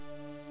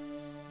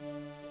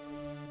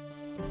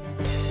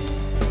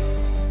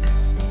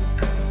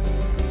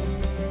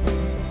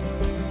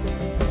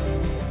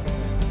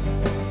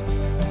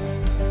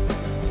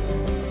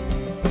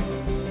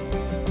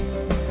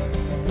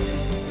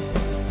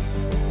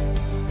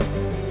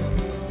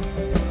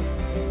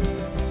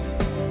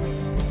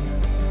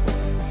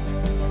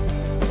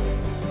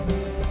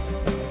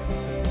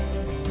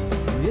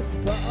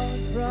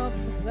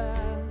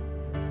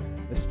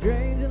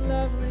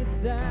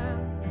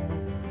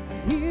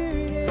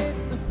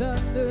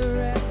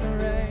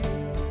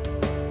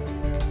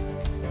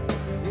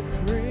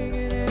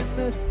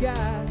the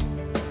sky,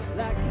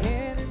 like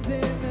cannons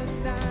in the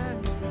night.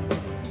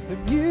 The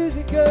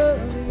music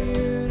of the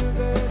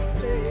universe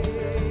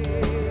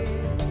plays,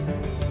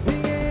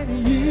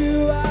 singing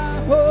you are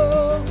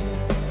holy,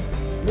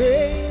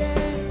 great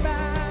and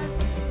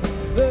mighty.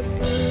 The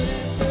moon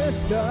and the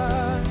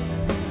stars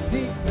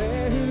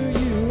declare who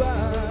you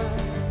are.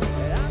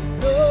 And I'm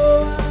so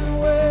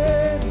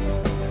unworthy,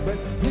 but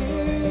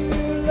still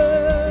you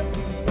love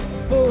me.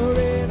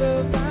 Forever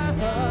my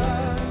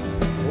heart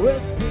will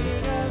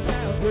sing of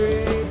how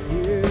great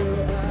you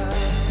are.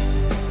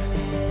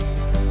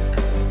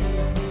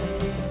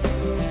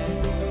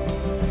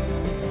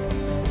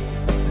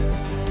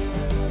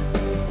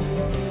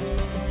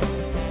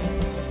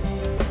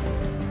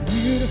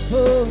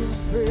 Beautiful and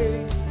free,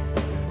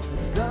 the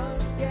sun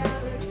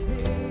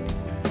galaxies,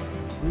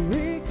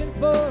 reaching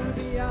for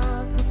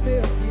beyond the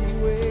Milky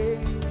Way.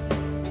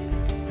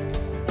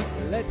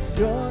 Let's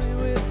join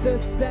with the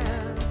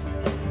sound.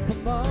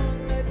 Come on,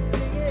 let's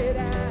sing it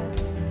out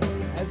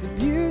as the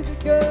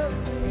music of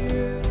the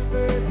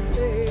universe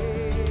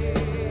plays.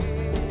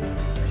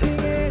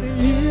 Singing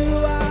you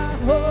are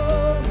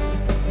holy,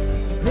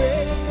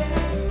 great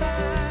and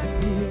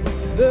mighty.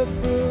 The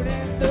moon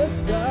and the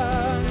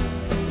stars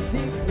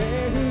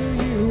declare who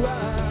you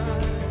are.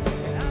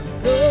 And I'm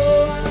so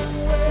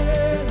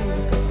unworthy,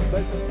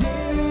 but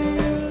still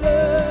you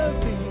love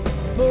me.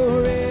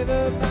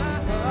 Forever my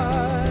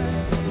heart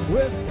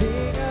will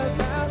sing of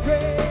how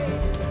great.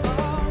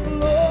 All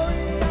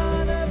glory,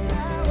 honor,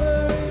 power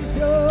is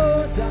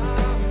yours,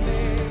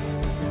 amen.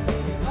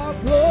 All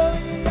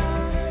glory,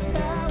 honor,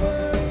 power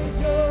is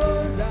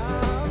yours,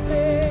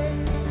 amen.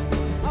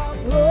 All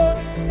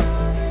glory,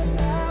 honor,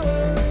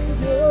 power is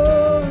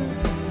yours,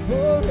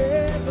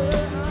 forever,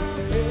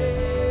 amen.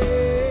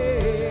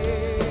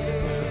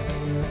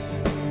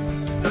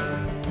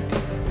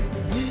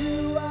 You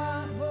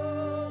are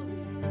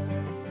holy,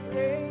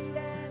 great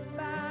and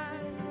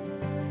mighty.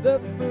 The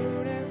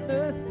moon and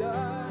the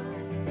stars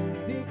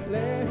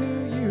declare who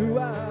you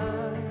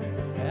are.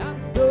 And I'm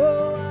so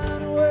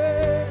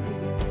unworthy,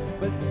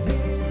 but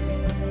still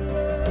you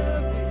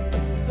love me.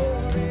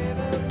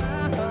 Forever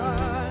my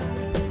heart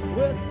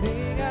will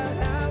sing out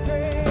how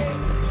great.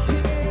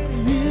 Singing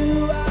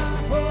you are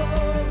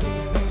holy,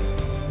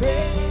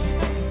 great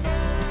and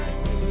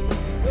mighty.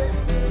 The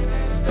moon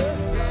and the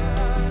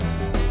stars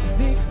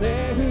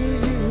declare who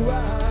you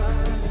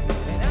are.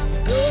 And I'm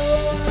so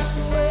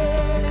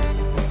unworthy,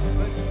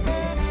 but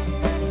still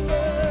you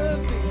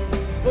love me.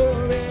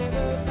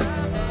 Forever my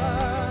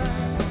heart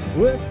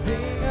will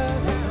sing of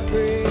how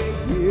great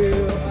you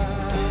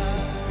are.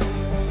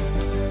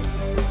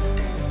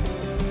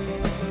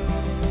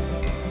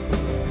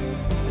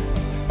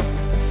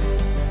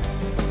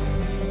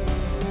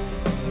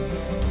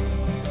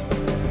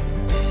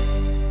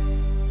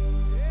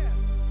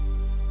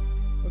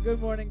 Well, good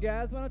morning,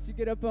 guys. Why don't you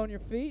get up on your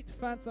feet,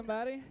 find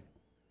somebody,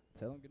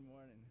 tell them good morning.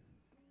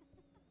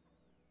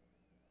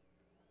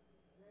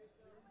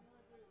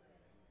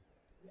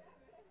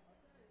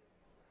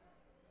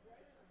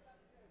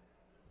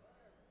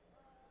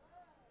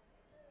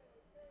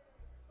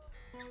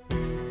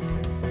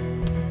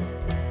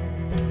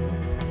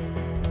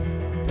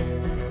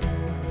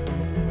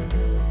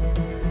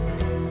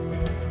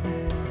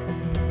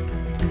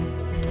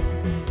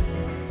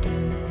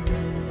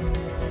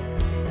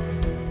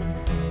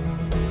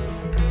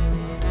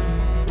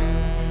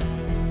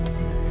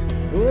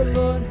 Oh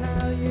Lord,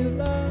 how you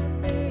love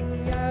me,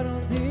 I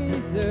don't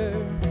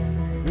deserve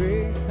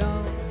grace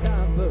on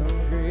top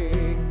of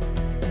grace.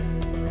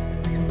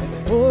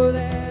 And more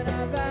than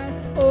I've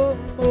asked for,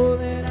 more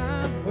than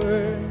I'm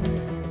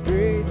worth,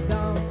 grace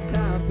on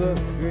top of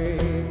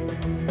grace.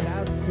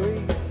 How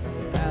sweet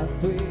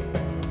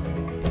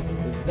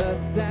the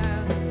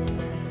sound,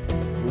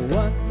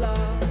 once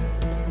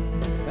lost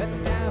and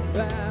now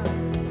found.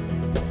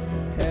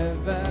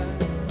 Heaven,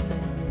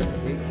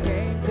 it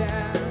came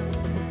down.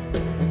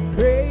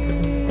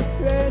 Grace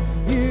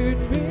rescued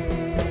me.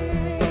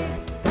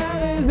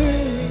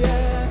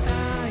 Hallelujah,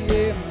 I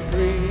am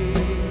free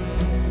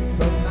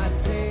from my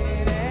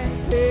sin and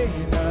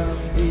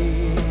penalty.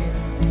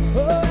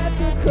 Oh, at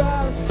the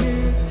cross you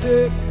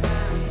took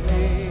my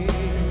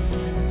place.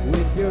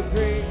 With your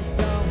grace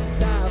on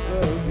top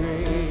of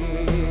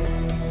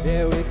grace.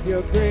 Yeah, with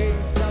your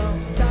grace on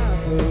top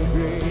of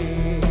grace.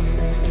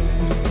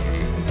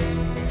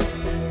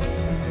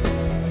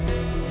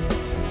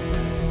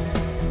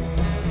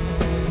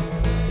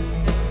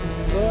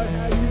 Lord,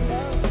 how you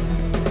love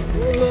me.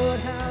 Oh, Lord,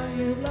 how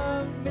you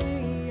love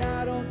me. I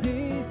don't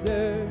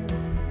deserve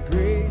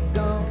grace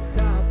on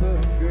top of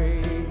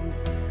grace.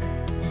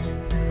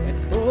 And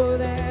more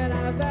than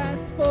I've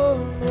asked for,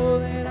 more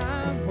than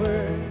I'm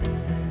worth,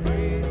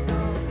 grace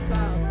on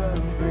top of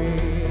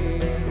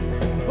grace.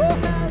 Oh,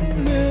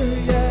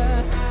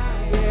 hallelujah, I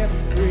am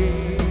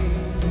free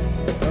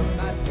from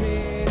my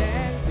sin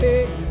and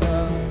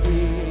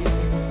penalty.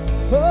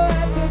 Oh,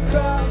 at the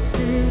cross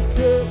you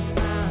took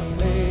my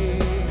place.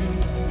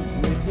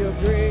 With your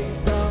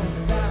grace on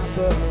top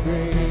of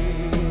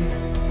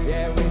grace.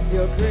 Yeah, with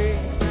your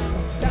grace on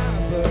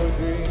top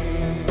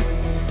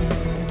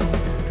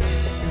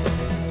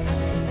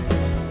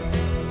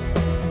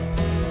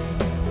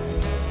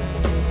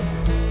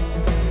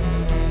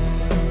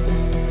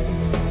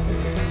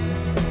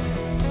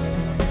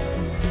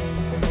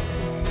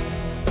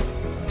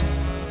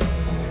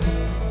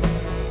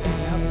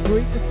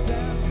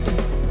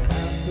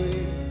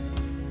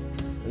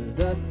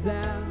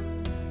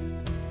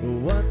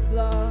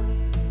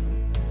lost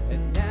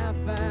and now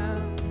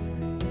found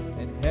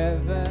in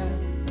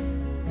heaven.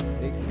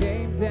 It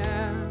came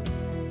down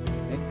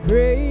and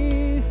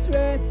grace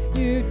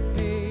rescued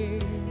me.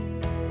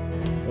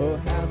 Oh,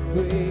 how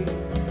sweet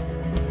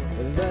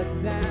the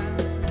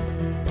sound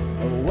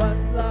of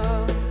what's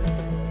lost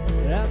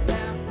I've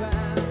now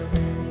found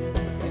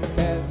in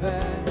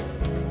heaven.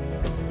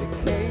 It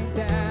came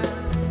down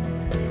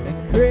and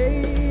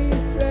grace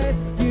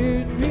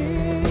rescued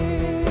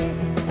me.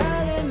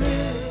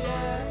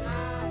 Hallelujah,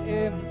 I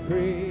am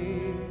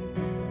free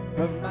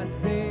from my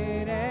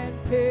sin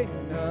and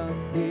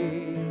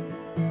penalty.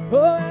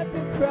 Oh, at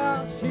the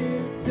cross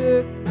you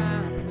took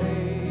my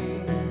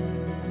place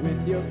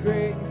with your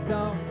grace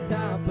on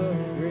top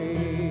of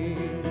grace.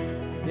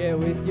 Yeah,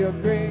 with your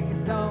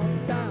grace on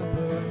top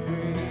of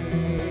grace.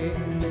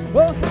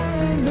 Oh,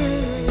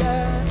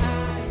 hallelujah,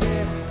 I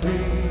am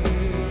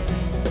free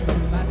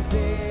from my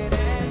sin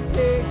and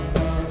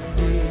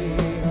penalty.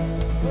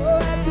 Oh,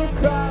 at the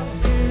cross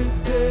you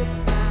took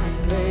my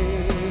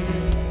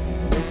place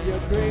with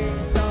your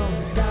grace on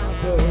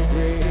top of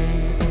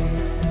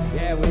grace.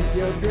 Yeah, with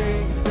your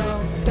grace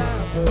on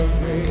top of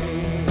grace.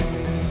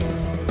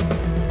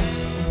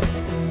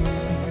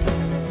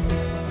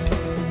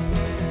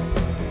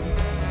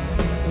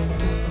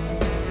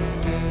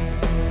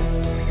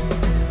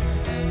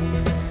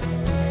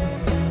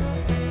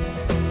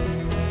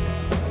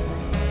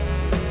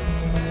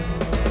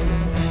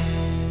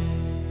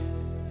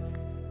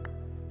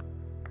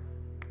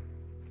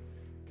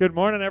 Good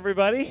morning,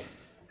 everybody.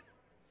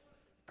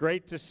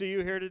 Great to see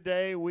you here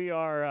today. We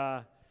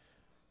are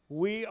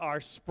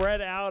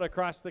spread out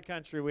across the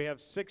country. We have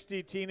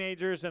 60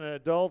 teenagers and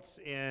adults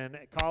in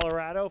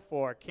Colorado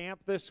for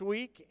camp this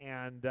week,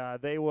 and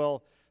they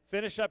will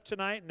finish up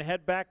tonight and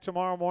head back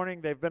tomorrow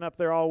morning. They've been up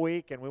there all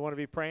week, and we want to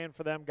be praying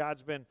for them.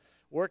 God's been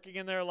working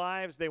in their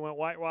lives. They went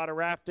whitewater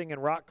rafting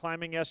and rock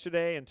climbing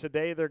yesterday, and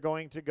today they're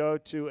going to go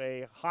to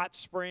a hot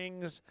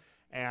springs.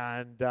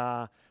 And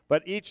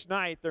but each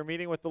night they're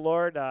meeting with the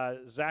Lord.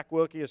 Zach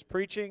Wilkie is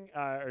preaching,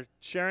 or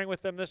sharing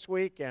with them this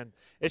week, and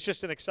it's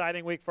just an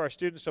exciting week for our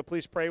students, so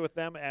please pray with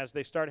them as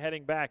they start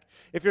heading back.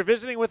 If you're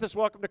visiting with us,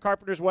 welcome to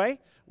Carpenter's Way.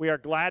 We are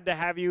glad to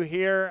have you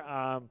here,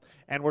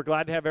 and we're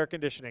glad to have air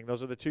conditioning.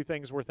 Those are the two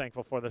things we're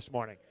thankful for this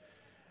morning.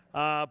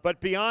 But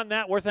beyond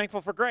that, we're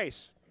thankful for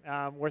grace.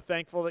 We're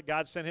thankful that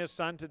God sent his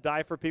son to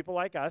die for people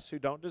like us who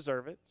don't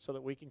deserve it, so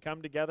that we can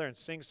come together and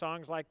sing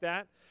songs like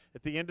that.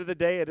 At the end of the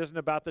day, it isn't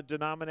about the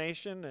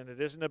denomination, and it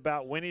isn't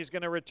about when he's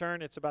going to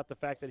return. It's about the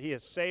fact that he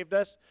has saved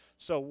us.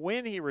 So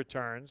when he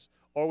returns,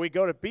 or we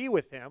go to be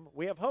with him,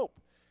 we have hope.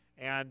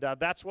 And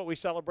that's what we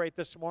celebrate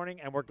this morning,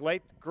 and we're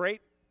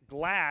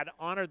glad,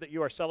 honored that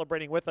you are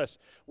celebrating with us.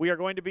 We are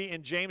going to be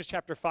in James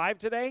chapter 5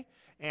 today,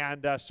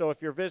 and so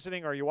if you're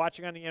visiting or you're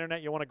watching on the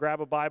internet, you want to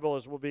grab a Bible,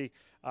 as we'll be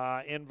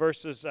in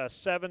verses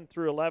 7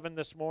 through 11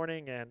 this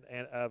morning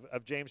and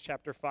of James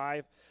chapter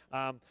 5.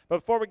 But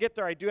before we get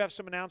there, I do have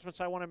some announcements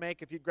I want to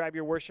make. If you'd grab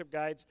your worship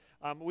guides.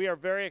 We are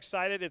very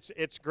excited.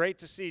 It's great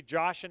to see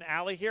Josh and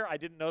Allie here. I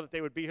didn't know that they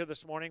would be here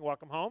this morning.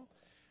 Welcome home.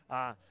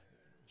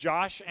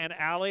 Josh and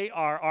Allie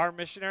are our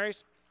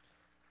missionaries.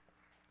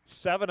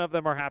 7 of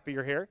them are happy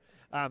you're here.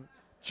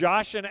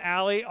 Josh and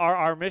Allie are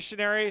our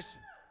missionaries.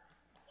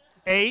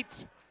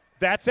 8.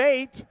 That's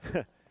 8.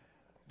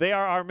 They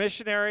are our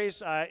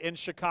missionaries in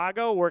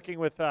Chicago, working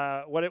with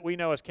what we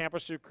know as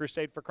Campus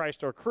Crusade for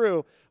Christ, or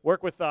Crew,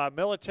 work with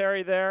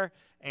military there.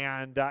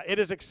 And it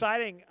is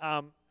exciting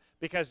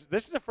because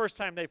this is the first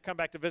time they've come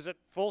back to visit.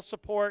 Full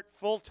support,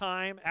 full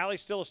time.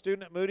 Allie's still a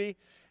student at Moody,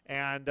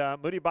 and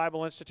Moody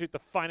Bible Institute, the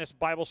finest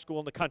Bible school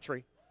in the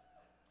country,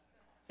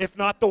 if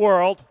not the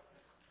world.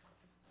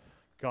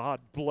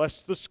 God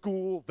bless the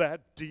school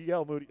that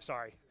D.L. Moody.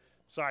 Sorry,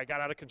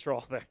 got out of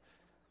control there.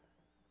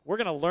 We're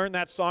going to learn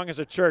that song as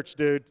a church,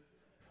 dude.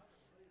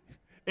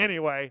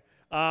 Anyway,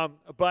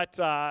 but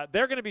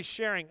they're going to be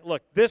sharing.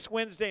 Look, this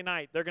Wednesday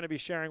night, they're going to be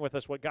sharing with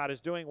us what God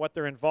is doing, what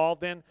they're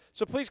involved in.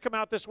 So please come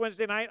out this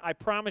Wednesday night. I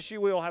promise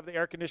you we will have the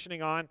air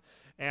conditioning on.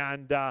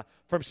 And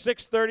from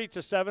 6:30 to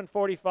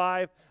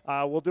 7:45,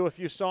 we'll do a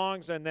few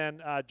songs, and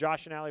then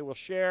Josh and Allie will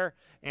share.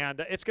 And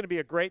it's going to be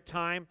a great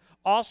time.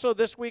 Also,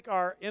 this week,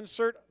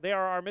 they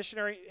are our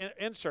missionary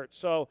inserts.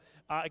 So,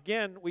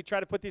 again, we try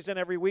to put these in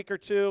every week or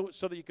two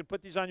so that you can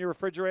put these on your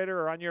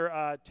refrigerator or on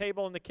your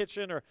table in the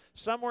kitchen or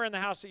somewhere in the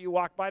house that you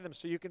walk by them,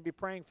 so you can be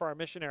praying for our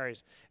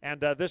missionaries.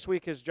 And this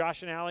week is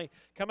Josh and Allie.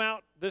 Come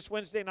out this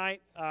Wednesday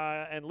night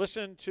and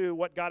listen to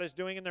what God is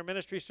doing in their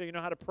ministry so you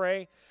know how to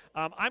pray.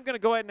 I'm going to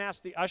go ahead and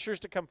ask the ushers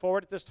to come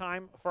forward at this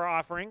time for our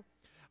offering.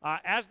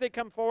 As they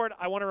come forward,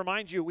 I want to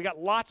remind you, we got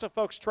lots of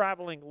folks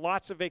traveling,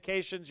 lots of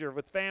vacations. You're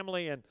with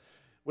family and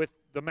with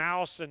the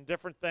mouse and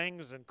different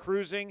things and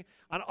cruising.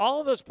 On all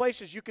of those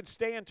places, you can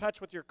stay in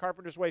touch with your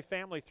Carpenter's Way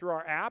family through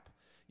our app.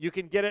 You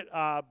can get it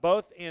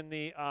both in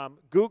the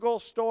Google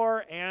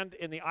store and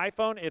in the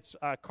iPhone. It's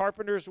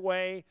Carpenter's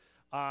Way.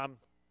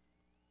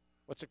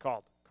 What's it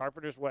called?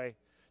 Carpenter's Way.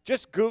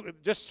 Just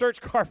search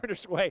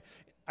Carpenter's Way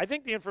I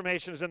think the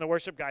information is in the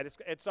worship guide.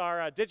 It's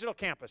our digital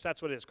campus.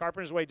 That's what it is,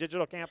 Carpenter's Way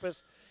Digital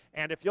Campus.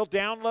 And if you'll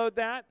download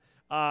that,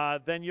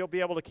 then you'll be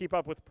able to keep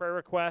up with prayer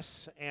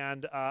requests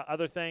and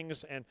other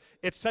things. And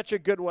it's such a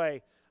good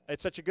way.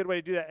 It's such a good way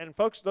to do that. And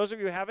folks, those of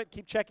you who have it,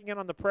 keep checking in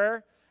on the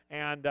prayer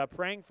and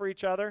praying for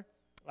each other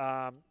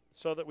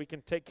so that we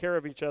can take care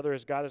of each other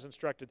as God has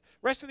instructed.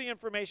 Rest of the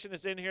information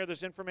is in here.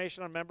 There's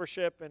information on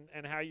membership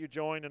and how you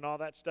join and all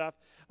that stuff.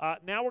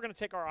 Now we're going to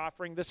take our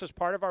offering. This is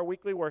part of our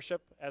weekly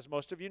worship, as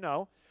most of you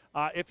know.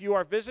 If you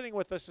are visiting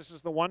with us, this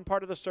is the one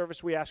part of the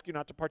service we ask you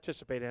not to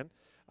participate in.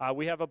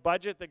 We have a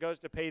budget that goes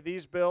to pay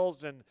these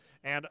bills and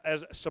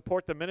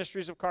support the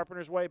ministries of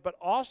Carpenter's Way, but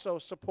also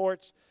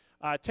supports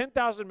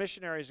 10,000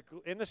 missionaries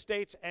in the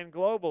States and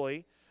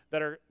globally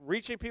that are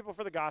reaching people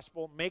for the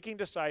gospel, making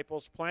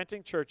disciples,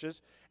 planting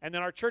churches. And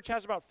then our church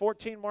has about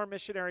 14 more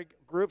missionary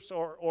groups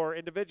or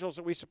individuals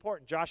that we support.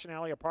 And Josh and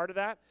Allie are part of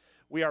that.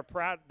 We are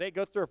proud. They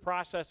go through a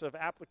process of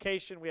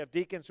application. We have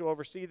deacons who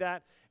oversee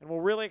that. And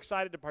we're really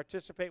excited to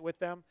participate with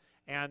them.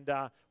 And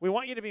we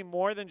want you to be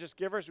more than just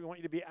givers. We want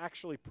you to be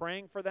actually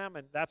praying for them.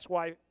 And that's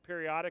why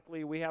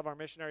periodically we have our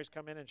missionaries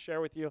come in and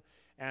share with you.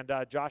 And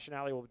Josh and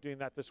Allie will be doing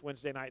that this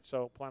Wednesday night.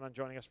 So plan on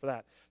joining us for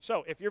that.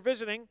 So if you're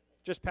visiting,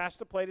 just pass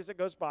the plate as it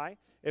goes by.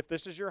 If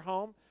this is your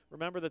home,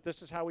 remember that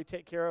this is how we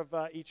take care of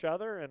each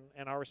other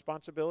and our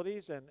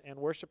responsibilities and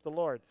worship the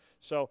Lord.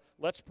 So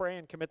let's pray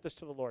and commit this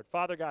to the Lord.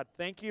 Father God,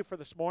 thank you for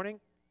this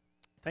morning.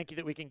 Thank you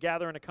that we can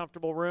gather in a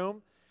comfortable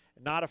room,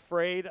 not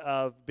afraid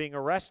of being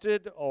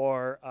arrested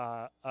or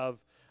of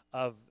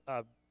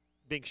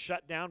being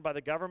shut down by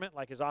the government,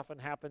 like as often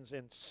happens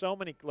in so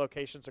many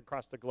locations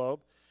across the globe.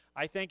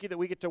 I thank you that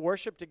we get to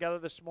worship together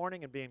this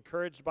morning and be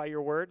encouraged by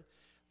your word.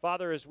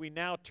 Father, as we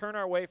now turn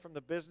our way from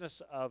the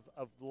business of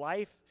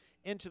life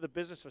into the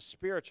business of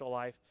spiritual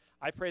life,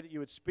 I pray that you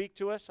would speak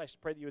to us. I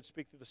pray that you would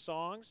speak through the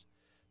songs,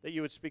 that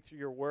you would speak through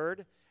your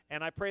word.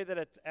 And I pray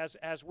that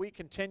as we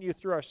continue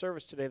through our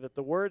service today, that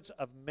the words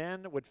of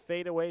men would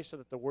fade away so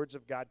that the words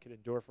of God could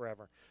endure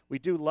forever. We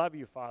do love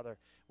you, Father.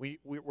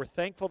 We're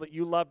thankful that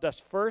you loved us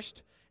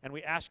first, and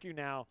we ask you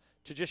now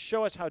to just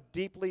show us how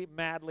deeply,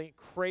 madly,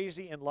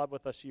 crazy in love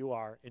with us you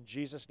are. In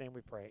Jesus' name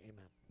we pray,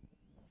 amen.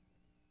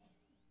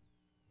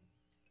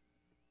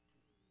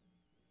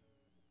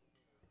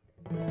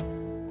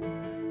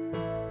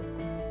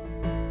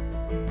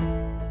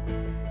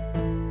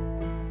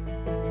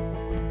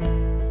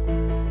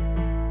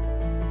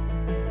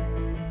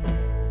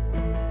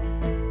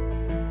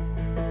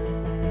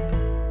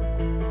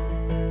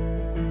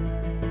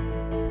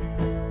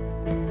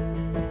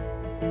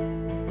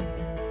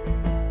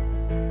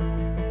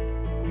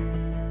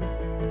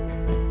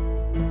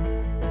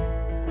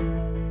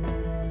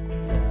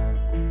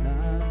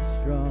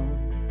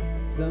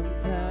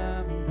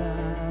 Sometimes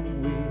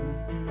I'm weak,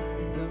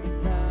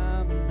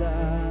 sometimes I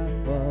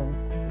fall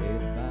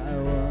in my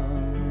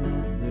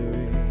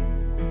wandering,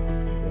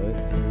 but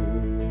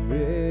through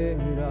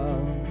it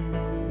all,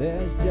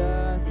 there's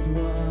just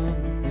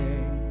one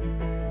thing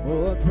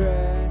more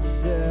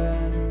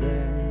precious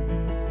than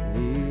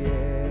the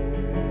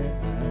air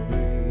I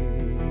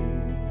breathe.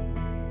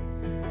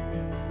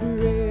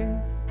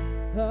 Grace,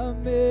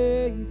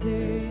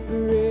 amazing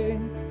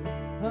grace,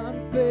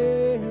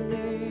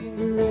 unfailing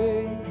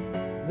grace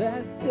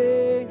that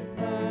saves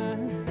my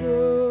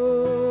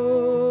soul.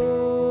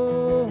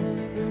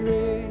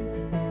 Grace,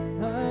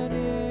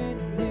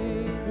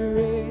 unending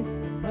grace,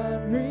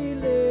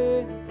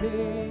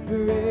 unrelenting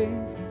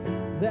grace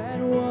that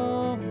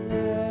won't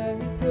let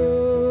go.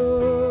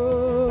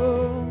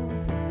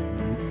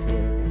 You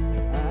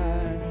took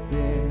our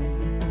sin,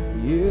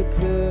 you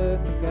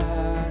took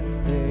our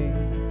stain,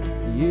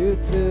 you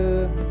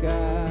took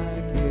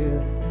our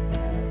guilt.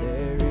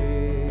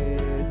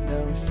 Grace,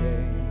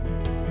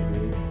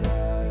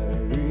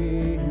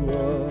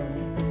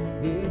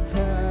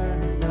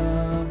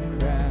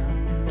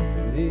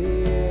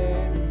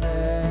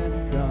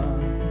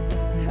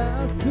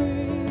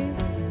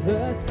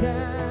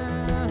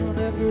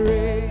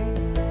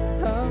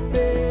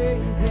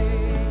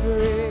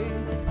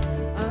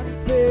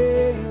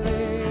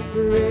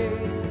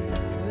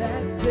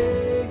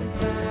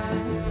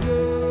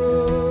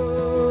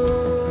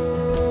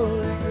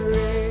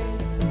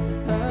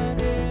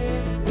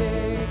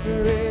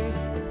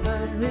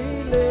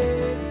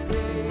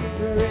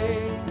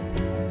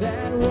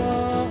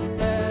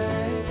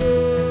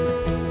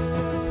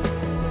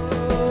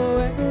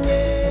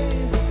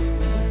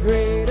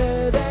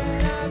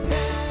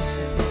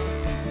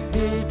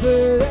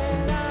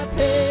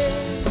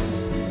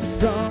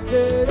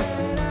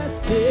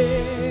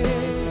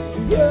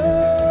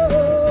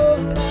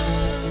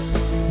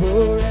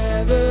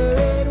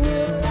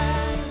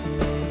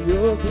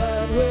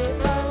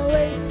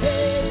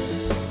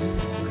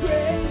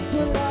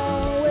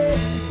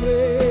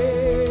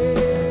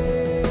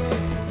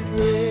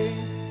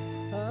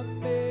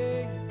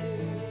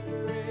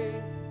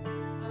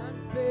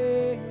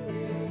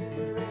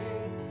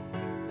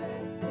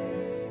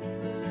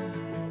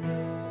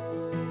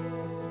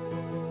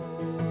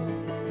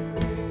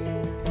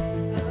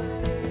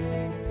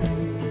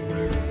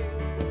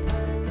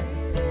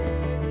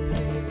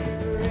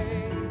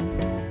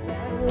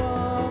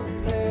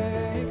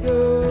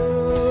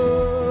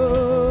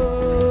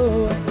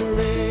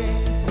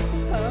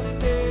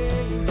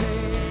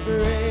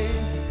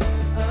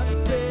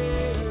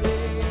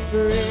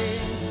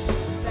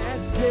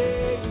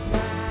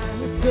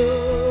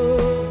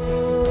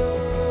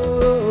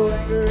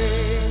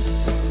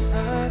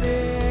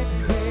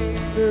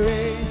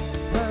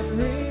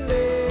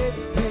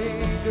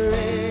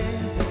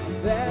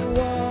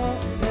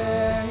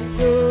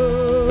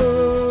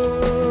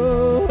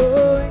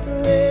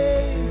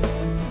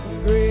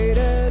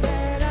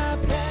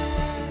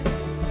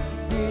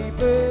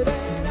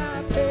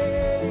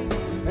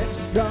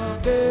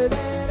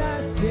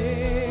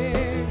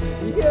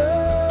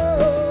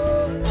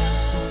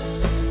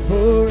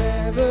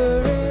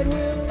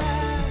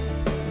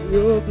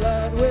 Your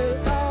blood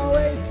will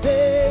always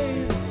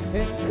save,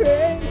 and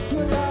grace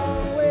will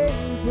always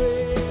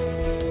win.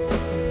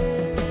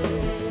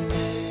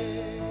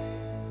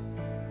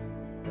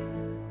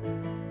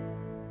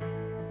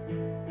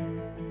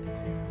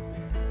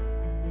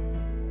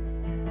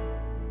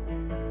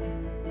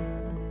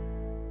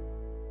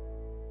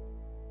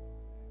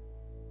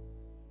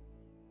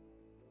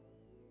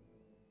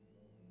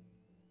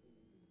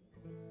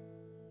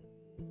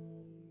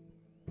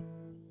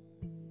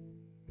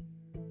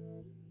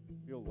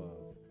 Feel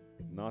love.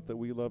 Not that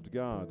we loved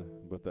God,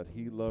 but that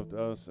He loved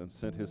us and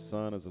sent His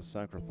Son as a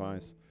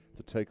sacrifice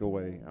to take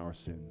away our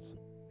sins.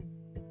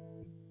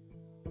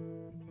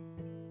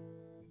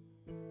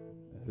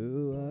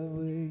 Who are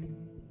we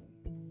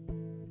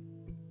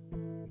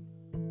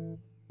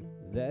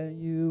that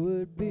you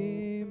would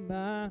be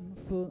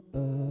mindful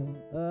of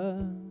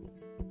us?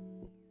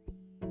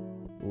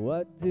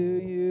 What do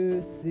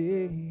you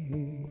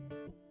see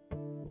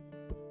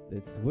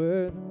that's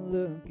worth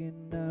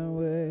looking our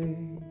way?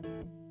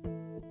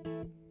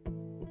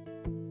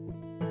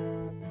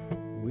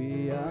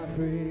 We are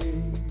free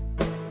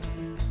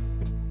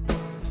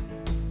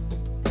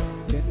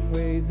in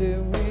ways that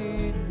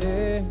we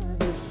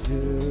never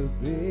should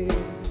be.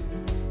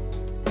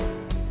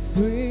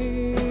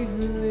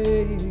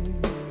 Sweetly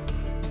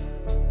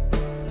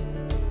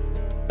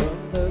from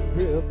the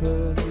grip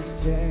of His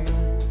chain,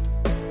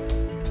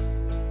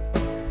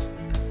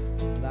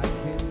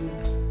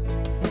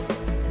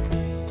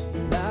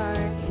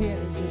 like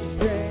hinges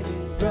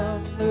straining from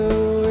the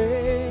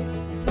way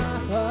my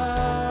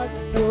heart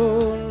no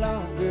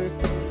longer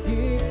can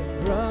keep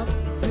from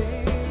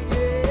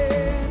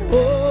singing.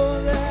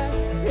 Oh, that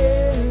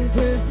is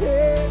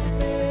within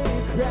me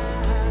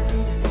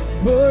cries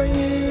for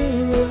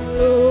you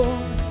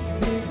alone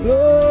be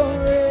glorified,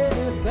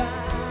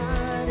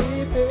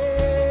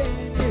 Emmanuel.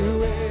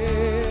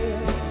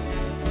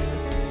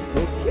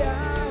 Oh,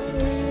 God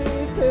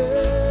with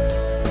us.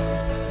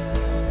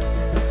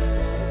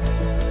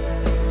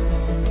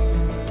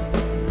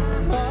 My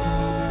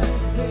heart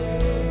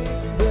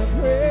sings a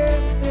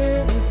brand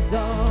new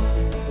song.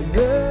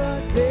 The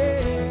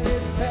dead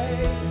is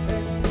paid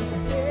and the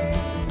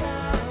chains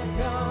are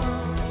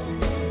gone.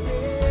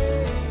 Emmanuel.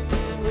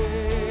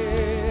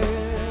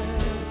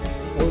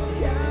 Oh,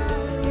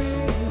 God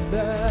with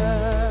us.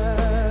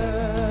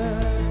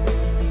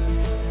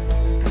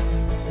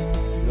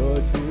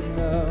 Lord, you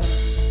know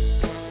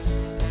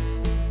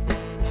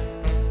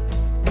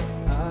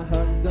our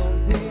hearts don't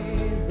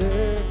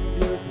deserve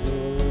your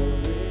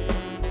glory,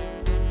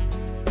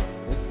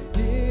 but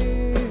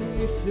still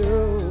you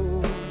show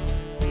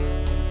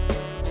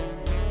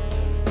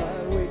what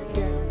we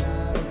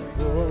cannot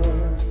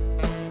afford.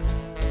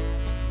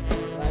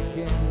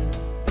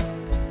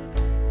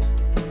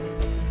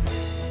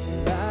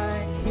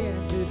 Like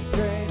hinges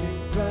straining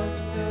from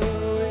the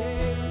way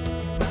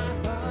my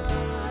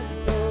heart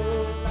no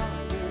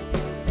longer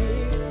can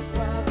keep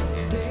from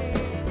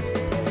singing.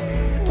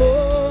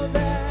 Oh,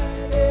 that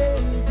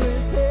is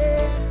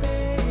within me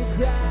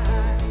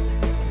cry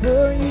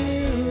for you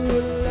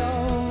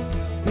alone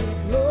be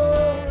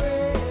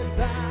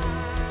glorified,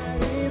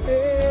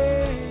 Emmanuel.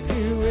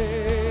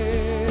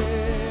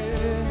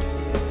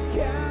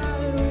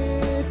 God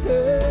with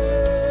us.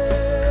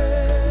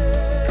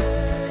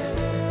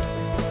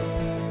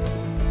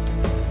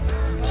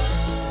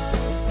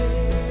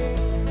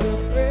 Sing a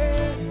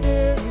brand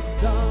new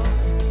song.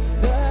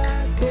 The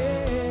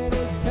debt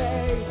is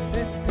paid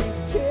and the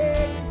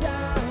chains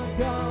are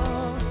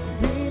gone.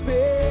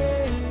 Emmanuel.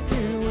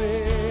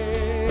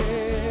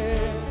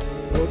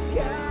 Oh,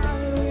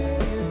 God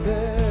with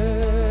us.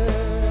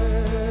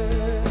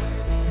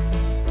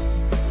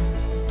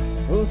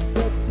 Oh,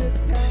 such a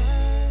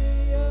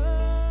tiny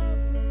offering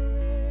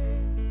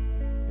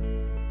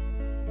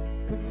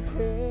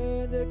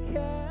compared to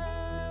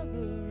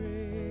Calvary,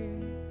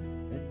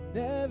 and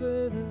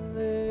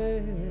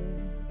nevertheless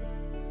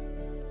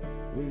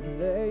we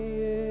lay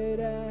it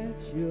at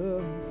your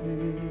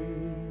feet.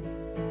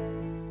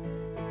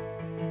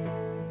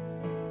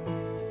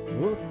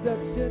 Oh,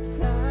 such a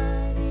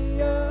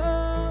tiny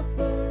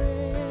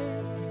offering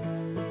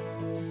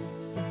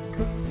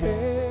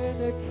compared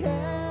to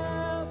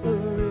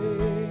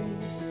Calvary,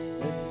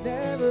 and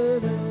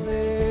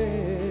nevertheless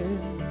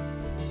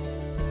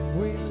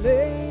we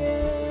lay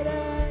it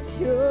at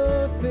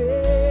your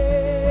feet.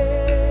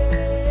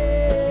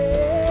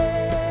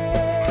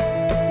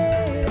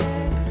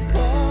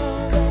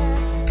 All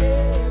that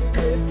is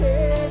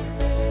within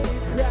me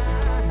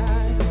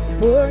cry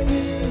for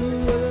you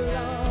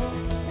alone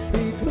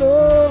be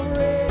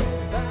glorified.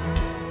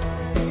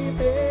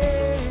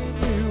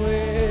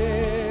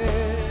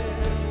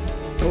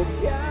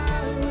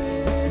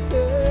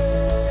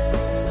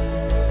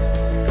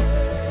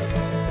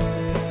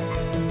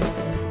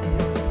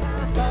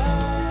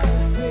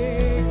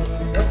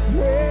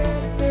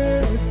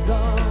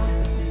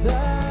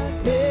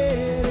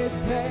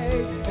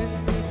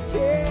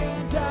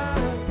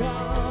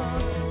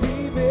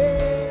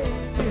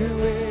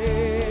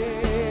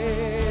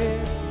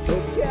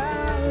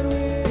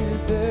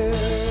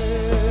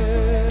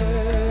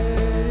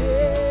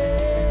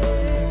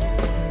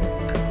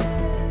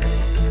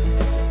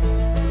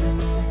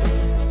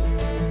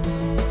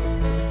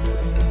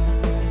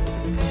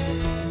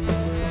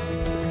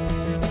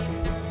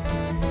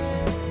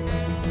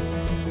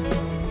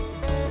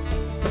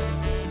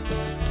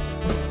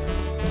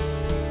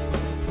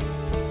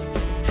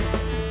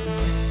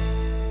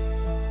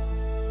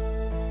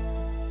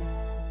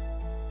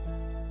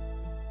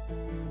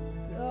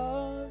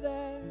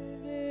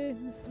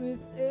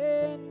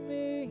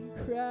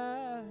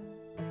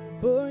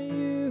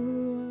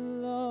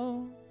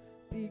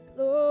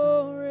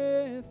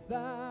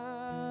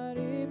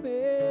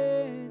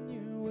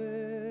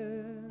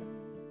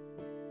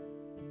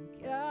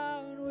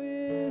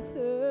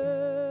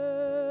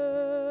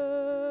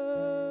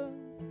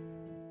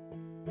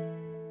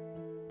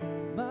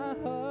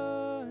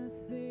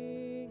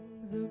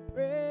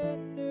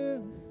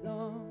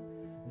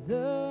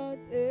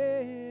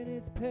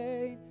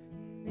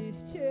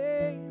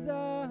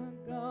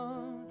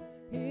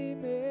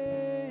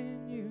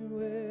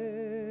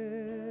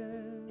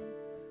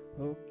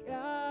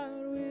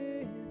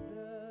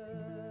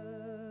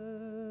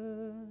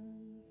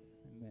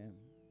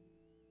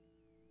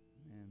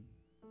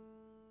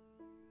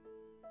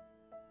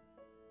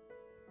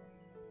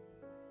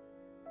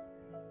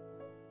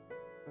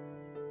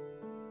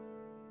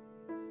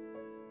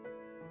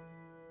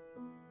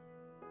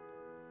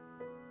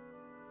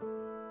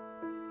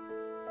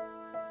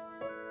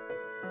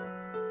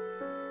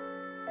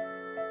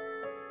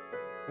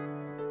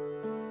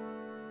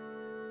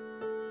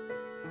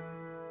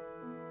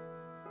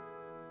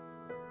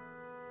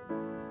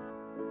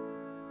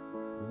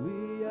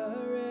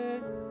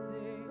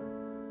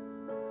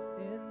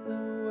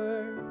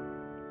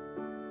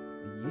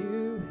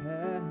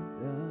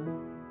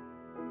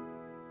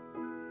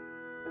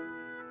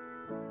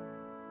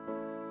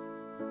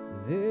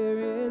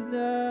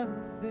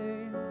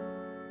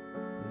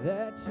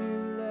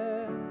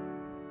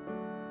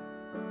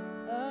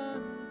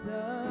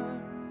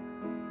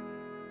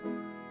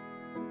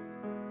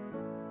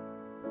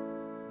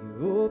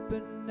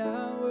 open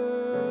our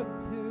world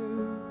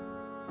to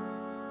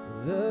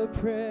the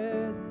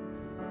presence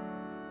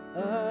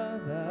of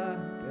our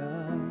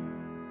God.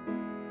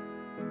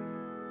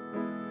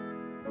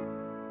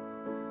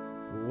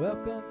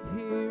 Welcomed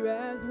here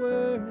as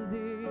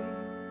worthy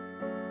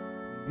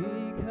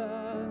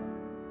because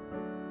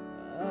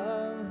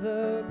of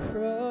the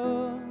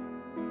cross.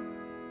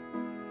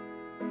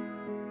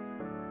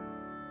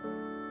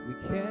 We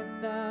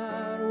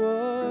cannot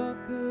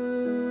walk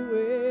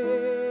away,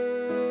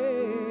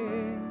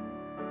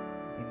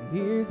 and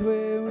here's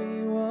where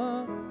we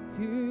want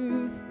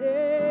to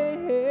stay,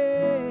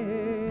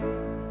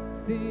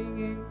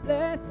 singing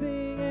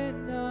blessing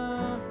and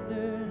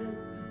honor,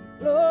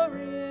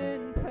 glory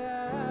and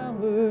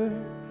power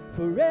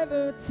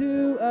forever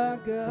to our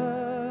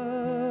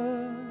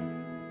God.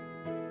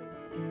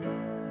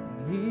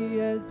 And He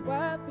has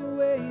wiped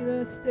away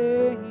the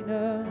stain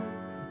of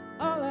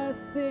all our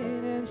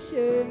sin and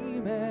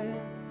shame, and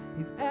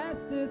He's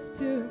asked us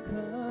to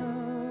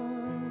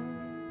come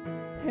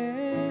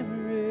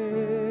and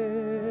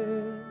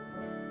rest,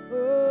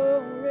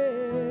 oh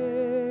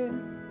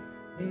rest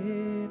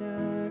in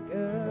our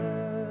God.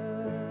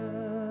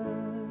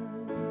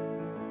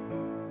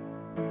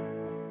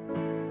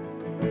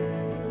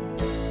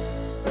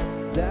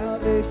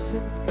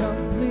 Salvation's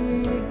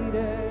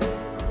completed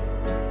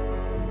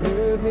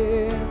through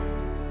Him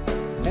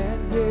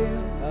and Him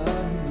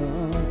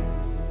alone.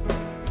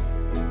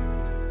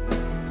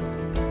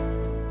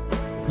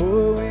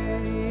 For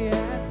when He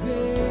had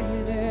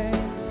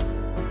finished,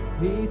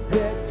 He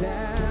sat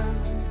down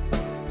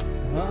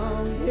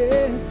on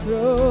His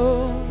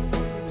throne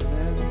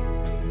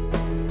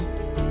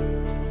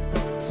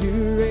to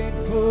reign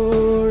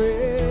forevermore.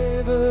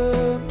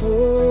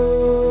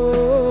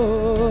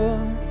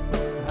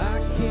 Our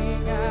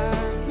King, our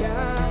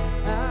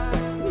God,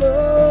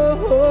 our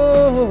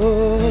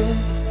Lord,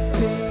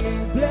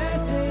 singing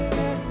blessing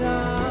and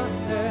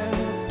honor,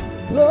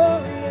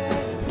 glory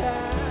and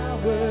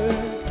power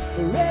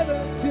forever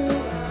to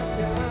our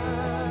God.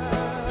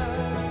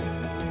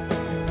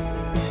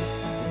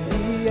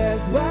 He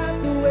has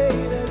wiped away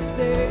the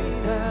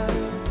stain of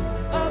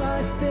all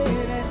our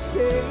sin and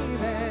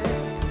shame, and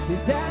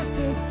He's asked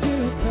us to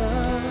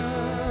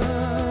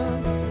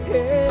come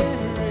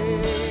and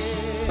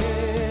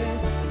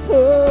rest,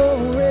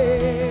 oh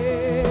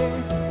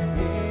rest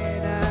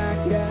in our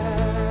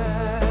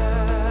God.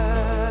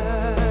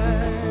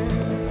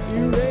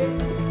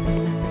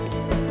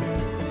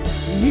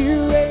 You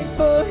reign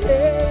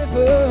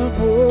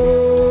forevermore.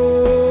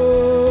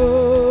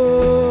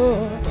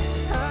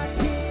 Our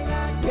King,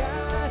 our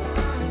God,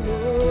 our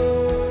Lord.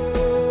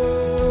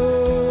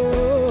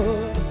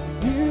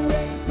 You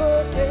reign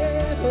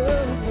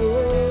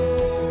forevermore.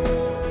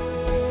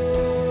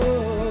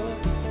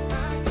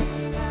 Our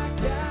King, our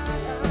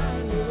God, our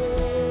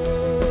Lord.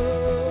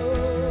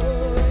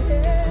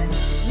 Yeah.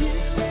 You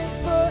reign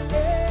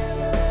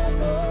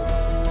forevermore.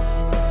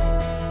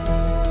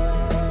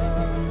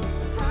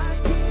 Our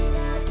King,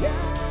 our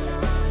God,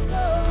 our Lord.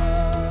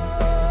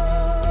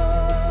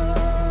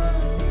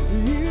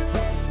 You reign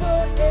forevermore.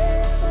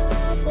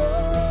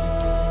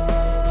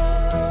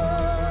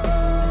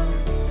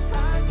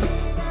 Our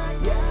King, our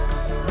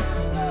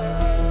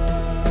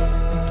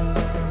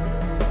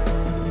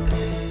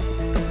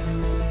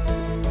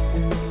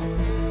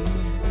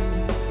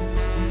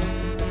God,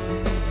 our Lord.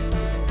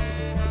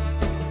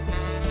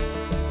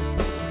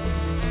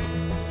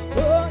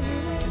 Oh, you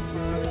reign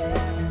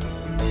forever.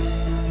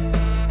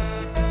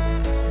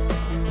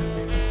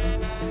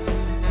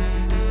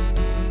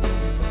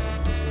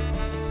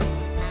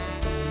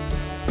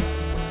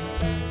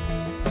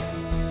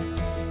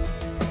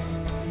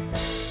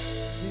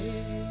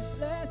 Singing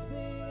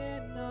blessing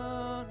and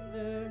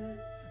honor,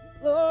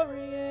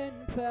 glory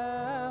and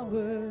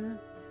power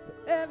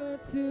forever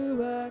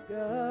to our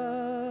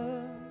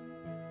God.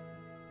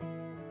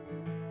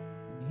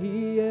 And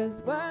He has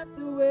wiped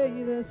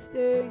away the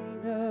stain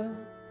of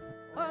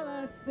all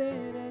our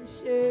sin and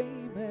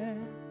shame,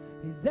 and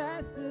He's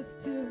asked us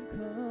to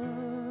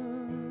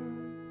come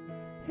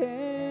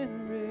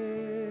and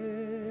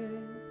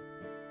rest,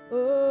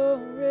 oh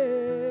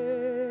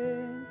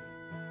rest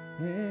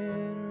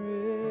and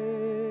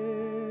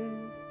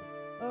rest,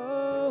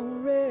 oh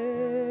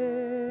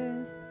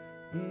rest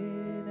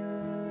in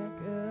our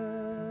God.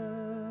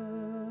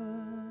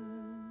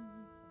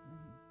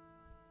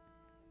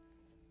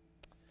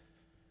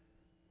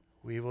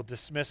 We will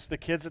dismiss the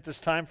kids at this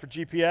time for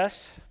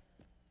GPS.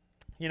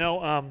 You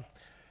know,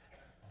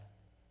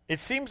 it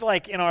seems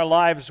like in our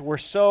lives we're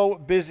so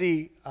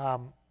busy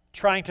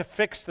trying to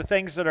fix the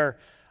things that are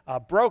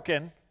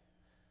broken.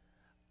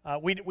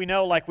 We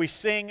know, like we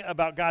sing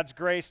about God's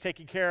grace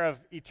taking care of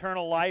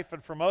eternal life,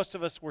 and for most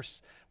of us, we're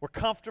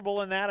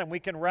comfortable in that, and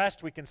we can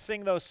rest. We can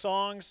sing those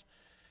songs.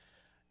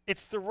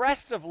 It's the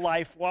rest of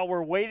life while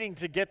we're waiting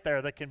to get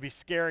there that can be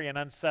scary and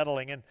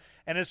unsettling. And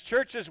as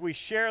churches, we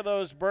share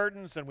those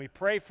burdens and we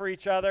pray for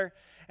each other.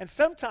 And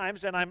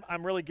sometimes, and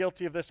I'm really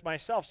guilty of this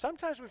myself,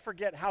 sometimes we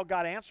forget how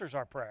God answers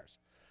our prayers.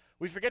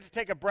 We forget to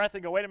take a breath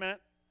and go, wait a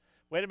minute.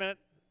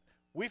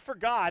 We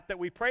forgot that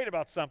we prayed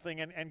about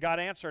something and God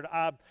answered.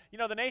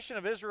 The nation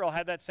of Israel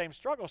had that same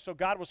struggle, so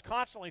God was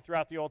constantly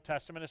throughout the Old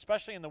Testament,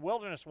 especially in the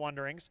wilderness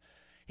wanderings,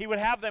 he would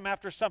have them,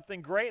 after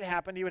something great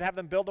happened, he would have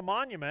them build a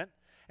monument,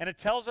 and it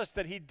tells us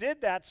that he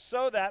did that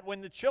so that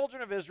when the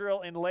children of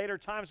Israel in later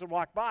times would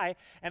walk by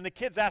and the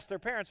kids asked their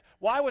parents,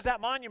 why was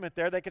that monument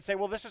there? They could say,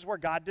 well, this is where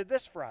God did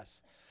this for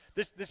us.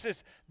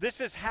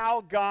 This is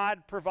how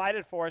God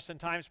provided for us in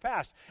times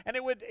past. And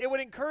it would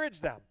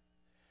encourage them.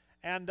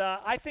 And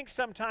I think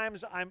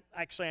sometimes I'm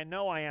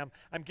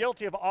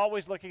guilty of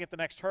always looking at the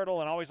next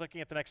hurdle and always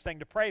looking at the next thing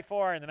to pray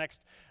for and the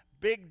next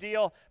big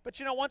deal. But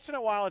once in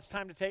a while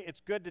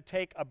it's good to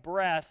take a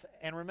breath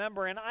and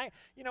remember. And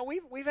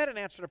we've had an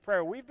answer to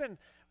prayer. We've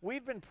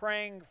been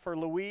praying for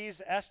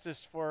Louise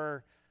Estes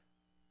for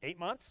 8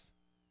 months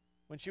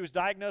when she was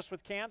diagnosed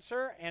with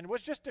cancer and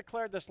was just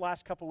declared this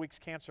last couple weeks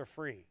cancer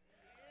free.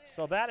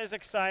 So that is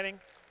exciting.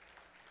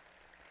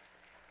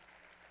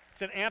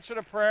 It's an answer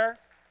to prayer.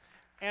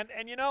 And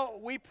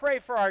we pray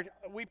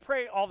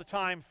all the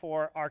time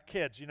for our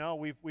kids.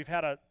 We've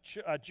had a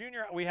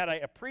junior, we had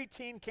a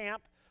preteen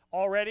camp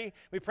already.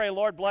 We pray,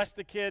 Lord, bless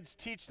the kids,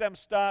 teach them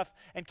stuff,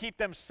 and keep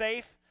them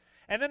safe.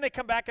 And then they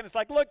come back and it's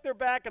like, look, they're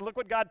back, and look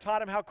what God taught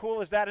them. How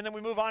cool is that? And then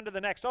we move on to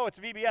the next. Oh, it's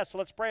VBS, so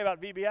let's pray about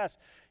VBS.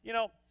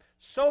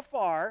 So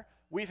far,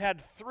 we've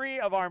had 3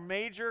 of our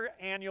major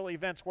annual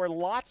events where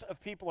lots of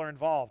people are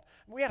involved.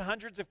 We had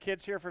hundreds of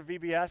kids here for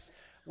VBS.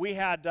 We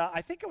had,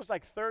 I think it was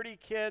like 30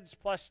 kids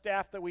plus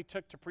staff that we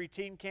took to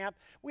preteen camp.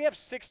 We have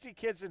 60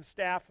 kids and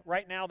staff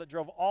right now that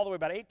drove all the way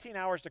about 18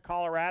 hours to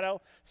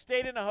Colorado,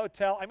 stayed in a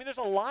hotel. I mean, there's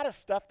a lot of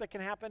stuff that can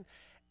happen,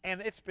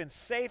 and it's been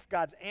safe.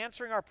 God's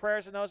answering our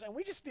prayers in those, and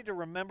we just need to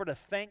remember to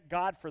thank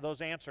God for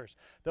those answers.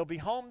 They'll be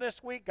home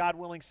this week, God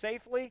willing,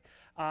 safely,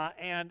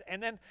 and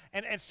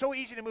it's so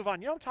easy to move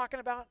on. You know what I'm talking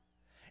about?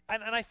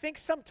 And I think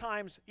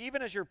sometimes,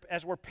 even as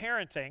we're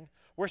parenting,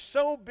 we're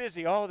so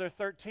busy. Oh, they're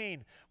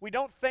 13. We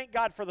don't thank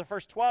God for the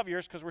first 12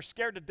 years because we're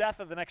scared to death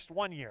of the next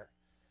 1 year.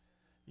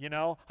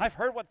 I've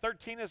heard what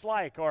 13 is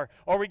like. Or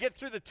we get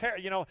through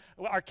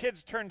our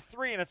kids turn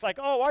 3 and it's like,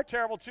 oh, our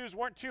terrible 2s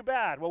weren't too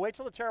bad. Well, wait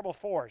till the terrible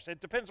 4s. It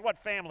depends what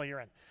family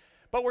you're in.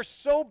 But we're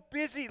so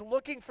busy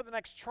looking for the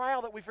next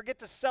trial that we forget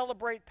to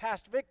celebrate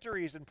past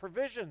victories and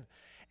provision.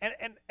 And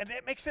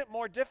it makes it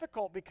more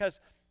difficult because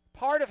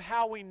part of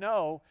how we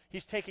know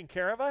he's taking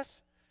care of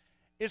us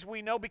is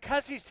we know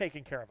because he's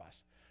taking care of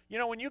us.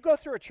 When you go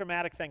through a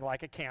traumatic thing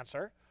like a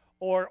cancer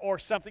or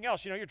something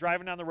else, you're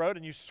driving down the road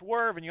and you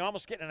swerve and you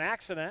almost get in an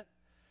accident,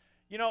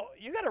 you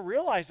got to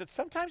realize that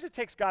sometimes it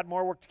takes God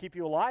more work to keep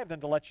you alive than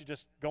to let you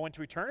just go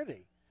into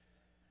eternity.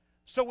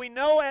 So we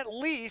know at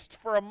least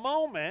for a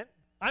moment,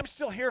 I'm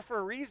still here for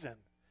a reason.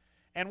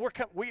 And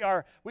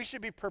we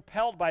should be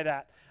propelled by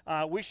that.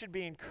 We should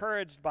be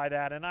encouraged by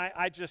that. And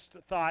I just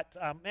thought,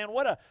 man,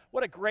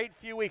 what a great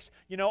few weeks.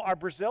 Our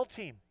Brazil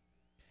team,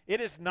 it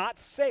is not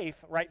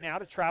safe right now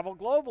to travel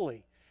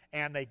globally.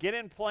 And they get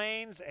in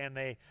planes, and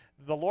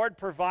the Lord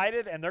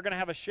provided, and they're going to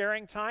have a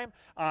sharing time.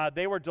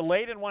 They were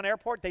delayed in one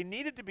airport. They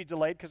needed to be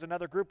delayed because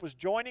another group was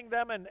joining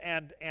them,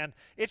 and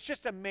it's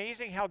just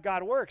amazing how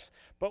God works.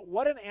 But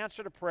what an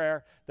answer to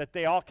prayer that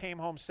they all came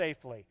home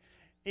safely.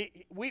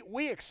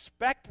 We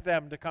expect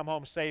them to come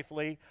home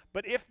safely,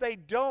 but if they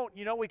don't,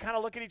 we kind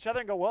of look at each other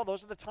and go, well,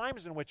 those are the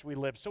times in which we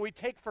live. So we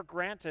take for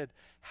granted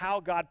how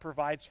God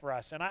provides for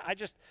us. And I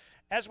just,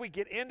 as we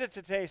get into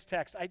today's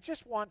text, I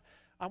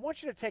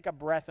want you to take a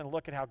breath and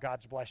look at how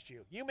God's blessed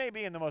you. You may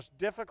be in the most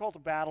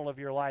difficult battle of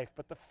your life,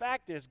 but the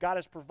fact is God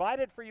has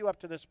provided for you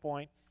up to this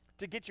point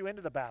to get you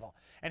into the battle.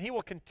 And he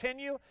will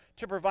continue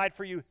to provide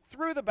for you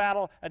through the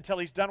battle until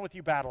he's done with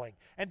you battling.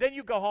 And then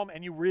you go home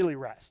and you really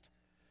rest.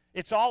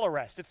 It's all a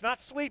rest. It's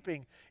not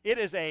sleeping. It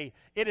is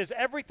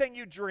everything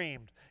you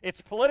dreamed. It's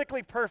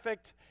politically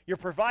perfect. You're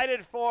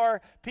provided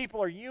for.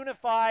 People are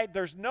unified.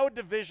 There's no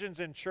divisions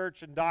in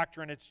church and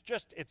doctrine.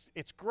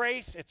 It's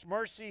grace. It's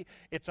mercy.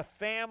 It's a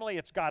family.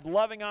 It's God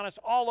loving on us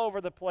all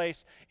over the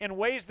place in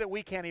ways that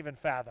we can't even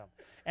fathom.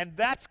 And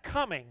that's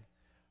coming.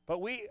 But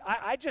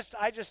I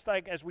just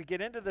think as we get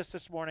into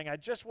this morning, I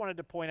just wanted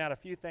to point out a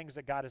few things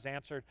that God has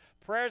answered,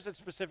 prayers that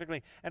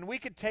specifically, and we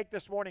could take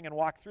this morning and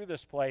walk through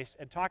this place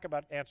and talk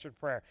about answered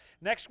prayer.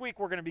 Next week,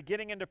 we're going to be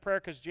getting into prayer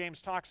because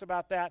James talks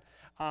about that.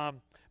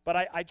 But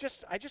I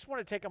just want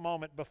to take a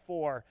moment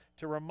before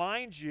to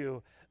remind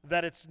you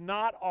that it's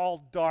not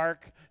all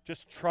dark,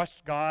 just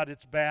trust God,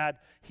 it's bad.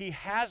 He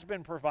has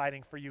been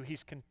providing for you.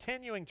 He's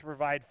continuing to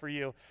provide for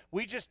you.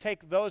 We just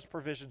take those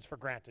provisions for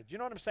granted. You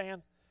know what I'm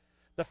saying?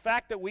 The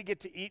fact that we get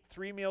to eat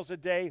 3 meals a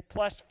day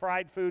plus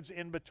fried foods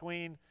in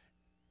between,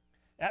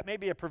 that may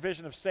be a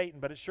provision of Satan,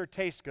 but it sure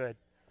tastes good.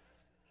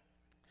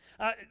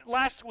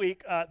 Last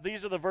week,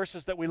 these are the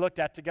verses that we looked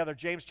at together,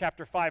 James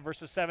chapter 5,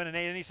 verses 7 and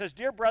 8. And he says,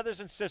 "Dear brothers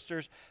and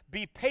sisters,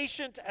 be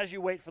patient as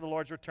you wait for the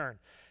Lord's return.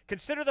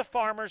 Consider the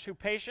farmers who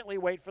patiently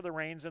wait for the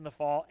rains in the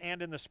fall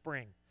and in the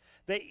spring.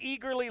 They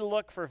eagerly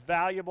look for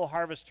valuable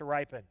harvest to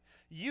ripen.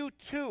 You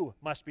too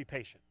must be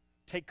patient.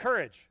 Take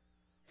courage,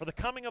 for the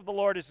coming of the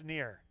Lord is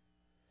near."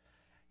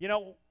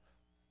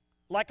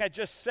 like I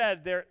just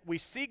said, there we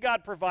see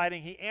God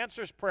providing. He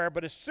answers prayer,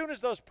 but as soon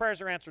as those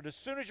prayers are answered, as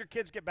soon as your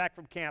kids get back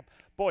from camp,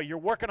 boy, you're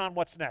working on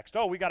what's next.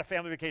 Oh, we got a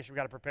family vacation we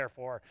got to prepare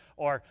for,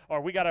 or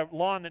we got a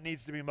lawn that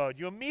needs to be mowed.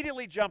 You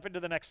immediately jump into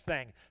the next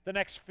thing, the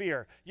next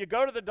fear. You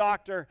go to the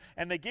doctor,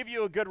 and they give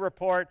you a good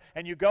report,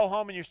 and you go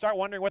home, and you start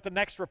wondering what the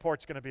next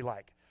report's going to be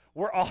like.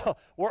 We're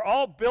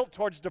all built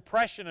towards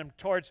depression and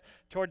towards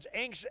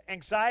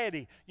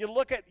anxiety. You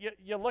look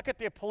at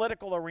the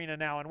political arena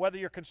now, and whether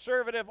you're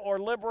conservative or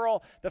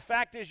liberal, the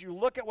fact is you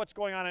look at what's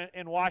going on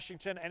in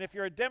Washington, and if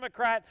you're a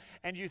Democrat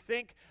and you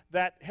think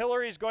that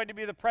Hillary is going to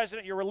be the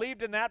president, you're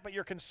relieved in that, but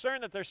you're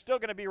concerned that there's still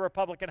going to be a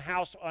Republican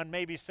House and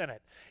maybe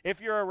Senate. If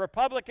you're a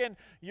Republican,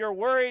 you're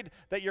worried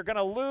that you're going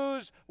to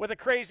lose with a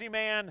crazy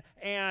man,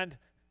 and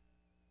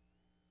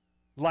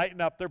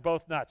lighten up, they're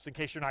both nuts, in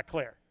case you're not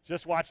clear.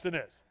 Just watch the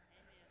news.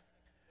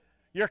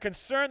 You're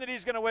concerned that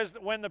he's going to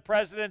win the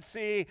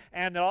presidency,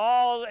 and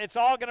it's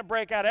all going to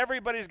break out.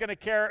 Everybody's going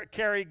to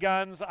carry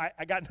guns.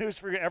 I got news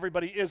for you.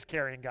 Everybody is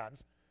carrying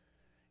guns,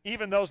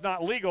 even those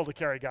not legal to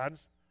carry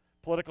guns.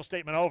 Political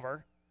statement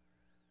over.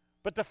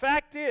 But the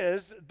fact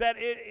is that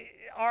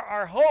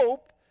our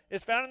hope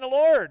is found in the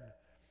Lord,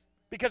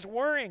 because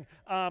worrying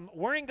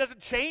doesn't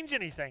change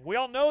anything. We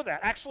all know that.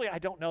 Actually, I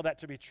don't know that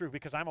to be true,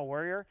 because I'm a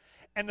worrier,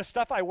 and the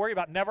stuff I worry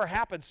about never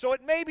happens. So it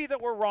may be that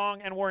we're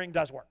wrong and worrying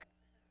does work.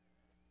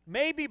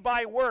 Maybe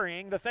by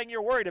worrying, the thing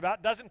you're worried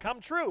about doesn't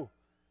come true.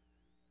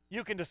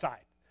 You can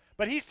decide.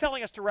 But he's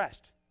telling us to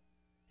rest.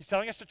 He's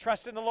telling us to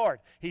trust in the Lord.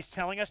 He's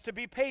telling us to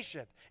be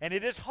patient. And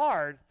it is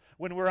hard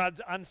when we're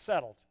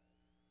unsettled.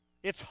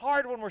 It's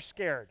hard when we're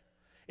scared.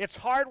 It's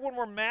hard when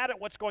we're mad at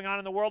what's going on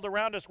in the world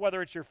around us,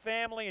 whether it's your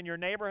family, in your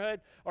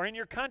neighborhood, or in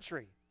your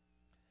country.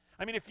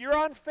 I mean, if you're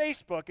on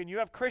Facebook and you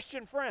have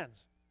Christian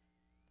friends,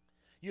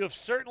 you have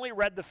certainly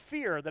read the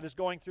fear that is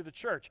going through the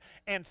church.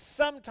 And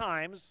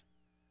sometimes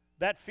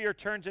that fear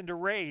turns into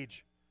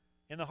rage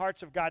in the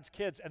hearts of God's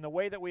kids, and the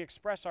way that we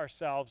express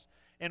ourselves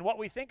in what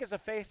we think is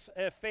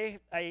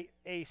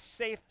a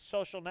safe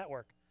social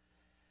network.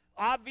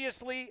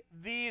 Obviously,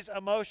 these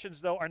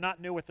emotions, though, are not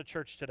new with the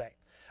church today.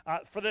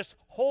 For this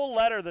whole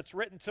letter that's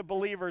written to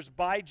believers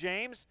by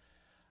James,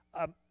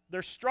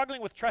 they're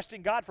struggling with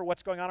trusting God for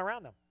what's going on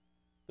around them.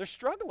 They're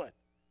struggling,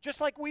 just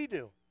like we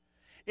do.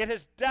 It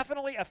has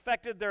definitely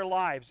affected their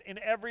lives in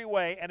every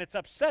way, and it's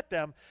upset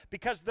them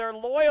because their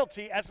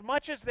loyalty, as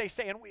much as they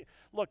say, and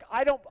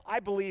I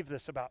believe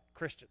this about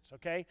Christians,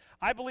 okay?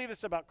 I believe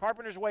this about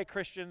Carpenter's Way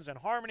Christians and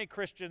Harmony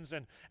Christians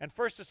and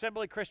First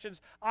Assembly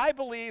Christians. I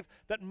believe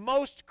that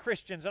most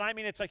Christians, and I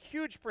mean it's a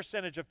huge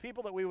percentage of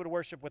people that we would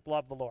worship with,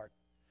 love the Lord.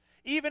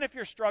 Even if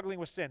you're struggling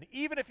with sin,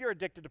 even if you're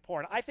addicted to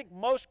porn, I think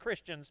most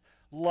Christians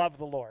love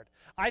the Lord.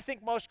 I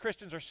think most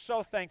Christians are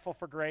so thankful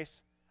for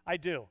grace. I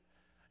do.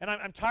 And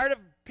I'm tired of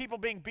people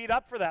being beat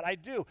up for that. I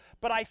do.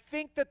 But I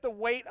think that the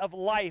weight of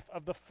life,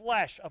 of the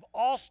flesh, of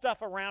all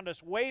stuff around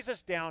us weighs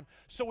us down,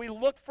 so we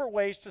look for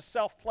ways to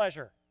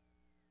self-pleasure.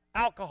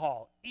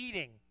 Alcohol,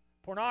 eating,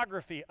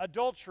 pornography,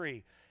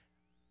 adultery.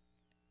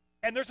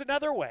 And there's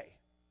another way.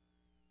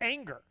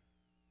 Anger.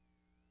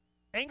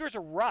 Anger's a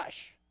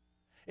rush,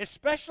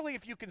 especially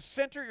if you can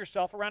center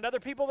yourself around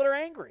other people that are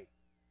angry.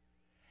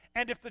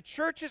 And if the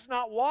church is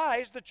not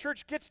wise, the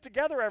church gets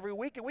together every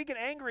week and we get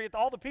angry at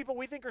all the people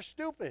we think are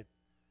stupid.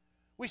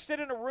 We sit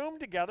in a room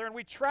together and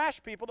we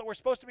trash people that we're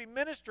supposed to be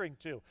ministering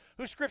to,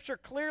 who Scripture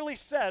clearly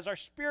says are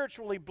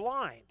spiritually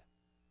blind.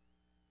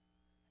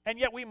 And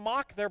yet we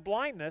mock their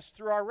blindness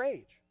through our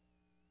rage.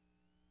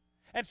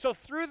 And so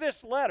through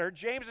this letter,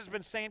 James has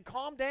been saying,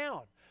 calm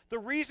down. The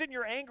reason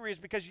you're angry is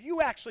because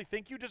you actually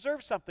think you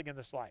deserve something in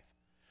this life.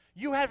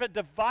 You have a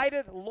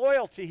divided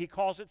loyalty, he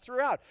calls it,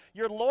 throughout.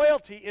 Your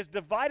loyalty is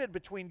divided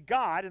between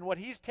God and what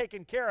he's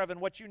taken care of and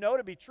what you know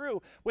to be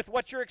true with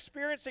what you're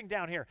experiencing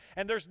down here.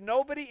 And there's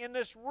nobody in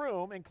this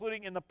room,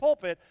 including in the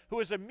pulpit, who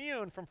is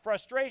immune from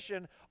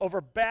frustration over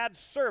bad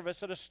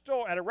service at a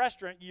store, at a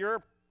restaurant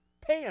you're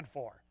paying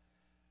for.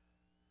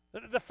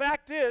 The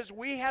fact is,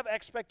 we have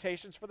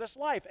expectations for this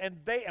life, and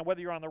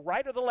whether you're on the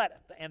right or the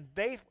left, and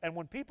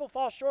when people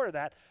fall short of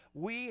that,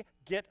 we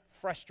get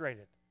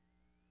frustrated.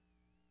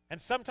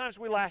 And sometimes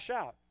we lash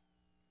out.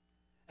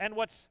 And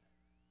what's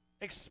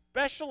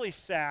especially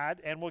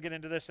sad, and we'll get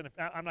into this, and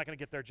I'm not going to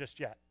get there just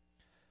yet,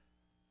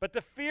 but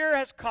the fear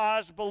has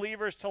caused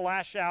believers to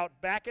lash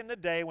out back in the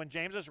day when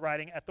James is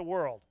writing at the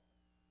world.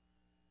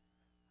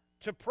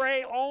 To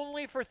pray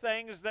only for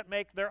things that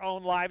make their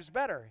own lives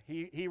better.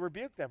 He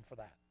rebuked them for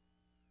that.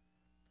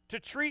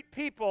 To treat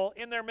people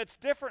in their midst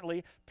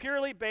differently,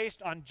 purely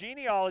based on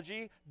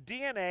genealogy,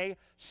 DNA,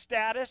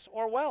 status,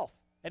 or wealth.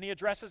 And he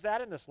addresses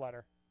that in this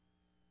letter.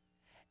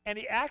 And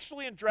he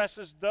actually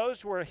addresses those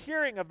who are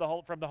hearing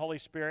from the Holy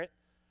Spirit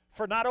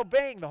for not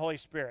obeying the Holy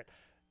Spirit.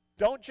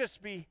 Don't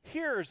just be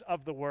hearers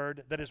of the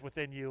word that is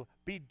within you,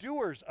 be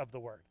doers of the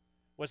word,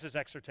 was his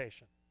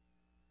exhortation.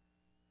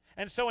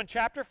 And so in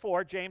chapter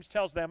 4, James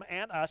tells them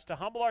and us to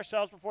humble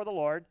ourselves before the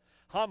Lord.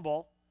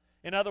 Humble,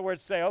 in other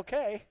words, say,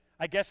 okay,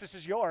 I guess this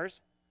is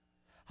yours.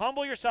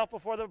 Humble yourself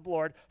before the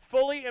Lord,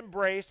 fully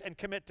embrace and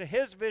commit to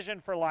his vision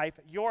for life,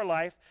 your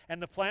life,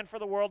 and the plan for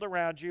the world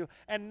around you,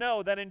 and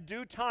know that in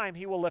due time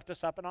he will lift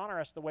us up and honor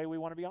us the way we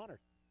want to be honored.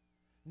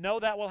 Know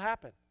that will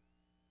happen.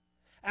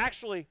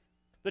 Actually,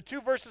 the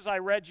two verses I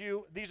read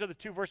you, these are the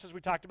two verses we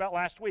talked about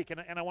last week,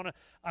 and I want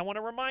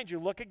to remind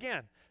you, look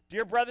again.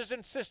 Dear brothers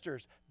and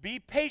sisters, be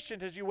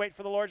patient as you wait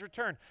for the Lord's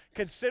return.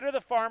 Consider the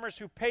farmers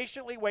who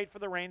patiently wait for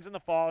the rains in the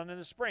fall and in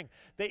the spring.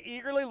 They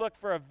eagerly look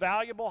for a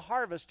valuable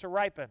harvest to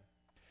ripen.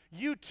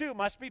 You too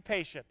must be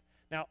patient.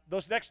 Now,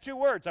 those next two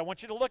words, I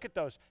want you to look at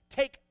those.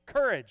 Take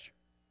courage,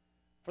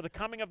 for the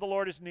coming of the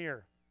Lord is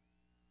near.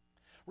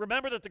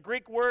 Remember that the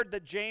Greek word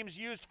that James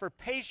used for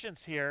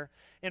patience here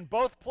in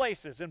both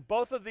places, in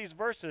both of these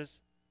verses,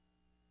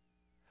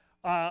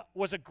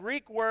 was a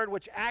Greek word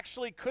which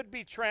actually could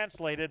be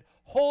translated,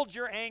 hold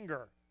your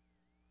anger,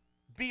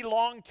 be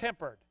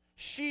long-tempered,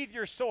 sheathe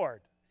your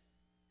sword.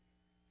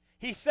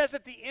 He says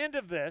at the end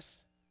of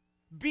this,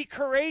 be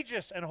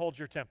courageous and hold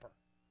your temper.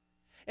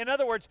 In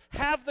other words,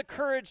 have the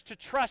courage to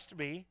trust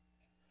me,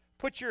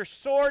 put your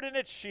sword in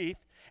its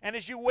sheath, and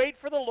as you wait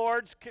for the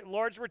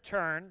Lord's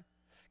return,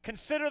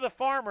 consider the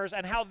farmers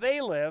and how they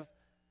live.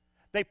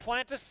 They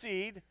plant a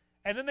seed,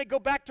 and then they go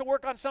back to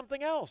work on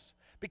something else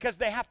because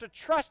they have to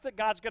trust that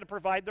God's going to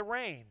provide the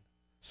rain.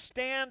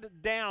 Stand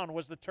down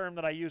was the term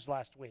that I used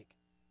last week.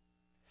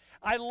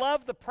 I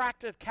love the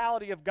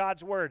practicality of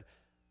God's word.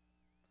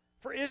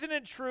 For isn't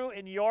it true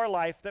in your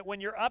life that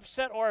when you're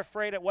upset or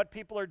afraid at what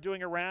people are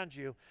doing around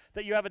you,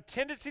 that you have a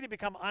tendency to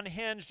become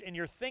unhinged in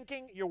your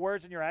thinking, your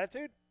words, and your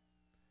attitude?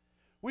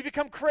 We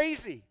become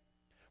crazy.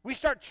 We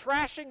start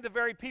trashing the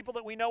very people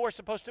that we know we're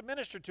supposed to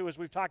minister to, as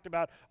we've talked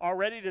about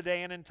already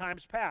today and in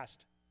times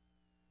past.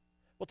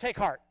 Well, take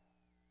heart,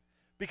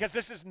 because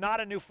this is not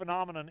a new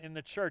phenomenon in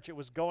the church. It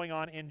was going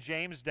on in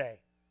James'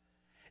 day.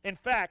 In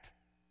fact,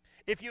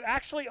 if you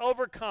actually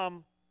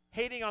overcome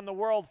hating on the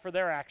world for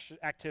their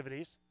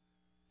activities,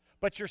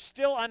 but you're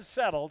still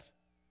unsettled,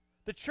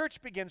 the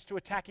church begins to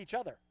attack each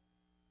other.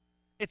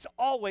 It's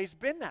always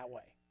been that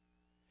way.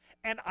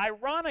 And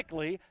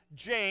ironically,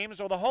 James,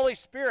 or the Holy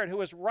Spirit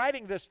who is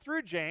writing this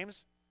through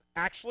James,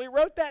 actually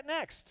wrote that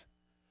next.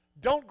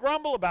 Don't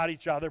grumble about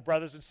each other,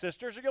 brothers and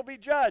sisters, or you'll be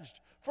judged.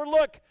 For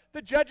look,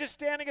 the judge is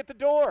standing at the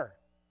door.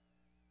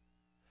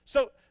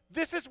 So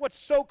this is what's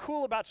so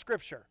cool about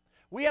Scripture.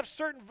 We have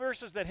certain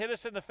verses that hit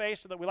us in the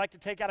face that we like to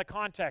take out of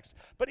context.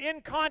 But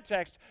in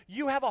context,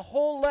 you have a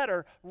whole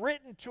letter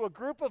written to a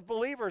group of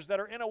believers that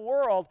are in a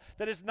world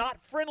that is not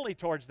friendly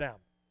towards them.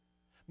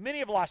 Many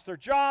have lost their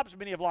jobs,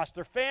 many have lost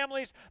their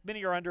families,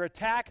 many are under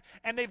attack,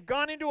 and they've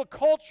gone into a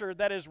culture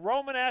that is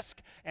Romanesque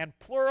and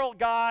plural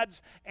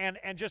gods and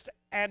just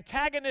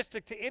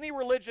antagonistic to any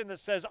religion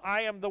that says,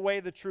 I am the way,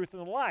 the truth,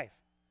 and the life.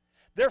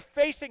 They're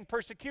facing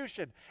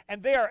persecution,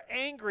 and they are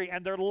angry,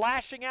 and they're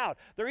lashing out.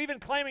 They're even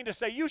claiming to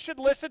say, you should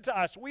listen to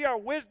us. We are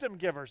wisdom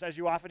givers, as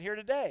you often hear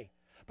today.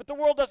 But the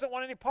world doesn't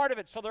want any part of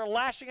it, so they're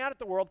lashing out at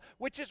the world,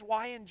 which is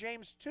why in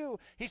James 2,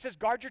 he says,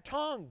 guard your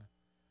tongue.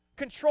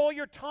 Control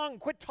your tongue.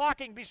 Quit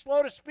talking. Be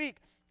slow to speak,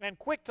 and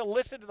quick to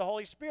listen to the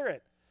Holy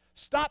Spirit.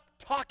 Stop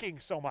talking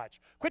so much.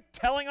 Quit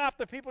telling off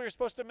the people you're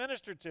supposed to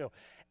minister to.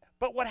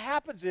 But what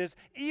happens is,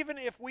 even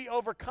if we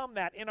overcome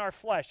that in our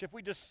flesh, if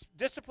we just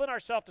discipline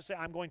ourselves to say,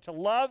 I'm going to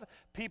love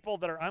people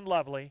that are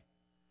unlovely,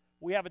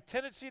 we have a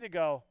tendency to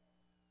go,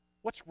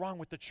 what's wrong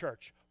with the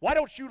church? Why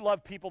don't you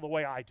love people the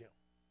way I do?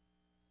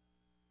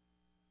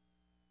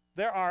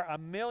 There are a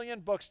million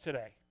books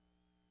today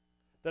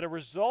that are a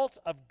result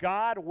of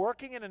God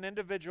working in an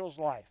individual's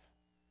life.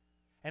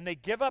 And they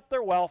give up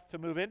their wealth to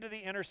move into the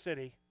inner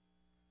city.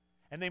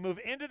 And they move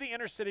into the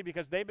inner city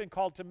because they've been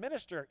called to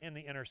minister in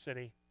the inner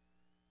city.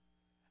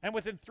 And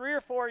within 3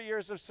 or 4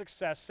 years of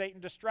success,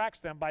 Satan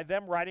distracts them by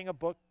them writing a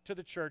book to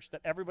the church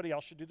that everybody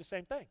else should do the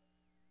same thing.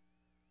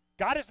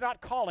 God is not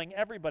calling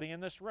everybody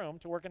in this room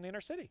to work in the inner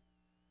city.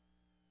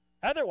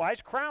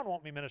 Otherwise, Crown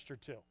won't be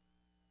ministered to.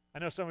 I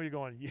know some of you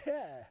going,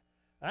 yeah,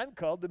 I'm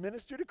called to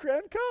minister to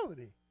Crown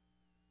Colony.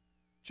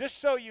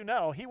 Just so you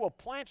know, he will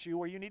plant you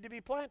where you need to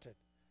be planted.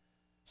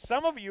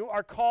 Some of you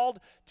are called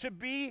to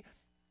be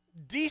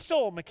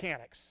diesel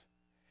mechanics.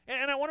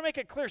 And I want to make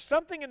it clear,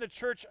 something in the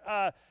church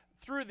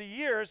through the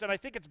years, and I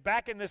think it's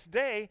back in this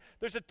day,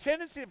 there's a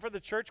tendency for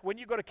the church when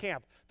you go to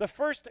camp. The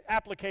first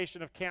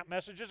application of camp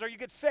messages are you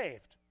get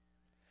saved.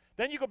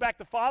 Then you go back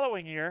the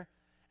following year,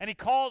 and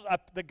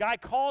the guy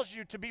calls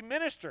you to be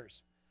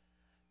ministers.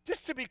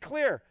 Just to be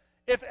clear,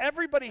 if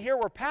everybody here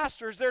were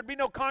pastors, there'd be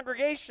no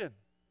congregation.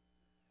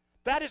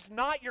 That is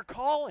not your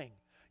calling.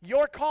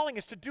 Your calling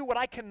is to do what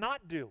I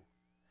cannot do.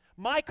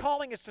 My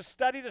calling is to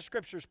study the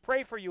Scriptures,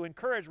 pray for you,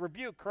 encourage,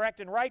 rebuke, correct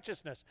in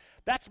righteousness.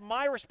 That's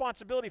my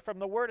responsibility from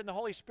the Word and the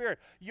Holy Spirit.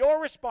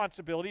 Your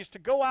responsibility is to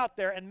go out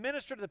there and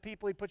minister to the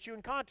people He puts you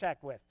in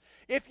contact with.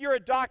 If you're a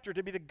doctor,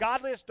 to be the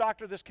godliest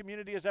doctor this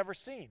community has ever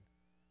seen.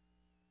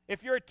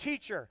 If you're a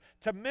teacher,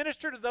 to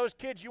minister to those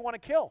kids you want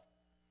to kill.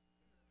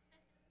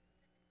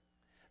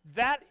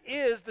 That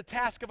is the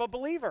task of a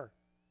believer.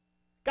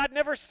 God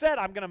never said,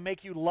 I'm going to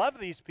make you love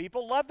these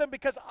people. Love them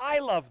because I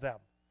love them.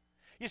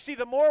 You see,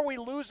 the more we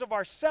lose of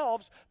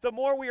ourselves, the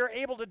more we are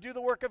able to do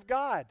the work of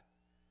God.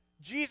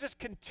 Jesus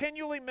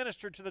continually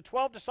ministered to the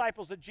 12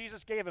 disciples that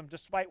Jesus gave him,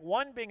 despite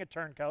one being a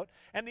turncoat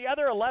and the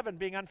other 11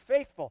 being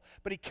unfaithful.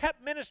 But he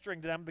kept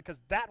ministering to them because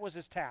that was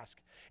his task.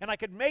 And I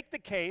could make the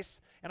case,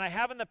 and I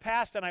have in the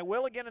past, and I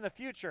will again in the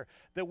future,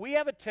 that we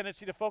have a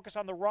tendency to focus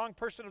on the wrong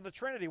person of the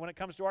Trinity when it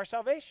comes to our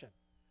salvation.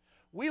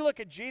 We look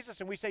at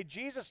Jesus and we say,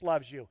 Jesus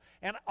loves you.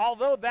 And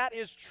although that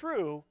is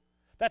true,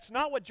 that's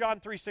not what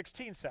John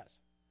 3:16 says.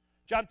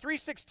 John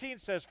 3:16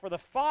 says, for the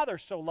Father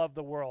so loved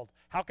the world.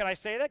 How can I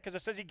say that? Because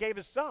it says he gave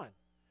his Son.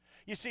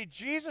 You see,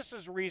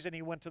 Jesus' reason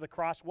he went to the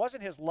cross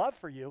wasn't his love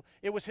for you.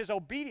 It was his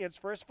obedience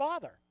for his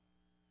Father.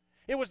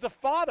 It was the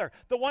Father,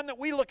 the one that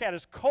we look at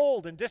as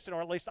cold and distant,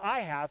 or at least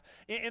I have,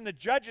 in the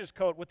judge's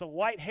coat with the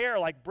white hair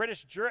like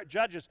British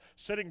judges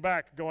sitting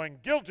back going,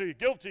 guilty,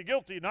 guilty,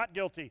 guilty, not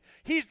guilty.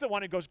 He's the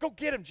one who goes, go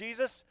get him,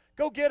 Jesus.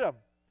 Go get him.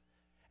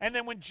 And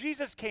then when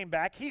Jesus came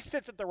back, he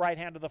sits at the right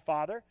hand of the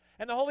Father,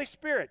 and the Holy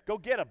Spirit, go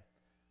get him.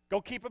 Go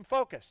keep him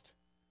focused.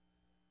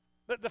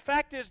 The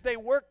fact is they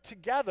work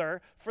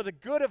together for the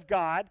good of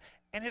God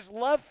and his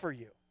love for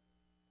you.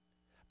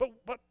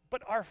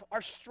 But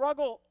our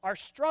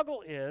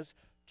struggle is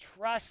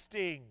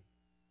trusting.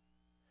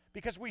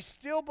 Because we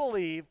still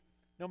believe,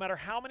 no matter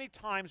how many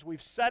times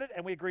we've said it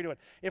and we agree to it,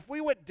 if we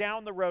went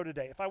down the road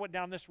today, if I went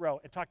down this row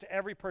and talked to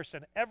every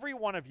person, every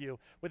one of you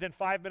within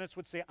 5 minutes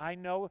would say, I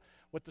know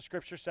what the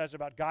Scripture says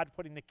about God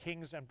putting the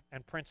kings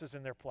and princes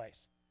in their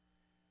place.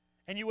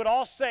 And you would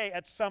all say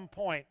at some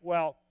point,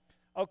 well,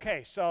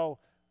 okay, so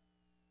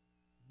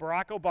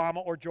Barack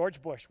Obama or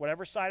George Bush,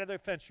 whatever side of the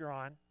fence you're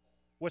on,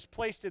 was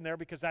placed in there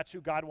because that's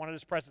who God wanted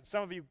as president.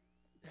 Some of you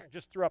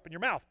just threw up in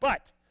your mouth.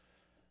 But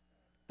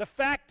the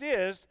fact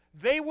is,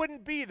 they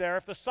wouldn't be there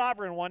if the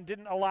sovereign one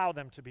didn't allow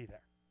them to be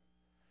there.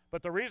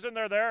 But the reason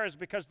they're there is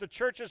because the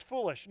church is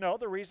foolish. No,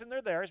 the reason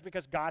they're there is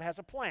because God has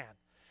a plan.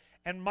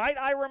 And might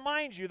I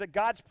remind you that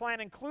God's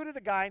plan included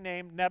a guy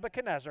named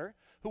Nebuchadnezzar,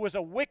 who was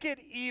a wicked,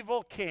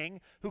 evil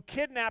king who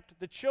kidnapped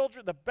the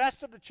children, the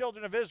best of the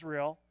children of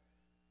Israel,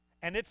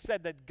 and it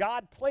said that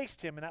God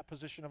placed him in that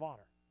position of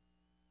honor.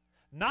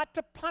 Not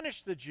to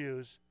punish the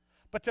Jews,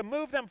 but to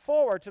move them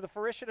forward to the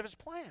fruition of his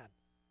plan.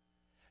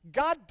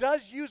 God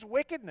does use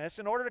wickedness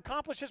in order to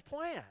accomplish his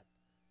plan.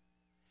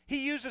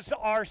 He uses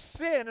our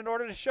sin in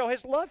order to show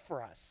his love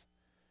for us.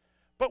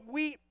 But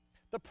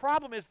the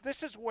problem is,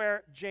 this is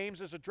where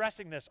James is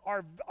addressing this.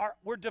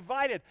 We're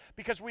divided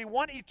because we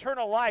want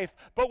eternal life,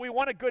 but we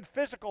want a good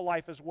physical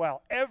life as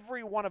well.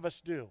 Every one of us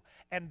do.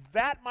 And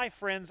that, my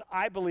friends,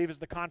 I believe is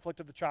the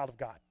conflict of the child of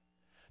God.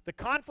 The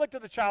conflict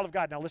of the child of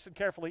God, now listen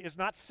carefully, is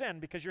not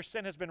sin because your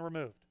sin has been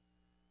removed.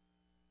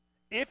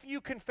 If you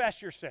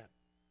confess your sin,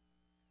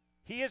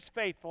 he is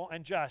faithful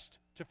and just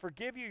to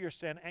forgive you your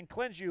sin and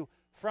cleanse you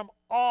from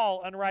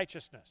all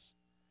unrighteousness.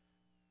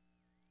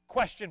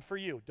 Question for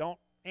you, don't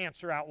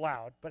answer out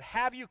loud, but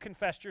have you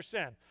confessed your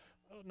sin?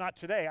 Not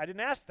today, I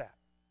didn't ask that.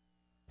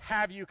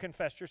 Have you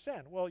confessed your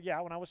sin? Well,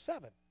 yeah, when I was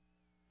 7.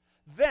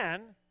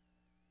 Then,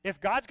 if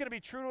God's going to be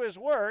true to his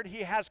word,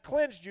 he has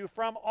cleansed you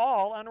from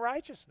all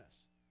unrighteousness.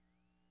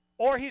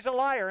 Or he's a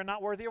liar and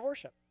not worthy of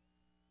worship.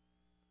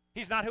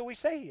 He's not who we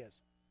say he is.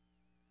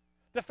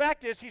 The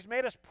fact is, he's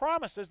made us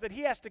promises that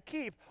he has to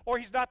keep, or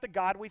he's not the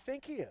God we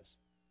think he is.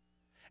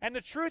 And the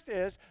truth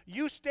is,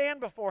 you stand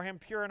before him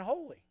pure and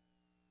holy.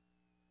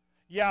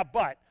 Yeah,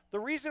 but. The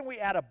reason we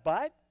add a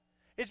but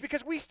is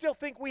because we still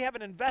think we have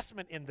an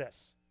investment in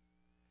this.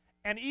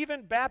 And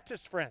even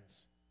Baptist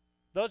friends,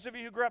 those of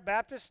you who grew up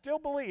Baptist, still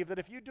believe that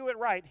if you do it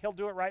right, he'll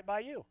do it right by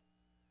you.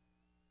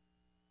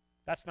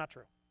 That's not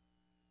true.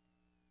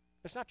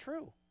 It's not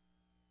true.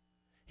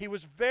 He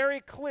was very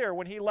clear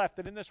when he left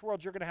that in this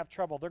world you're going to have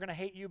trouble. They're going to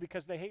hate you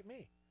because they hate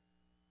me.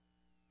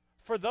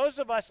 For those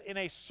of us in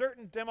a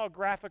certain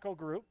demographical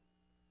group,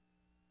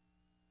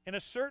 in a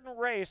certain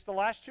race, the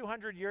last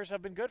 200 years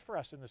have been good for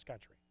us in this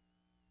country.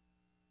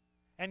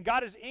 And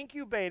God has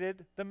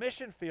incubated the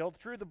mission field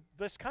through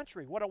this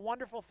country. What a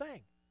wonderful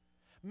thing.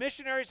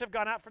 Missionaries have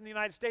gone out from the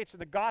United States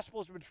and the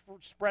gospel has been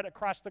spread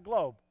across the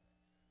globe.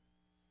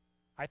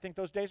 I think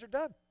those days are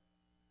done.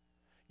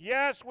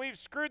 Yes, we've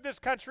screwed this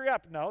country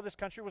up. No, this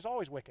country was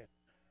always wicked.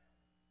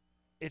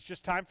 It's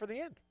just time for the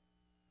end.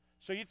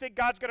 So you think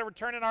God's going to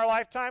return in our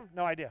lifetime?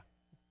 No idea.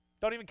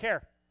 Don't even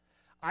care.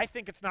 I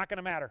think it's not going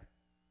to matter.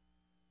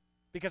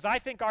 Because I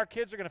think our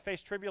kids are going to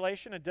face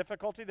tribulation and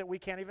difficulty that we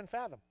can't even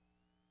fathom.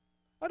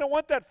 I don't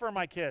want that for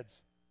my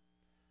kids.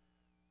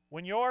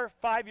 When your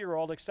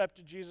 5-year-old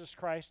accepted Jesus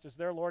Christ as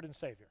their Lord and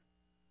Savior,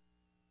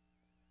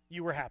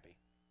 you were happy.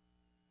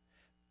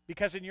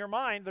 Because in your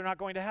mind, they're not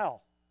going to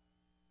hell.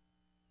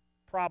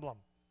 Problem.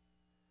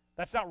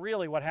 That's not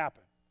really what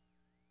happened.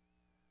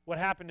 What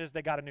happened is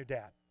they got a new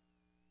dad.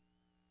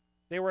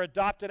 They were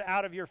adopted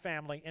out of your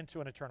family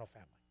into an eternal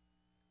family.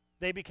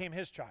 They became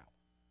his child.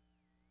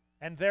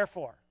 And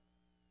therefore,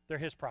 they're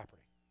his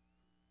property.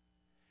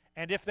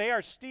 And if they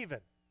are Stephen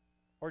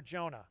or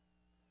Jonah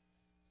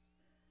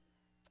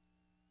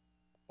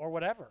or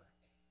whatever,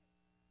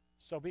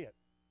 so be it.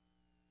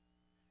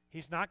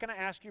 He's not going to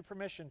ask you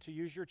permission to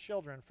use your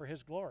children for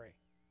his glory.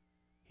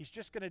 He's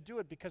just going to do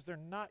it because they're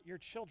not your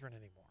children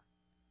anymore.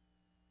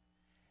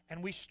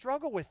 And we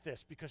struggle with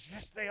this because,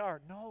 yes, they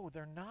are. No,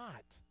 they're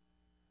not.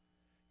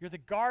 You're the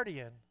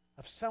guardian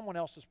of someone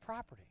else's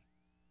property.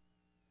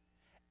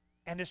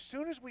 And as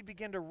soon as we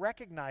begin to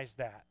recognize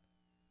that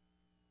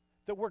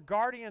we're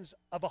guardians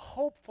of a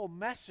hopeful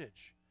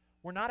message,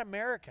 we're not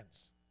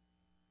Americans.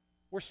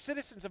 We're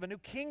citizens of a new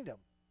kingdom.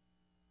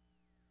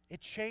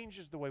 It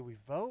changes the way we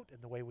vote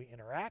and the way we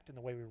interact and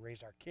the way we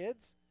raise our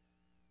kids.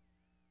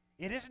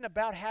 It isn't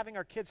about having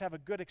our kids have a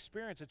good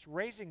experience. It's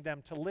raising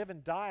them to live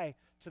and die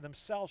to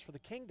themselves for the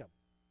kingdom.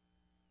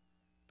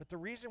 But the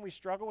reason we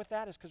struggle with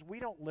that is because we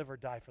don't live or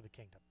die for the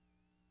kingdom.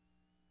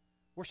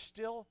 We're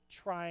still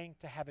trying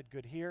to have it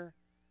good here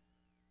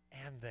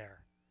and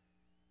there.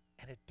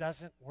 And it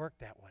doesn't work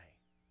that way.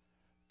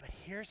 But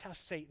here's how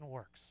Satan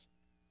works.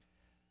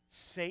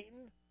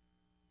 Satan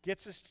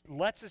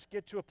lets us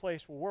get to a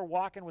place where we're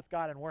walking with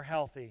God and we're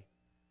healthy.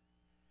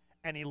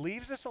 And he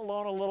leaves us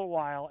alone a little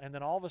while, and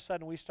then all of a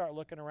sudden we start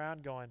looking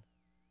around going,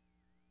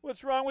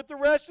 what's wrong with the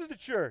rest of the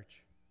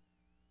church?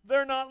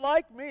 They're not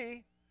like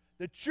me.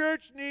 The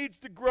church needs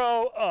to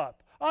grow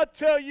up. I'll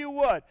tell you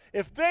what,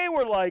 if they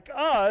were like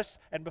us,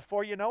 and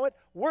before you know it,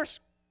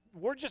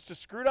 we're just as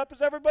screwed up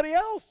as everybody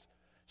else.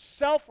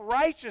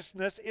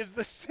 Self-righteousness is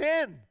the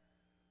sin.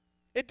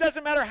 It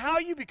doesn't matter how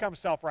you become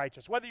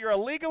self-righteous, whether you're a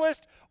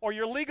legalist or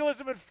your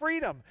legalism and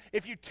freedom.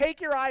 If you take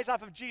your eyes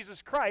off of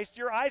Jesus Christ,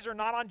 your eyes are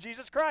not on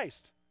Jesus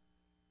Christ.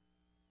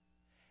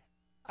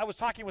 I was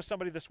talking with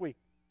somebody this week,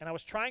 and I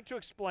was trying to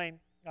explain,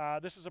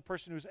 this is a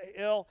person who's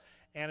ill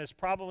and is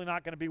probably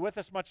not going to be with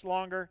us much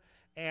longer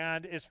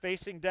and is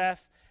facing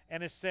death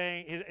and is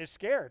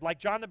scared, like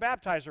John the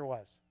Baptizer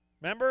was.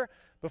 Remember,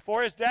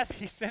 before his death,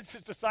 he sends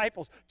his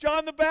disciples.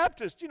 John the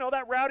Baptist,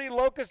 that rowdy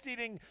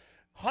locust-eating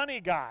honey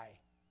guy.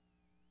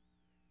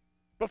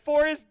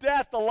 Before his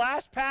death, the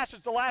last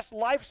passage, the last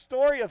life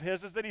story of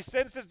his is that he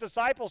sends his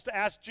disciples to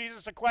ask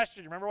Jesus a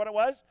question. You remember what it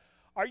was?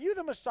 Are you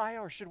the Messiah,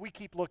 or should we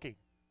keep looking?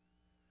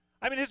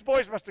 I mean, his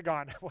boys must have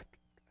gone,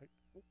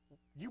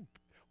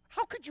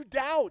 how could you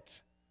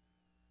doubt?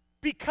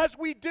 Because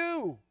we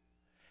do.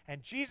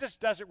 And Jesus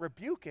doesn't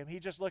rebuke him. He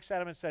just looks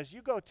at him and says,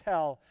 you go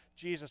tell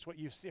Jesus what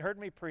you've heard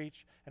me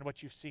preach and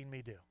what you've seen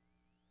me do.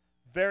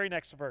 Very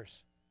next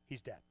verse,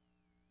 he's dead.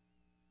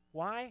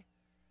 Why?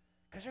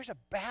 Because there's a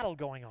battle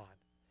going on.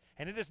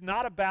 And it is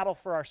not a battle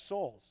for our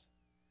souls.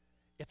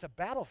 It's a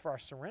battle for our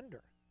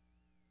surrender.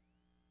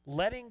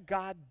 Letting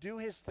God do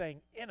his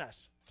thing in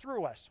us,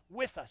 through us,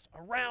 with us,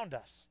 around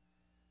us.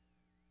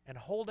 And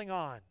holding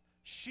on,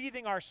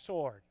 sheathing our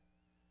sword,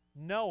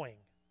 knowing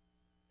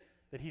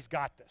that he's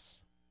got this.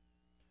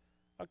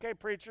 Okay,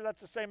 preacher, that's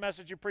the same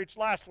message you preached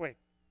last week.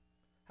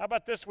 How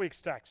about this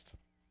week's text?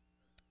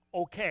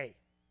 Okay.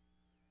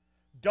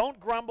 Don't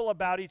grumble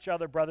about each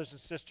other, brothers and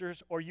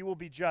sisters, or you will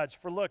be judged.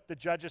 For look, the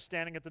judge is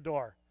standing at the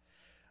door.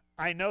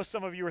 I know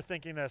some of you are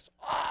thinking this.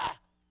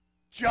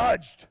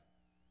 Judged.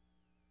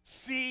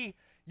 See,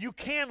 you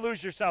can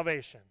lose your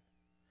salvation.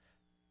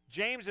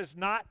 James is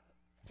not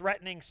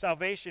threatening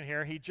salvation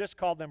here. He just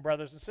called them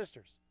brothers and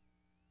sisters.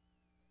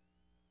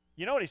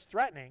 You know what he's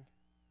threatening?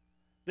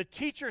 The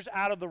teacher's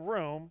out of the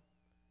room,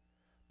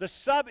 the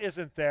sub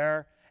isn't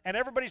there, and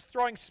everybody's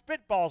throwing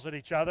spitballs at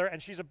each other,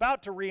 and she's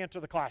about to re-enter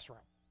the classroom.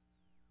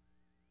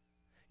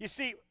 You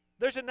see,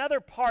 there's another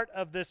part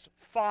of this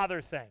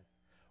father thing.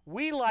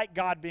 We like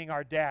God being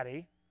our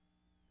daddy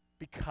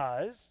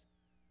because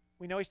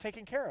we know he's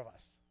taking care of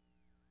us.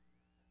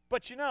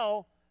 But to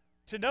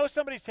know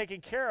somebody's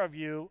taking care of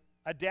you,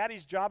 a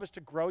daddy's job is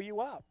to grow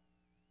you up.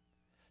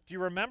 Do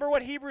you remember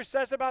what Hebrews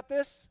says about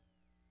this?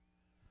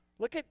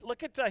 Look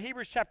at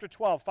Hebrews chapter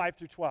 12, 5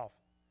 through 12.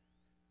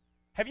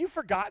 Have you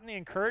forgotten the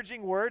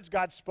encouraging words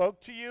God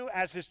spoke to you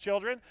as his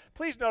children?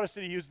 Please notice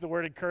that he used the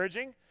word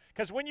encouraging,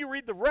 because when you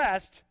read the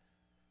rest,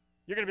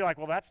 you're going to be like,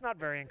 well, that's not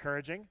very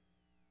encouraging.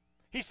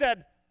 He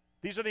said,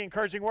 these are the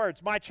encouraging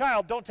words. My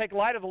child, don't take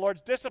light of the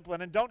Lord's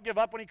discipline, and don't give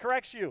up when he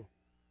corrects you.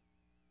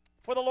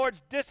 For the Lord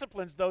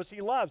disciplines those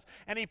he loves,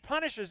 and he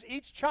punishes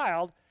each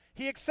child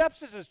he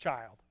accepts as his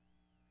child.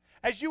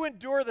 As you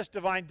endure this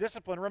divine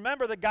discipline,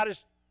 remember that God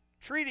is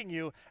treating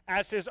you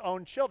as his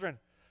own children.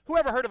 Who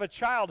ever heard of a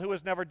child who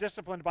was never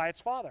disciplined by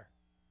its father?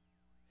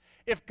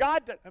 If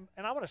God,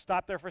 and I want to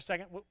stop there for a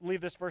second, we'll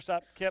leave this verse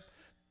up, Kip,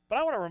 but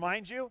I want to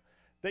remind you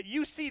that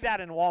you see that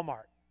in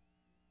Walmart.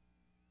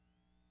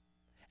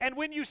 And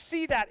when you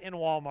see that in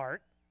Walmart,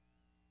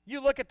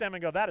 you look at them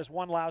and go, that is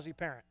one lousy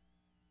parent.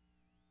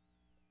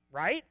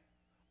 Right?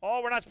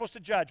 Oh, we're not supposed to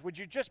judge. Would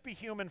you just be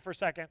human for a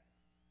second?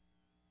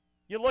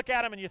 You look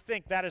at them and you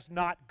think that is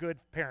not good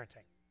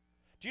parenting.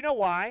 Do you know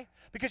why?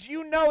 Because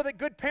you know that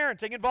good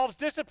parenting involves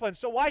discipline,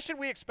 so why should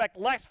we expect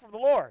less from the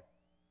Lord?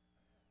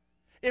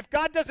 If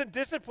God doesn't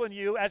discipline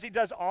you as he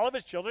does all of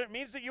his children, it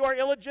means that you are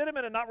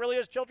illegitimate and not really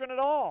his children at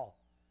all.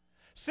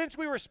 Since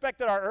we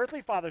respected our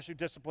earthly fathers who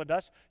disciplined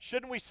us,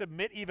 shouldn't we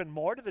submit even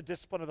more to the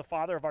discipline of the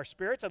Father of our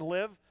spirits and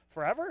live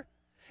forever?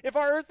 If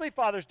our earthly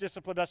fathers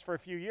disciplined us for a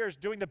few years,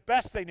 doing the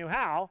best they knew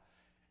how,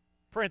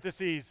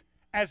 parentheses,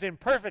 as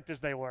imperfect as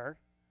they were.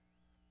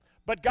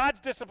 But God's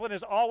discipline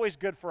is always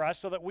good for us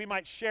so that we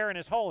might share in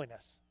his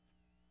holiness.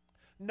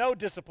 No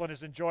discipline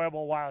is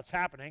enjoyable while it's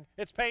happening.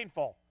 It's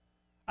painful.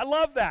 I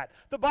love that.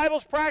 The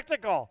Bible's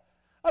practical.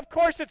 Of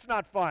course it's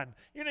not fun.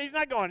 He's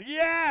not going,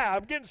 yeah,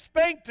 I'm getting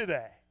spanked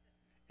today.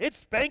 It's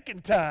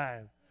spanking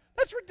time.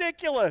 That's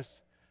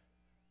ridiculous.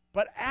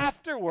 But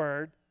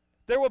afterward,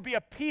 there will be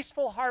a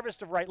peaceful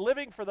harvest of right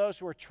living for those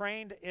who are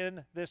trained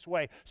in this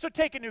way. So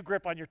take a new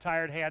grip on your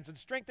tired hands and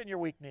strengthen your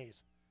weak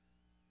knees.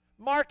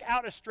 Mark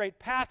out a straight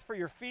path for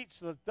your feet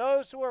so that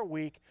those who are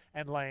weak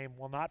and lame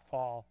will not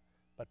fall,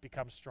 but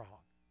become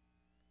strong.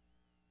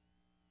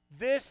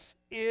 This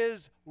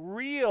is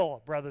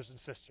real, brothers and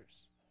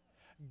sisters.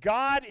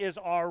 God is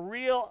our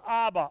real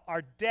Abba,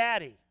 our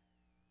daddy.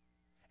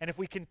 And if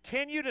we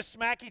continue to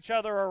smack each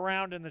other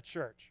around in the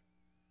church,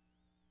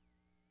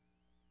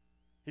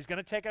 he's going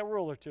to take a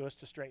ruler to us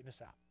to straighten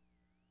us out.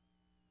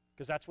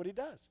 Because that's what he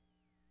does.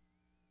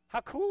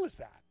 How cool is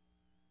that?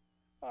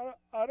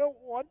 I don't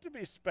want to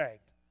be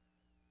spanked.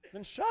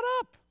 Then shut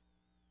up.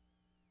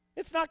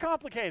 It's not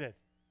complicated.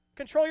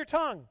 Control your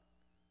tongue.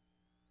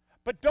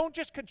 But don't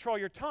just control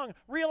your tongue.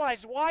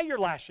 Realize why you're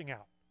lashing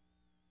out.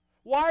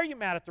 Why are you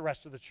mad at the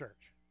rest of the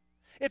church?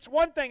 It's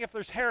one thing if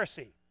there's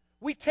heresy.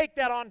 We take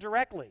that on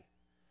directly.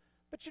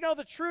 But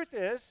the truth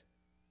is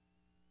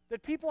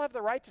that people have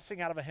the right to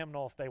sing out of a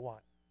hymnal if they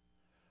want.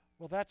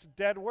 Well, that's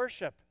dead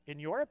worship, in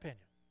your opinion.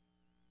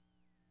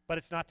 But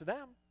it's not to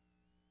them.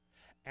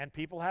 And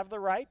people have the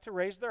right to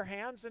raise their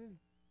hands and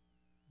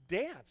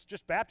dance.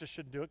 Just Baptists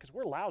shouldn't do it because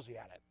we're lousy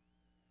at it.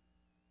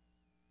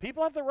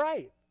 People have the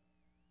right.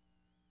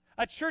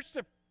 A church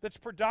that's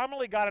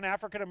predominantly got an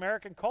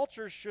African-American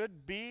culture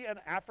should be an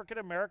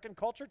African-American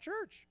culture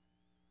church.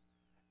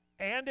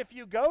 And if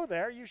you go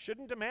there, you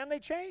shouldn't demand they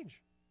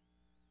change.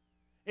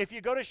 If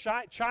you go to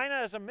China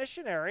as a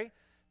missionary,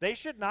 they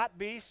should not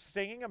be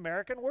singing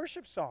American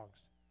worship songs.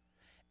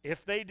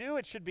 If they do,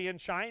 it should be in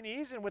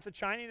Chinese and with the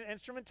Chinese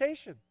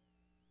instrumentation.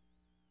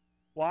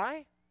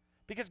 Why?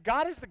 Because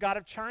God is the God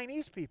of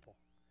Chinese people.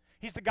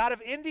 He's the God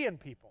of Indian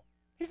people.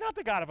 He's not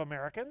the God of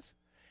Americans.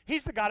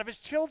 He's the God of his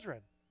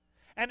children.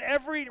 And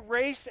every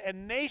race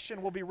and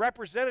nation will be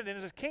represented in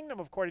his kingdom,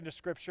 according to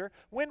Scripture,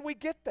 when we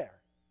get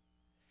there.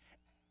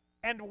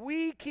 And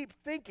we keep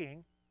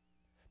thinking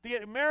the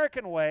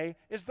American way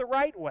is the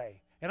right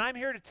way. And I'm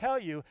here to tell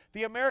you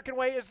the American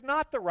way is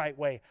not the right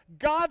way.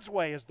 God's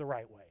way is the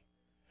right way.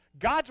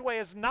 God's way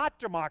is not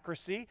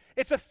democracy.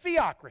 It's a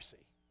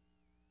theocracy.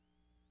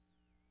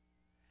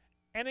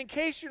 And in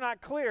case you're not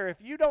clear,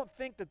 if you don't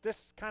think that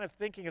this kind of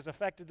thinking has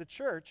affected the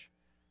church,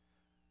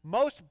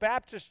 most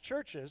Baptist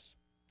churches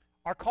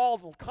are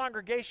called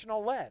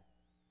congregational-led.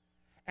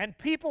 And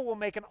people will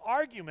make an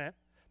argument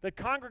that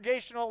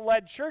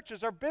congregational-led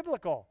churches are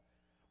biblical,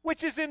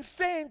 which is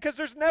insane because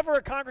there's never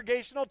a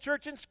congregational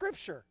church in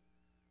Scripture.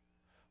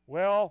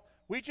 Well,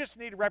 we just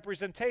need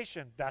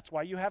representation. That's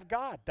why you have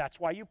God. That's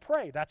why you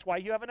pray. That's why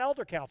you have an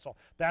elder council.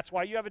 That's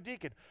why you have a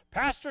deacon.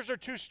 Pastors are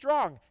too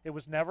strong. It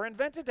was never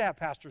invented to have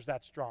pastors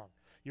that strong.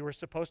 You were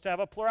supposed to have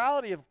a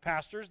plurality of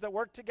pastors that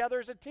work together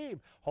as a team,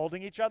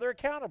 holding each other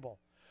accountable.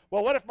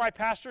 Well, what if my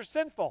pastor's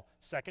sinful?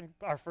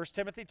 1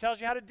 Timothy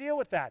tells you how to deal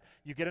with that.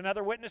 You get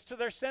another witness to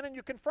their sin and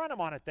you confront them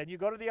on it. Then you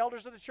go to the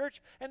elders of the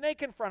church and they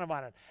confront them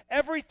on it.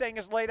 Everything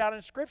is laid out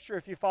in Scripture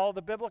if you follow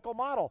the biblical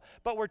model.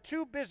 But we're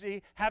too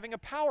busy having a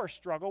power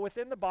struggle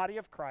within the body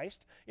of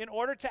Christ in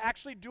order to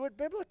actually do it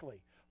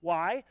biblically.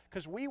 Why?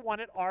 Because we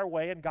want it our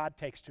way and God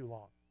takes too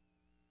long.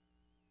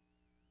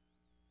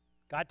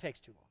 God takes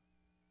too long.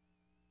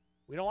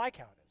 We don't like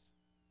how it is.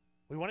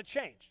 We want it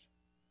changed.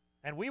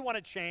 And we want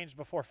it changed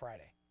before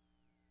Friday.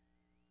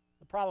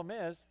 The problem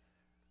is,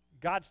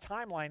 God's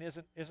timeline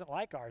isn't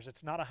like ours.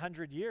 It's not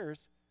 100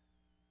 years.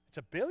 It's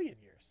 1 billion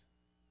years.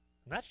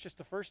 And that's just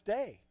the first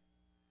day.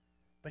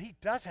 But he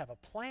does have a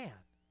plan.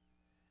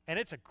 And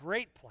it's a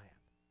great plan.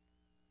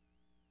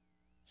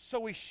 So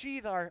we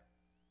sheathe our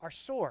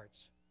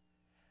swords.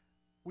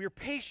 We are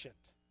patient.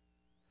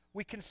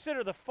 We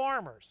consider the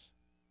farmers.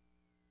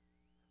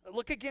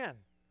 Look again.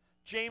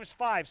 James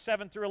 5,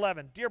 7 through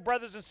 11. Dear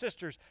brothers and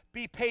sisters,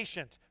 be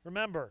patient.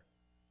 Remember,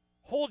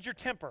 hold your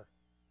temper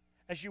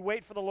as you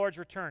wait for the Lord's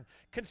return.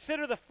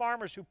 Consider the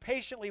farmers who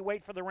patiently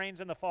wait for the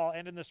rains in the fall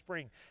and in the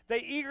spring.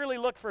 They eagerly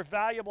look for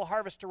valuable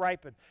harvest to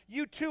ripen.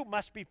 You too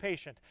must be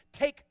patient.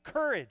 Take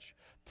courage.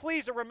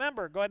 Please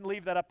remember, go ahead and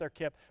leave that up there,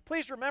 Kip.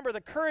 Please remember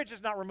that courage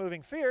is not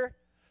removing fear.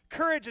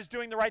 Courage is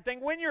doing the right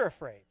thing when you're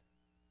afraid.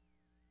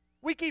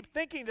 We keep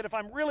thinking that if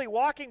I'm really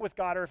walking with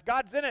God or if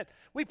God's in it,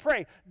 we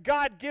pray,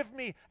 God, give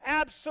me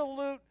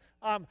absolute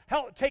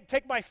help.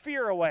 Take my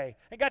fear away.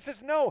 And God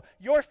says, no,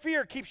 your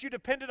fear keeps you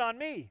dependent on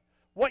me.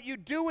 What you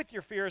do with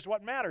your fear is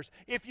what matters.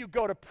 If you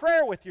go to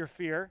prayer with your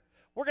fear,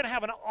 we're going to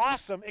have an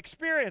awesome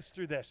experience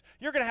through this.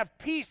 You're going to have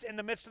peace in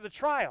the midst of the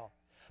trial.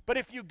 But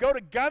if you go to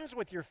guns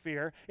with your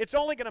fear, it's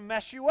only going to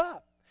mess you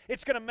up.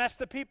 It's going to mess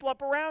the people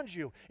up around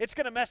you. It's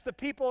going to mess the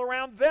people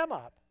around them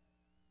up.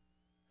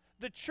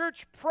 The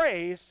church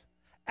prays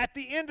at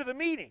the end of the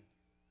meeting.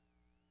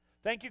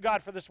 Thank you,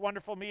 God, for this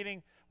wonderful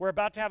meeting. We're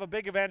about to have a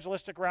big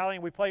evangelistic rally,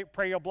 and we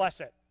pray you'll bless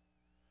it.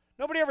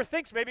 Nobody ever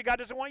thinks maybe God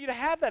doesn't want you to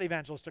have that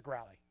evangelistic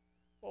rally.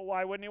 Well,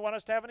 why wouldn't he want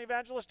us to have an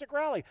evangelistic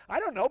rally? I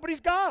don't know, but he's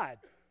God.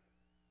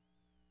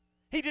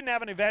 He didn't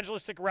have an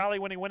evangelistic rally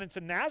when he went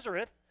into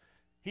Nazareth.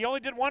 He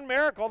only did one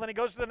miracle, then he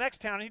goes to the next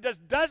town, and he does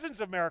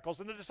dozens of miracles.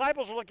 And the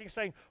disciples are looking,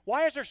 saying,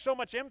 why is there so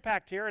much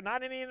impact here and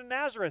not any in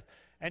Nazareth?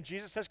 And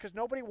Jesus says, because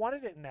nobody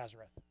wanted it in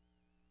Nazareth.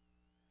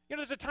 You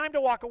know, there's a time to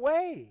walk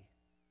away.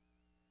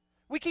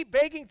 We keep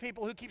begging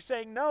people who keep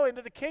saying no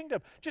into the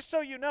kingdom. Just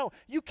so you know,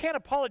 you can't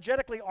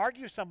apologetically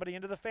argue somebody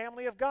into the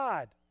family of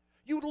God.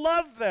 You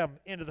love them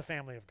into the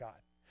family of God.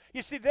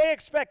 You see, they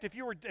expect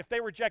if they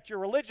reject your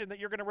religion that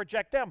you're going to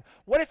reject them.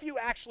 What if you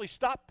actually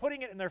stop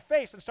putting it in their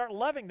face and start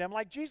loving them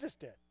like Jesus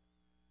did?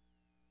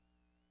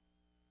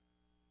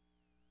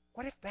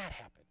 What if that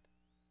happened?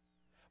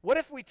 What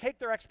if we take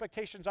their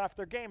expectations off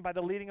their game by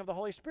the leading of the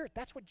Holy Spirit?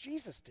 That's what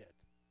Jesus did.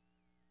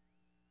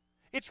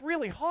 It's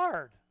really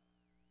hard.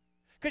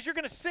 Because you're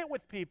going to sit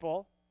with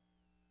people,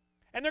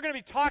 and they're going to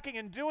be talking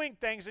and doing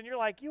things, and you're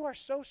like, you are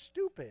so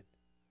stupid.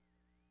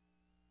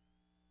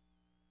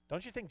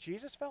 Don't you think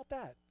Jesus felt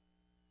that?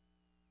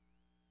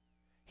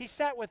 He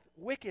sat with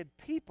wicked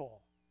people.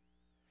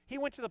 He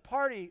went to the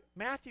party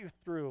Matthew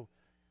threw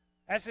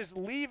as his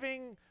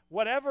leaving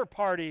whatever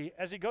party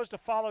as he goes to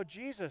follow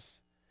Jesus.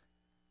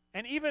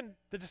 And even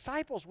the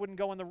disciples wouldn't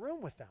go in the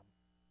room with them.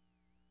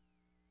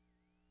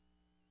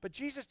 But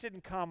Jesus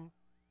didn't come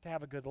to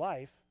have a good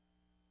life.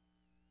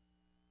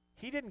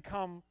 He didn't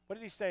come, what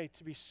did he say,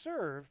 to be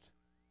served.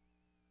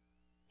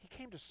 He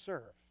came to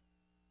serve.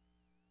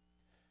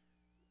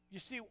 You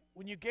see,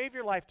 when you gave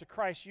your life to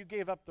Christ, you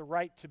gave up the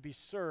right to be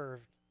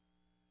served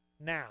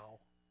now,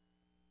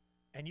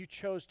 and you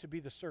chose to be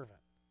the servant.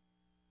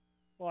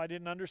 Well, I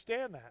didn't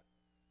understand that.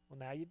 Well,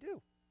 now you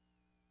do.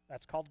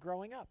 That's called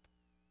growing up.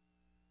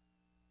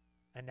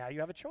 And now you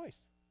have a choice.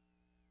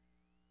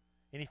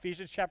 In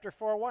Ephesians chapter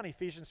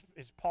 4:1,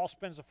 Paul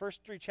spends the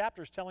first 3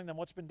 chapters telling them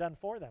what's been done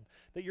for them,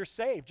 that you're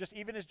saved, just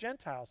even as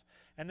Gentiles.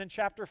 And then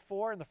chapter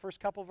 4, in the first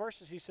couple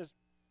verses, he says,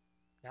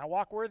 now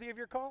walk worthy of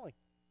your calling.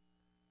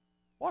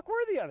 Walk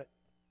worthy of it,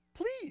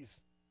 please.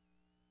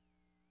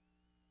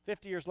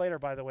 50 years later,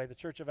 by the way, the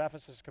church of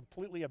Ephesus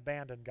completely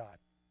abandoned God.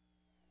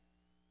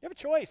 You have a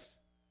choice.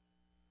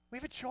 We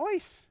have a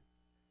choice.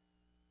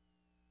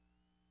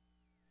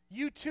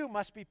 You too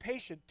must be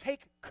patient.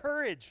 Take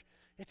courage.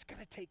 It's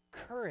going to take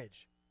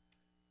courage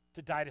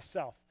to die to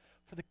self.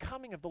 For the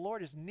coming of the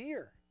Lord is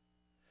near.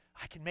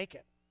 I can make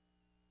it.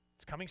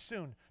 It's coming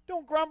soon.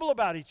 Don't grumble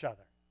about each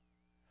other.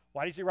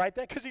 Why does he write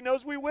that? Because he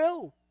knows we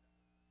will.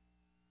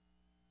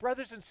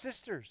 Brothers and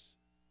sisters,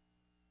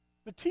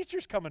 the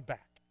teacher's coming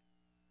back.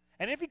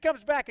 And if he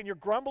comes back and you're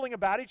grumbling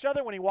about each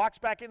other when he walks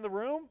back in the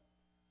room,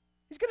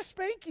 he's going to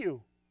spank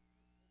you.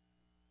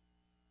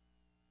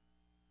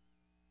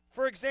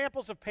 For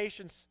examples of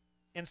patience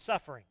in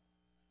suffering.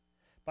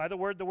 By the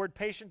word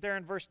patient there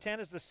in verse 10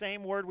 is the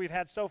same word we've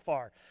had so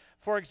far.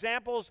 For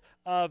examples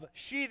of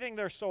sheathing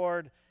their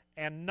sword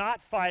and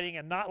not fighting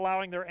and not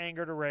allowing their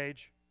anger to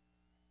rage.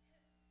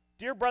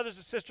 Dear brothers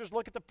and sisters,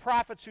 look at the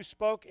prophets who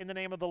spoke in the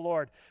name of the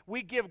Lord.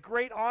 We give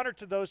great honor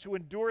to those who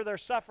endure their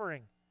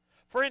suffering.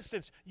 For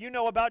instance, you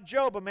know about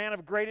Job, a man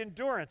of great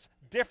endurance.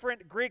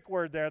 Different Greek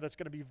word there that's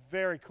going to be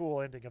very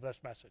cool ending of this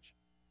message.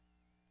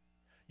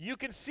 You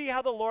can see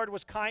how the Lord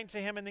was kind to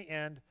him in the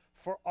end,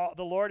 for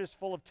the Lord is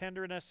full of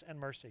tenderness and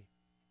mercy.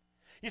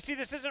 You see,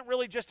 this isn't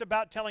really just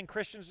about telling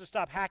Christians to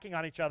stop hacking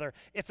on each other.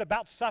 It's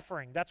about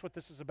suffering. That's what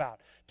this is about.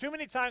 Too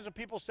many times when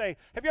people say,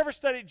 have you ever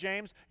studied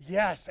James?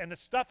 Yes, and the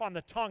stuff on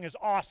the tongue is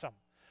awesome.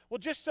 Well,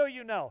 just so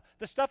you know,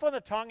 the stuff on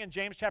the tongue in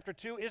James chapter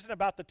 2 isn't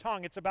about the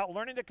tongue. It's about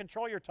learning to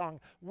control your tongue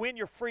when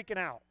you're freaking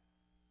out.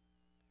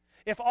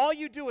 If all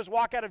you do is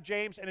walk out of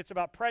James and it's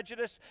about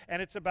prejudice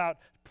and it's about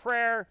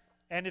prayer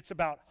and it's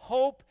about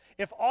hope,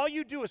 if all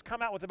you do is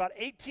come out with about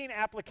 18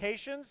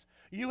 applications,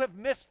 you have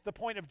missed the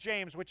point of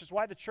James, which is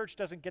why the church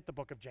doesn't get the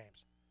book of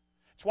James.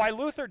 It's why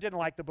Luther didn't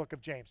like the book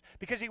of James,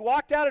 because he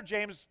walked out of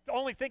James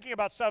only thinking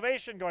about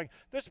salvation, going,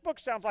 this book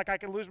sounds like I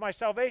can lose my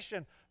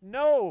salvation.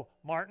 No,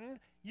 Martin,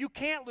 you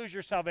can't lose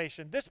your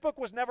salvation. This book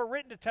was never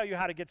written to tell you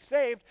how to get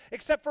saved,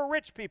 except for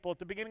rich people at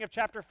the beginning of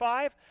chapter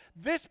 5.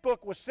 This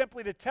book was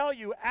simply to tell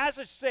you, as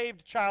a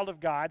saved child of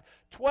God,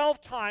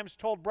 12 times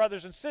told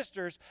brothers and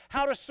sisters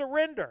how to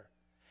surrender.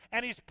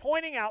 And he's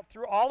pointing out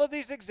through all of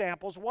these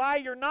examples why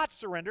you're not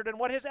surrendered and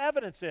what his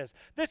evidence is.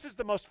 This is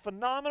the most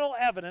phenomenal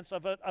evidence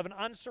of an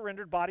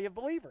unsurrendered body of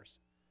believers.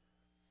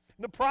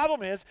 And the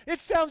problem is, it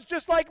sounds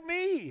just like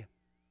me.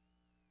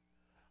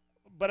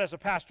 But as a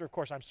pastor, of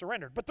course, I'm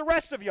surrendered. But the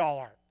rest of y'all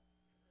aren't.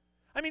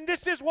 I mean,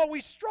 this is what we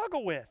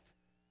struggle with.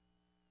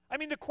 I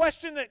mean, the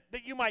question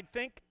that you might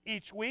think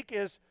each week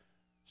is,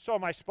 so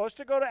am I supposed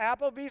to go to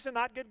Applebee's and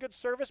not get good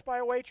service by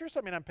a waitress?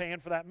 I mean, I'm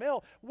paying for that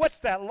meal. What's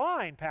that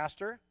line,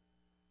 Pastor?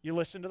 You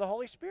listen to the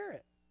Holy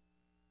Spirit.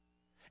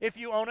 If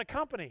you own a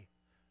company,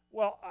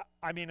 well,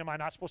 I mean, am I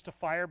not supposed to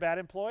fire bad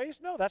employees?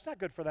 No, that's not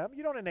good for them.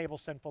 You don't enable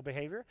sinful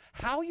behavior.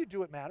 How you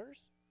do it matters.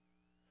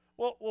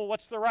 Well,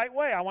 what's the right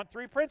way? I want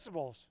 3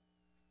 principles.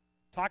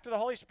 Talk to the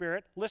Holy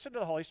Spirit, listen to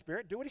the Holy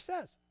Spirit, do what he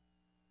says.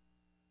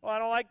 Well, I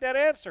don't like that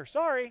answer.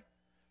 Sorry.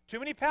 Too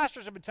many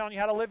pastors have been telling you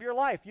how to live your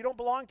life. You don't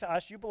belong to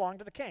us, you belong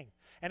to the King.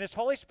 And his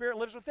Holy Spirit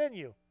lives within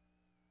you.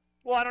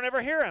 Well, I don't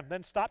ever hear him.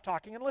 Then stop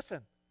talking and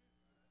listen.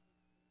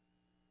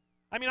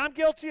 I mean, I'm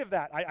guilty of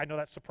that. I know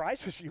that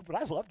surprises you, but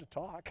I love to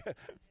talk.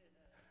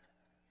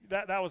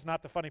 That was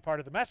not the funny part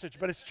of the message,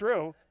 but it's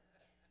true.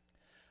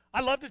 I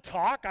love to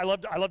talk. I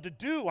love to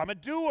do. I'm a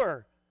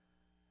doer.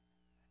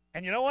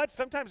 And you know what?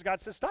 Sometimes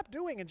God says, stop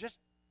doing and just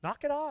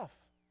knock it off.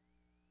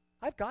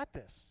 I've got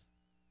this.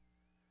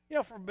 You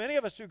know, for many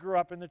of us who grew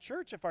up in the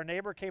church, if our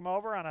neighbor came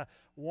over on a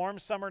warm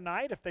summer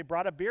night, if they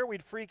brought a beer,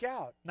 we'd freak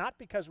out. Not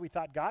because we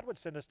thought God would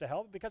send us to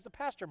hell, but because the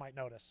pastor might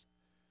notice.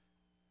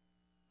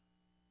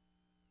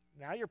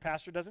 Now your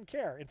pastor doesn't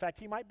care. In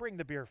fact, he might bring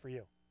the beer for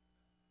you.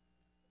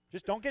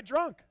 Just don't get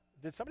drunk.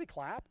 Did somebody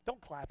clap?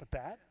 Don't clap at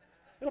that.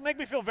 It'll make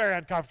me feel very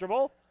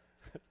uncomfortable.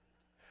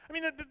 I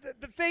mean,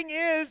 the thing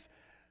is,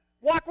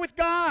 walk with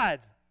God.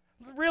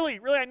 Really,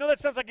 I know that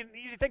sounds like an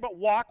easy thing, but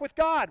walk with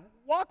God.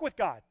 Walk with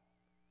God.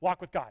 Walk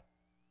with God.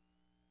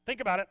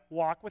 Think about it.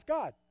 Walk with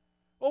God.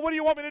 Well, what do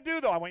you want me to do,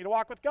 though? I want you to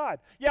walk with God.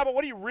 Yeah, but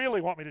what do you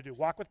really want me to do?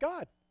 Walk with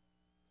God.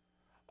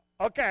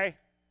 Okay.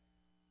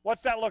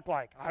 What's that look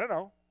like? I don't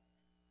know.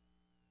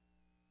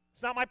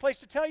 It's not my place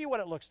to tell you what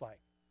it looks like.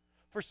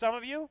 For some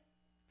of you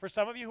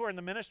who are in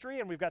the ministry,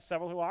 and we've got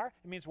several who are,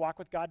 it means walk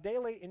with God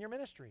daily in your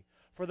ministry.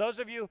 For those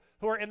of you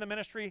who are in the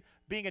ministry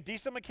being a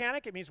diesel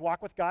mechanic, it means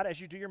walk with God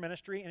as you do your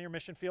ministry in your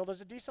mission field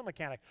as a diesel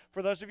mechanic.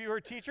 For those of you who are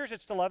teachers,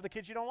 it's to love the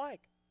kids you don't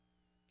like.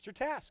 It's your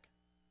task.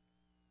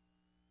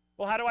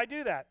 Well, how do I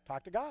do that?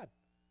 Talk to God.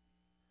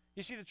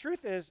 You see, the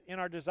truth is, in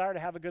our desire to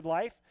have a good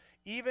life,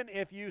 even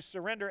if you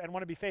surrender and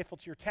want to be faithful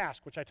to your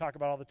task, which I talk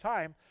about all the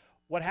time,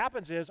 what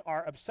happens is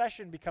our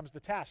obsession becomes the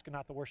task and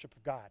not the worship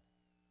of God.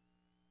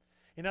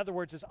 In other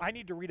words, is I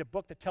need to read a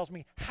book that tells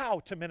me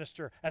how to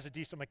minister as a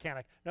diesel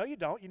mechanic. No, you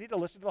don't. You need to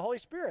listen to the Holy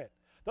Spirit.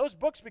 Those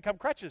books become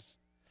crutches.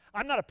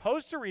 I'm not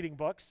opposed to reading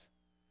books,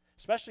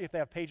 especially if they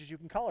have pages you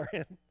can color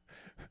in.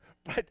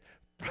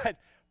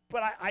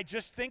 But I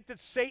just think that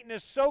Satan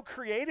is so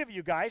creative,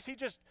 you guys. He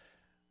just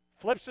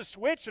flips a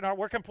switch and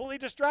we're completely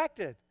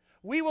distracted.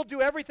 We will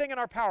do everything in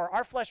our power.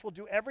 Our flesh will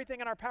do everything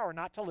in our power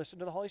not to listen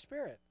to the Holy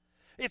Spirit.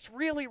 It's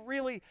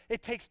really,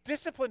 it takes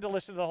discipline to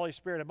listen to the Holy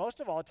Spirit, and most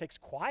of all, it takes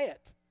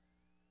quiet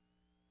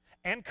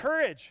and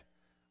courage.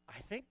 I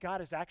think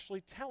God is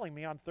actually telling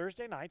me on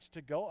Thursday nights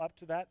to go up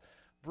to that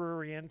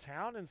brewery in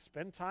town and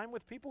spend time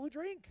with people who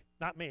drink.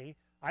 Not me.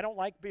 I don't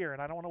like beer,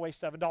 and I don't want to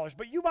waste $7,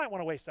 but you might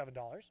want to waste $7.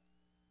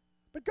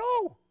 But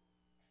go.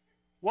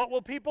 What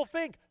will people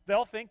think?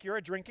 They'll think you're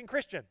a drinking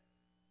Christian.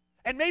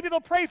 And maybe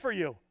they'll pray for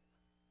you.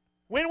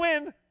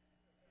 Win-win.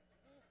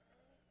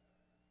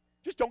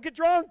 Just don't get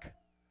drunk.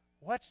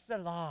 What's the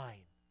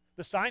line?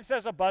 The sign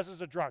says a buzz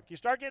is a drunk. You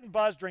start getting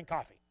buzzed, drink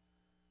coffee.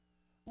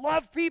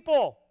 Love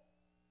people.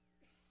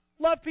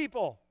 Love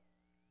people.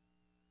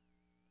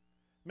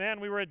 Man,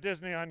 we were at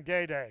Disney on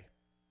gay day.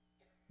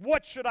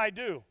 What should I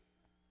do?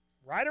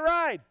 Ride a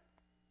ride.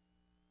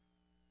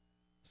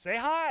 Say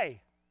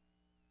hi.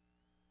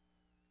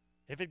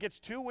 If it gets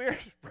too weird,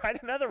 ride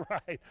another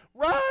ride.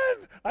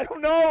 Run! I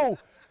don't know.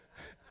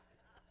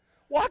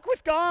 Walk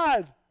with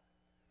God.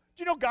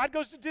 Do you know God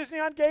goes to Disney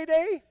on gay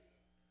day?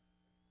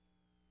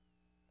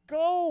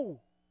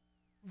 Go.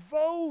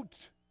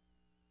 Vote.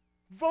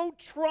 Vote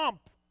Trump.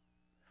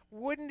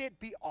 Wouldn't it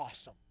be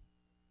awesome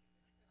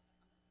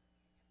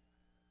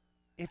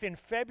if in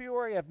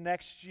February of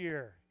next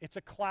year, it's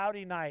a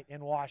cloudy night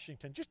in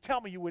Washington, just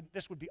tell me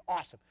this would be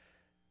awesome.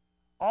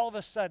 All of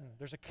a sudden,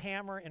 there's a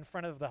camera in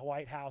front of the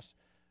White House.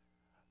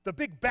 The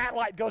big bat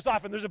light goes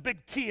off and there's a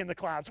big T in the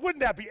clouds.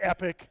 Wouldn't that be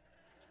epic?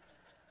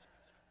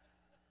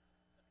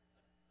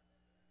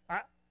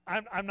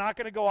 I'm not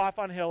going to go off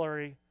on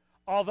Hillary,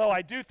 although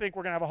I do think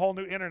we're going to have a whole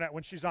new internet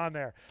when she's on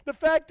there. The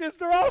fact is,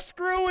 they're all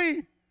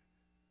screwy.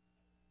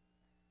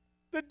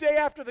 The day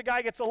after the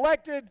guy gets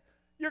elected,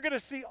 you're going to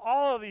see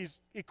all of these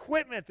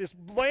equipment, this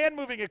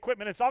land-moving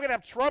equipment. It's all going to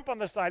have Trump on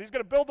the side. He's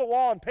going to build the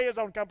wall and pay his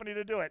own company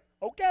to do it.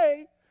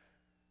 Okay.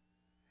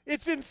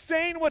 It's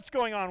insane what's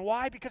going on.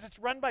 Why? Because it's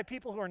run by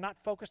people who are not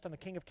focused on the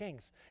King of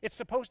Kings. It's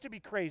supposed to be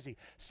crazy.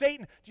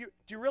 Satan, do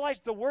you realize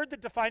the word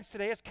that defines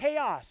today is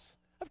chaos?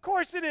 Of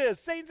course it is.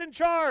 Satan's in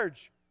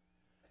charge.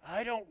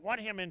 I don't want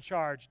him in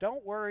charge.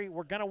 Don't worry,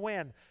 we're going to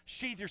win.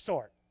 Sheathe your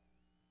sword.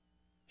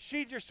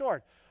 Sheathe your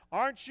sword.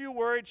 Aren't you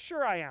worried?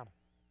 Sure I am.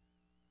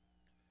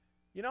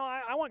 You know,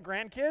 I want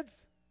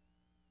grandkids.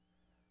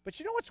 But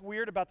you know what's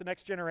weird about the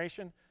next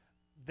generation?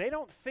 They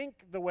don't think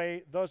the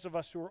way those of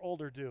us who are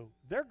older do.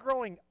 They're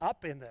growing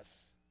up in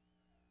this.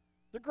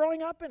 They're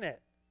growing up in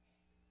it.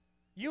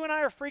 You and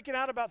I are freaking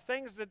out about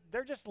things that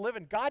they're just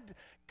living. God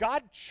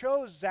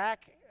chose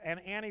Zach and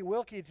Annie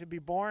Wilkie to be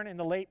born in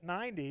the late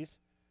 90s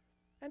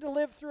and to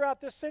live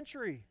throughout this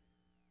century.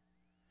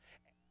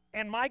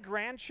 And my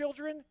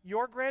grandchildren,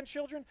 your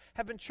grandchildren,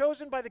 have been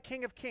chosen by the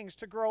King of Kings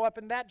to grow up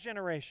in that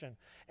generation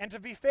and to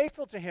be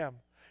faithful to him.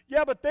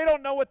 Yeah, but they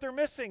don't know what they're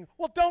missing.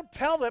 Well, don't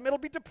tell them. It'll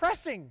be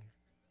depressing.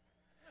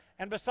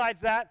 And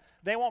besides that,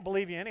 they won't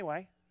believe you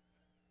anyway,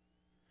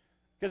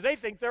 because they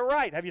think they're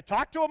right. Have you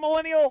talked to a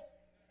millennial?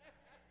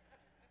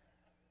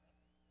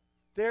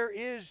 There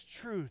is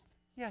truth.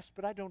 Yes,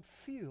 but I don't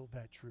feel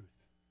that truth.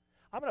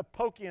 I'm going to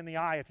poke you in the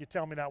eye if you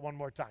tell me that one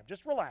more time.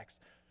 Just relax.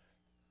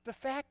 The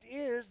fact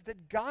is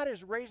that God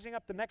is raising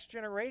up the next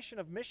generation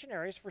of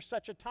missionaries for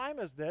such a time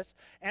as this,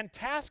 and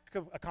task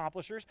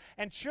accomplishers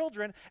and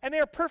children, and they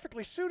are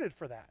perfectly suited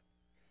for that.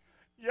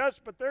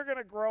 Yes, but they're going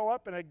to grow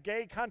up in a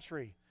gay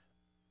country.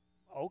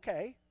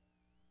 Okay.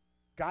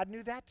 God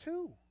knew that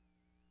too.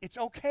 It's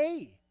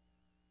okay.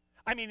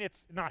 I mean,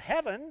 it's not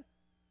heaven,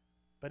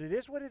 but it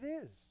is what it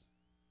is.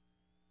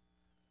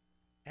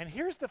 And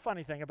here's the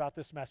funny thing about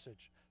this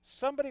message.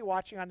 Somebody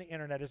watching on the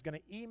internet is going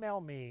to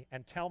email me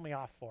and tell me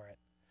off for it,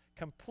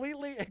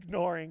 completely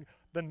ignoring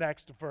the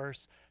next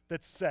verse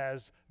that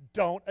says,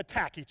 don't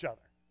attack each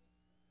other.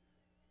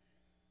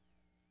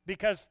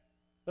 Because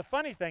the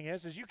funny thing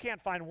is you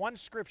can't find one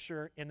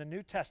scripture in the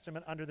New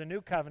Testament under the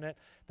New Covenant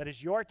that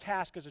is your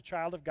task as a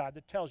child of God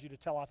that tells you to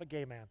tell off a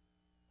gay man.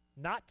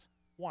 Not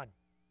one.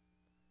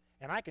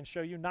 And I can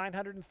show you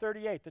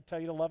 938 that tell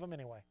you to love him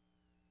anyway.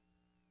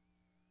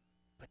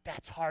 But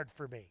that's hard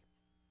for me.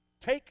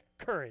 Take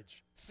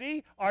courage.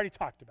 See? Already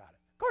talked about it.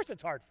 Of course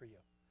it's hard for you.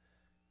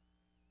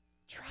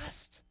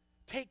 Trust.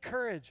 Take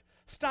courage.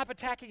 Stop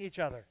attacking each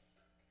other.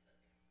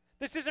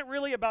 This isn't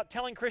really about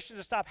telling Christians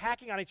to stop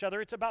hacking on each other.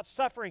 It's about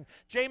suffering.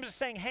 James is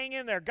saying, hang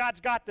in there.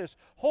 God's got this.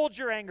 Hold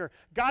your anger.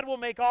 God will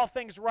make all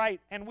things right,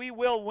 and we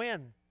will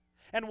win.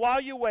 And while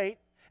you wait,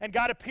 and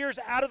God appears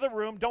out of the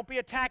room, don't be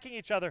attacking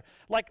each other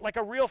like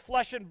a real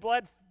flesh and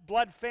blood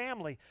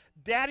family.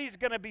 Daddy's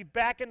going to be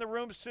back in the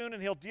room soon,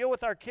 and he'll deal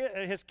with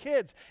his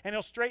kids, and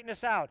he'll straighten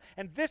us out.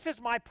 And this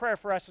is my prayer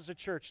for us as a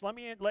church. Let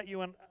me let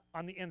you in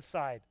on the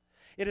inside.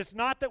 It is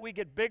not that we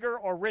get bigger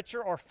or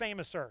richer or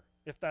famouser,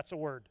 if that's a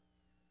word.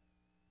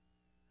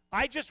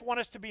 I just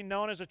want us to be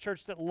known as a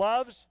church that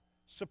loves,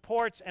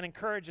 supports, and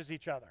encourages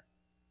each other.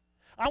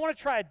 I want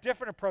to try a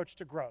different approach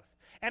to growth.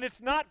 And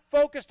it's not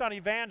focused on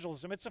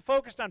evangelism. It's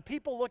focused on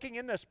people looking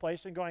in this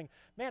place and going,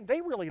 man, they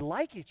really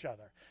like each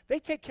other. They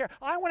take care.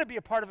 I want to be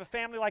a part of a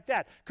family like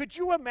that. Could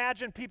you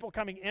imagine people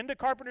coming into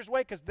Carpenter's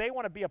Way because they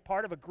want to be a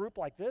part of a group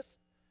like this?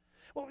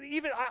 Well,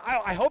 even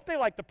I hope they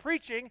like the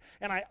preaching,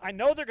 and I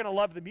know they're going to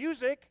love the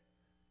music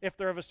if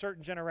they're of a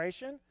certain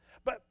generation.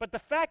 But the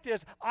fact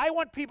is, I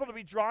want people to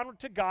be drawn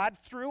to God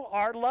through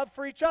our love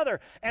for each other.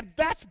 And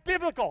that's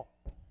biblical.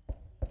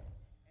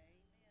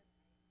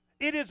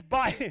 It is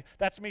by,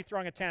 that's me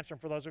throwing a tantrum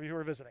for those of you who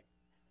are visiting.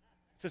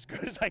 It's as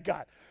good as I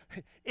got.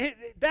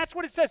 That's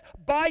what it says.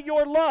 By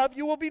your love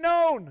you will be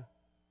known.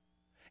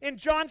 In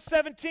John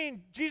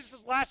 17,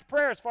 Jesus' last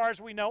prayer, as far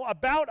as we know,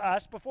 about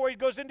us before he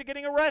goes into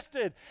getting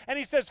arrested. And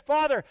he says,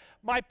 Father,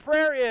 my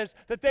prayer is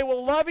that they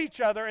will love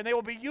each other and they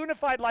will be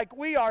unified like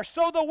we are,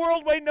 so the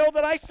world may know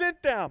that I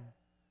sent them.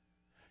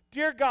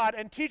 Dear God,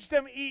 and teach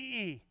them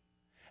EE.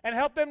 And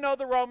help them know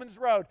the Romans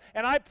road.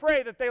 And I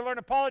pray that they learn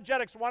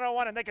Apologetics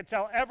 101 and they can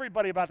tell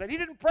everybody about that. He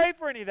didn't pray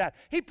for any of that.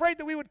 He prayed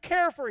that we would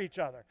care for each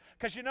other.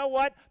 Because you know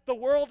what? The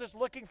world is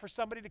looking for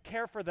somebody to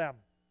care for them.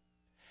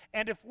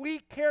 And if we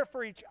care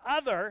for each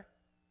other,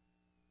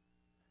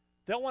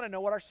 they'll want to know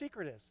what our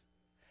secret is.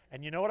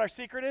 And you know what our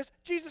secret is?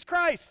 Jesus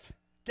Christ.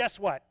 Guess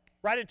what?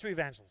 Right into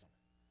evangelism.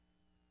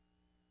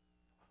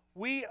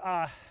 We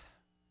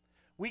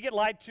get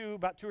lied to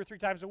about 2 or 3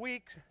 times a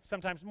week,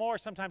 sometimes more,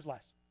 sometimes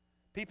less.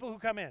 People who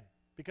come in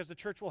because the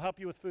church will help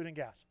you with food and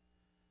gas.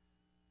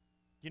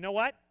 You know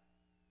what?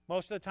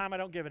 Most of the time I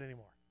don't give it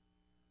anymore.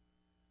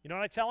 You know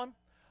what I tell them?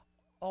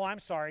 Oh, I'm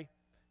sorry.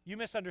 You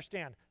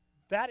misunderstand.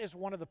 That is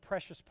one of the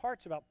precious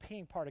parts about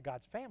being part of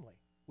God's family.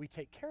 We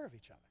take care of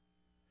each other.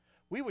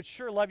 We would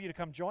sure love you to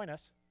come join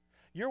us.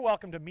 You're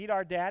welcome to meet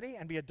our daddy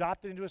and be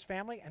adopted into his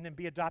family and then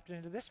be adopted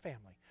into this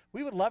family.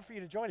 We would love for you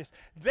to join us.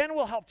 Then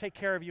we'll help take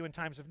care of you in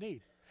times of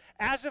need.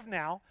 As of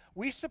now,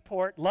 we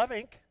support Love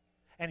Inc.,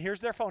 and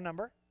here's their phone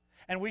number.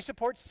 And we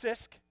support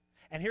CISC,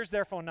 and here's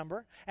their phone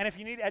number. And if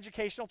you need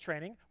educational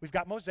training, we've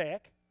got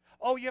Mosaic.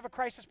 Oh, you have a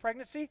crisis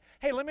pregnancy?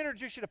 Hey, let me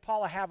introduce you to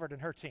Paula Havard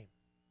and her team.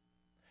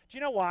 Do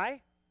you know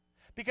why?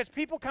 Because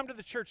people come to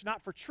the church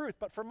not for truth,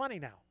 but for money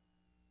now.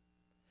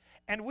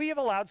 And we have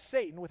allowed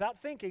Satan,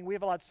 without thinking, we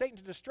have allowed Satan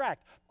to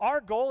distract.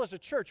 Our goal as a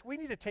church, we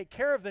need to take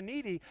care of the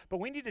needy,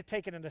 but we need to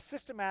take it in a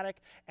systematic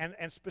and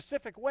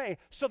specific way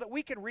so that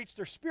we can reach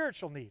their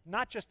spiritual need,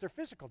 not just their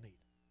physical need.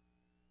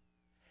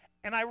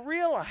 And I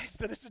realize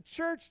that as a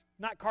church,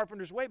 not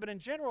Carpenter's Way, but in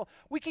general,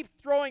 we keep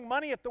throwing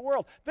money at the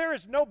world. There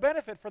is no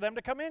benefit for them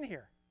to come in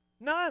here.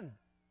 None.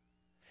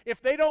 If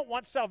they don't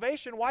want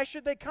salvation, why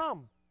should they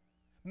come?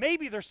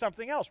 Maybe there's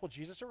something else. Well,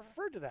 Jesus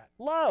referred to that.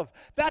 Love.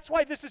 That's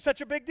why this is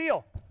such a big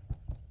deal.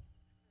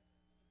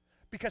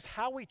 Because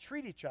how we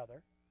treat each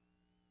other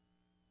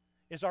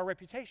is our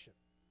reputation.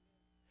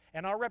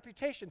 And our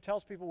reputation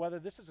tells people whether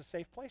this is a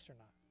safe place or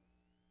not.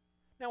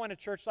 Now, in a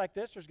church like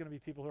this, there's going to be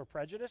people who are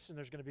prejudiced and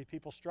there's going to be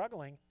people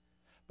struggling.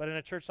 But in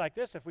a church like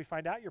this, if we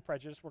find out you're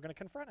prejudiced, we're going to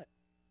confront it.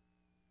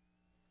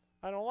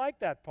 I don't like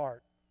that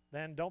part.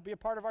 Then don't be a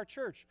part of our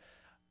church.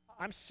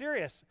 I'm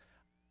serious.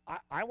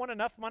 I want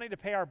enough money to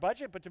pay our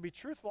budget, but to be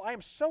truthful, I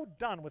am so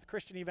done with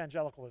Christian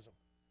evangelicalism.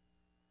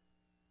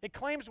 It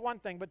claims one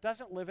thing, but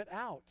doesn't live it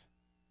out.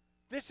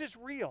 This is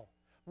real.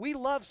 We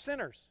love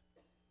sinners.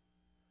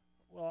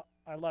 Well,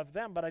 I love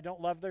them, but I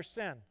don't love their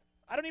sin.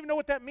 I don't even know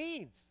what that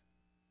means.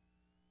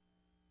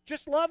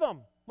 Just love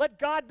them. Let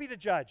God be the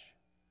judge.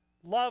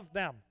 Love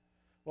them.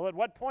 Well, at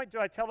what point do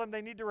I tell them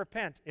they need to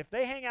repent? If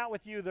they hang out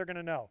with you, they're going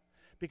to know.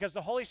 Because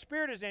the Holy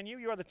Spirit is in you.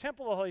 You are the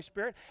temple of the Holy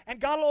Spirit, and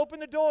God will open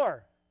the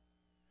door.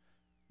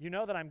 You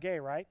know that I'm gay,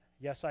 right?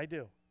 Yes, I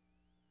do.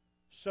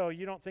 So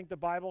you don't think the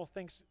Bible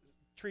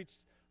treats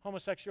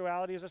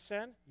homosexuality as a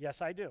sin?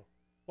 Yes, I do.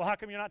 Well, how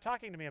come you're not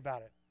talking to me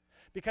about it?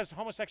 Because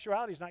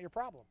homosexuality is not your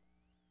problem.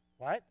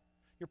 What?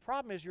 Your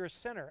problem is you're a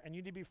sinner, and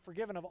you need to be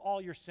forgiven of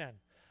all your sin.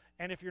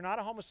 And if you're not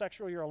a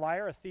homosexual, you're a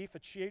liar, a thief, a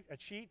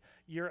cheat,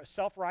 you're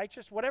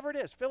self-righteous, whatever it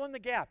is, fill in the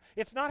gap.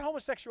 It's not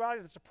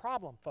homosexuality that's a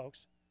problem,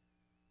 folks.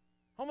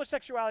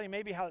 Homosexuality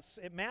may be how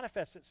it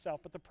manifests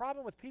itself, but the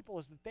problem with people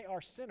is that they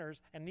are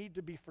sinners and need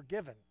to be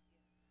forgiven,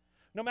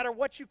 no matter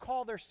what you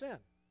call their sin.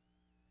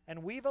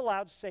 And we've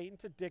allowed Satan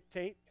to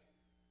dictate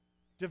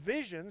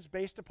divisions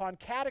based upon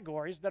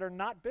categories that are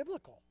not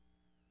biblical.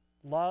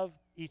 Love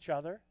each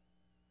other.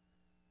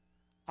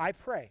 I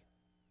pray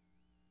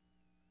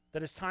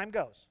that as time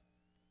goes,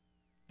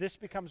 this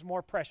becomes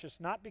more precious,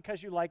 not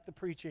because you like the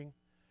preaching.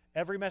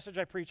 Every message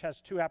I preach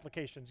has two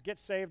applications: get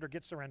saved or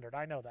get surrendered.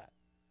 I know that.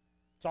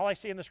 It's all I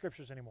see in the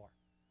scriptures anymore.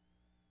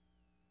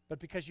 But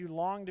because you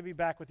long to be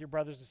back with your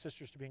brothers and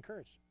sisters to be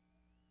encouraged.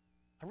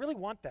 I really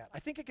want that. I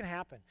think it can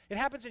happen. It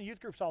happens in youth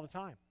groups all the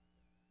time.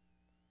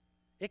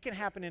 It can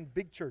happen in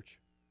big church.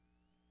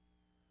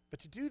 But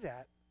to do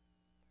that,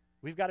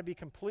 we've got to be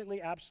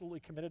completely, absolutely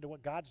committed to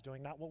what God's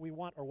doing, not what we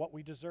want or what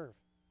we deserve.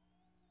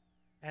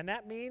 And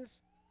that means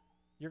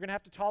you're going to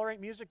have to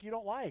tolerate music you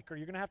don't like, or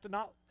you're going to have to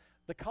not,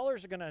 the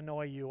colors are going to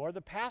annoy you, or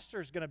the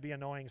pastor's going to be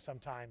annoying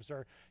sometimes,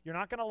 or you're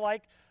not going to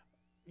like,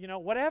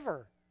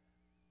 whatever.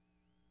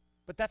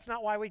 But that's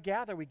not why we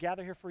gather. We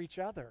gather here for each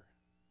other,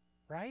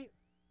 right?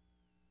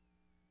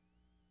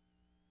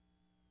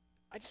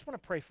 I just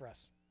want to pray for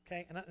us,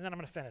 okay? And then I'm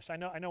going to finish. I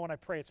know when I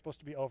pray it's supposed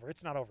to be over.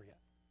 It's not over yet.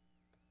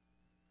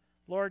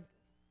 Lord,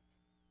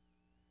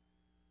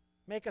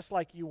 make us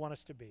like you want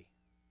us to be.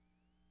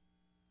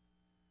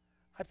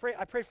 I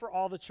pray for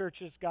all the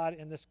churches, God,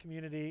 in this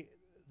community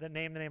that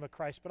name the name of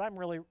Christ, but I'm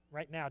really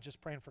right now just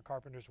praying for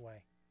Carpenter's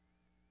Way.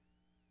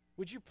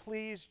 Would you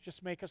please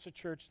just make us a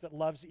church that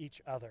loves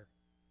each other,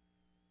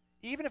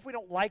 even if we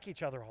don't like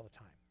each other all the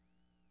time?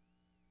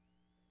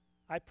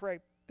 I pray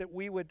that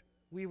we would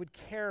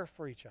care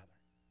for each other,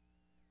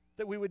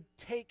 that we would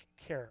take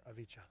care of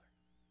each other,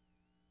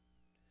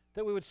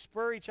 that we would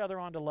spur each other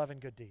on to love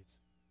and good deeds.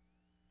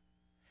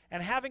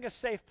 And having a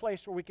safe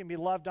place where we can be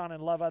loved on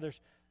and love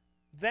others,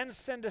 then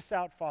send us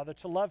out, Father,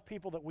 to love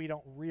people that we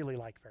don't really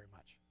like very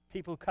much,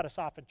 people who cut us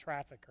off in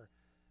traffic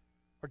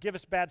or give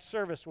us bad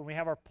service when we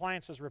have our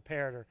appliances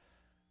repaired, or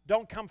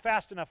don't come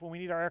fast enough when we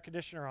need our air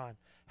conditioner on.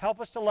 Help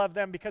us to love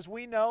them, because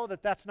we know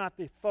that that's not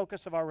the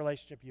focus of our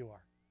relationship. You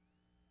are.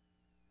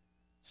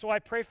 So I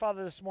pray,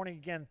 Father, this morning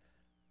again,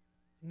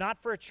 not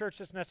for a church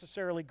that's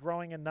necessarily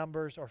growing in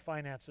numbers or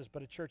finances,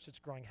 but a church that's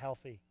growing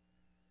healthy,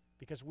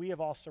 because we have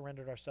all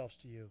surrendered ourselves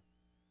to you.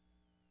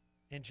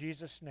 In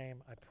Jesus'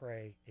 name I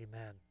pray,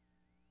 amen.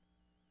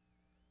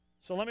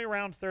 So let me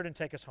round third and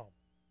take us home.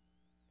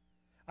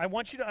 I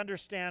want you to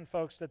understand,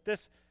 folks, that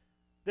this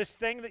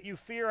thing that you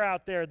fear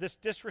out there, this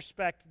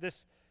disrespect,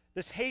 this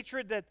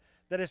hatred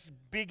that is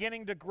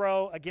beginning to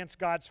grow against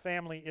God's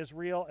family is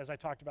real, as I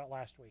talked about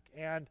last week.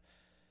 And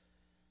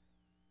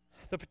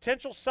the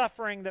potential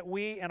suffering that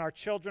we and our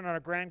children and our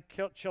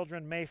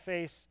grandchildren may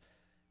face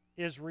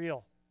is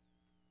real.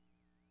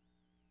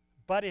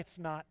 But it's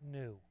not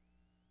new.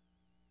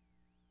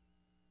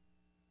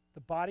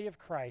 The body of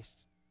Christ,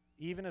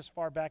 even as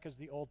far back as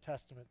the Old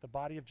Testament, the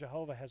body of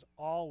Jehovah has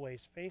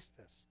always faced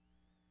this.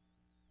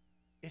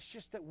 It's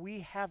just that we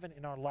haven't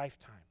in our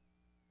lifetime.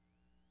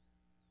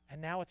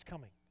 And now it's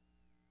coming.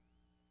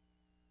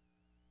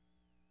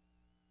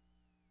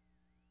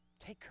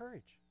 Take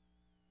courage.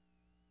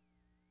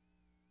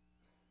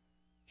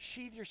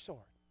 Sheathe your sword.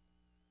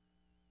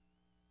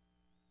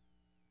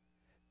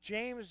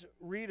 James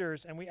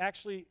readers,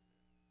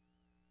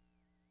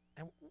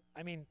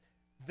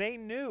 they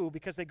knew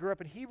because they grew up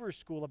in Hebrew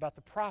school about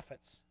the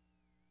prophets.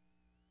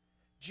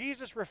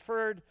 Jesus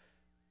referred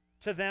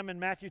to them in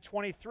Matthew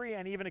 23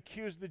 and even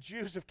accused the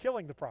Jews of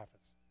killing the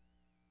prophets.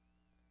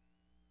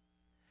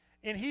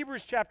 In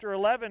Hebrews chapter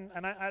 11,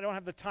 and I don't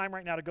have the time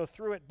right now to go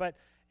through it, but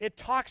it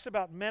talks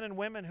about men and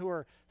women who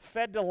are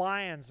fed to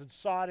lions and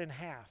sawed in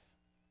half.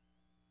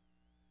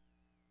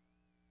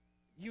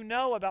 You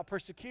know about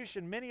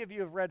persecution. Many of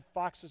you have read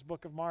Fox's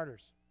Book of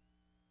Martyrs.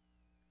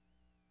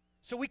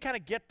 So we kind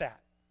of get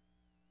that.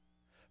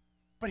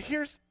 But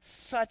here's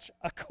such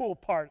a cool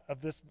part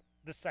of this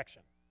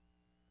section.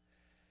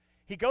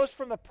 He goes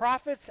from the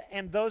prophets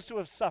and those who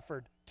have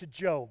suffered to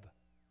Job.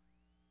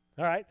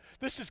 All right?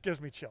 This just gives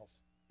me chills.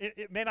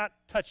 It may not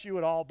touch you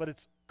at all, but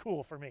it's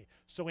cool for me.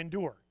 So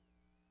endure.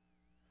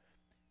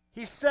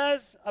 He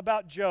says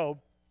about Job,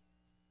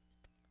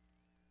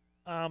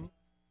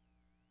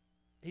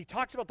 he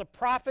talks about the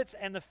prophets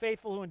and the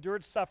faithful who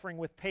endured suffering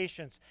with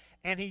patience.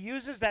 And he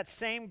uses that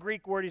same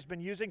Greek word he's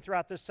been using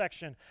throughout this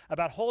section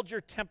about hold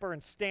your temper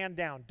and stand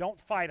down. Don't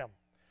fight them.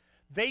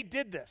 They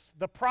did this.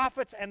 The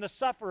prophets and the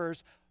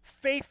sufferers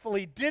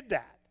faithfully did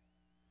that.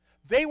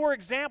 They were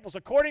examples.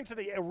 According to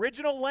the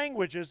original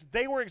languages,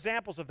 they were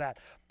examples of that.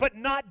 But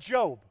not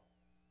Job.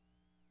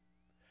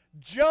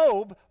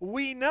 Job,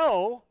 we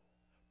know,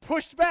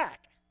 pushed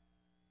back.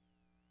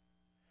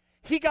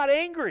 He got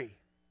angry.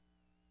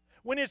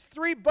 When his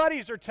three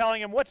buddies are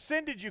telling him, what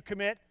sin did you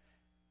commit?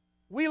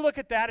 We look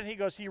at that and he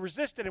goes, he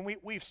resisted. And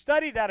we've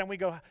studied that and we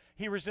go,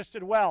 he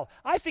resisted well.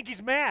 I think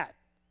he's mad.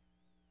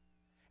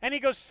 And he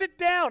goes, sit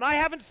down. I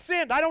haven't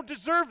sinned. I don't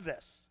deserve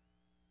this.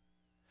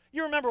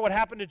 You remember what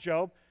happened to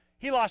Job.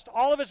 He lost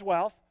all of his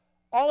wealth,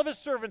 all of his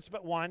servants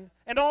but one,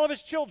 and all of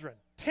his children,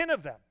 10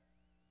 of them.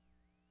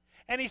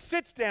 And he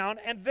sits down,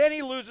 and then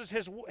he loses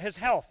his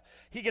health.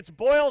 He gets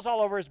boils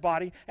all over his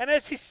body, and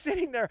as he's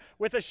sitting there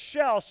with a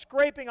shell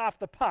scraping off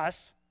the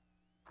pus,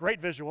 great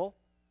visual,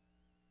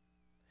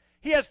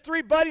 he has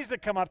three buddies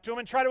that come up to him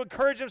and try to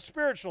encourage him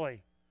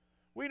spiritually.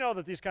 We know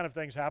that these kind of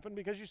things happen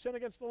because you sin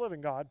against the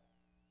living God.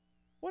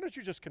 Why don't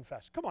you just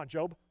confess? Come on,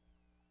 Job.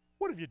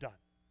 What have you done?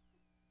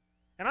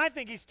 And I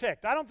think he's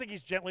ticked. I don't think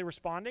he's gently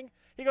responding.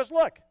 He goes,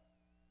 look,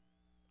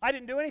 I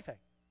didn't do anything.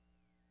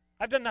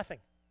 I've done nothing.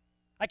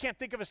 I can't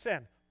think of a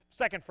sin.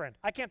 Second friend,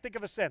 I can't think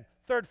of a sin.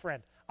 Third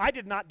friend, I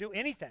did not do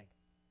anything.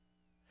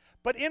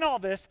 But in all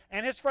this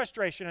and his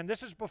frustration, and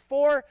this is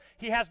before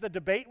he has the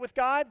debate with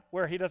God,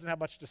 where he doesn't have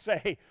much to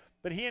say,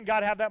 but he and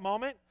God have that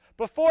moment.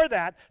 Before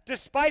that,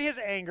 despite his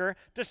anger,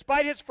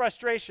 despite his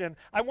frustration,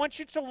 I want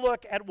you to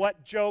look at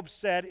what Job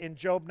said in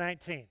Job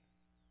 19.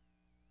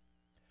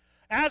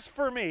 As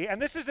for me,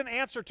 and this is an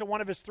answer to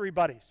one of his three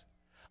buddies,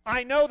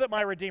 I know that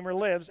my Redeemer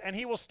lives, and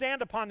he will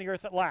stand upon the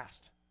earth at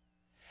last.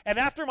 And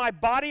after my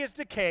body is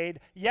decayed,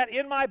 yet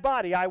in my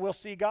body I will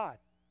see God.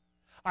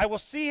 I will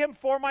see him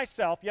for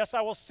myself. Yes,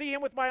 I will see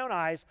him with my own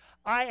eyes.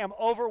 I am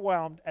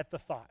overwhelmed at the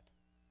thought.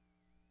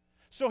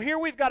 So here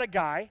we've got a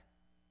guy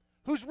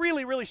who's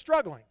really, really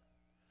struggling,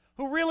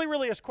 who really,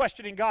 really is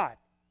questioning God,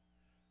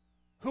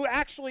 who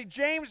actually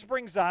James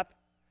brings up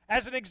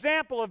as an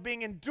example of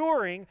being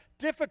enduring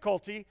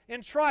difficulty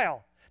in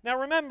trial. Now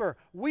remember,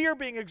 we are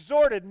being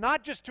exhorted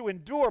not just to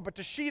endure, but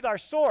to sheathe our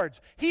swords.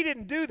 He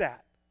didn't do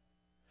that.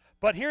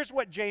 But here's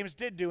what James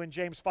did do in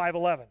James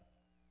 5:11.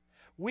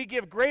 We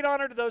give great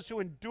honor to those who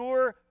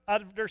endure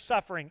under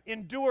suffering.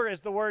 Endure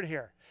is the word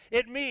here.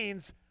 It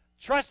means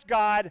trust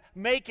God,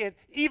 make it,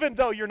 even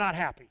though you're not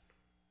happy.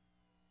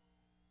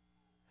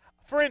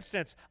 For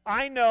instance,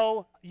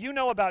 you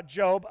know about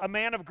Job, a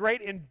man of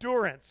great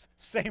endurance,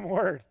 same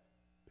word.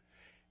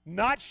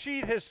 Not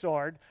sheathe his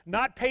sword,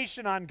 not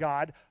patient on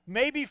God,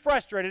 may be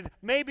frustrated,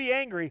 may be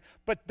angry,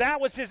 but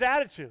that was his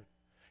attitude.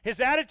 His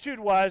attitude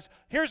was,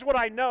 here's what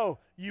I know,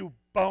 you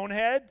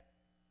bonehead.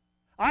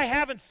 I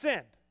haven't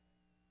sinned.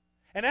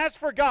 And as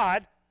for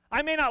God,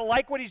 I may not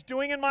like what he's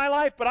doing in my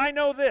life, but I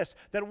know this,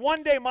 that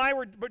one day my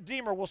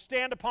Redeemer will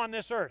stand upon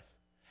this earth,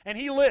 and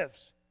he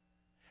lives,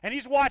 and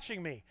he's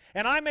watching me.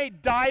 And I may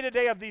die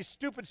today of these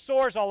stupid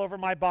sores all over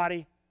my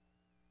body,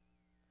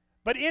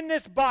 but in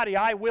this body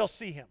I will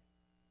see him.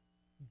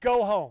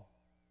 Go home.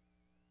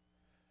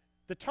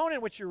 The tone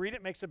in which you read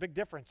it makes a big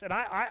difference. And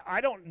I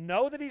don't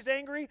know that he's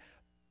angry,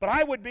 but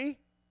I would be.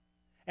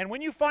 And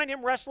when you find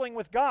him wrestling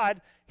with God,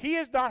 he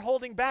is not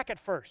holding back at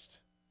first.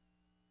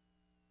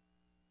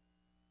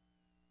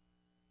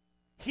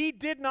 He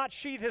did not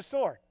sheathe his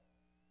sword.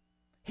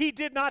 He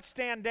did not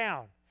stand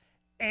down.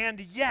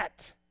 And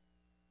yet,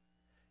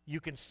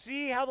 you can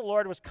see how the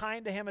Lord was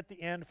kind to him at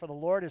the end, for the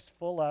Lord is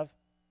full of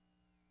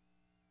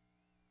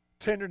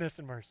tenderness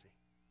and mercy.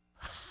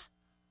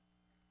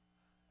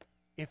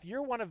 If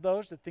you're one of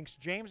those that thinks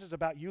James is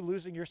about you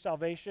losing your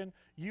salvation,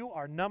 you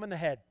are numb in the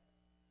head.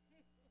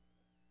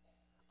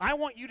 I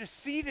want you to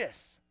see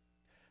this.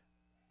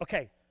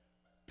 Okay,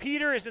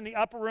 Peter is in the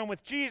upper room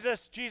with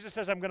Jesus. Jesus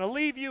says, I'm going to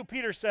leave you.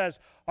 Peter says,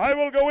 I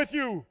will go with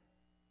you.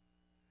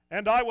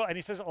 And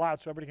he says it loud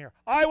so everybody can hear,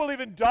 I will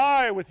even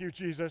die with you,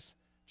 Jesus.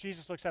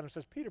 Jesus looks at him and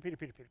says, Peter.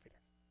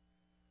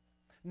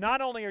 Not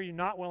only are you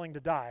not willing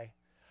to die,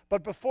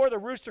 but before the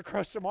rooster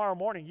crows tomorrow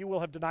morning, you will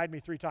have denied me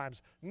 3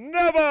 times.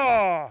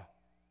 Never!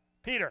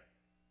 Peter,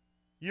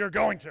 you're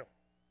going to.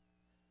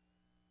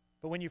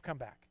 But when you've come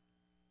back,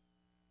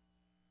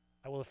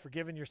 I will have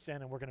forgiven your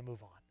sin and we're going to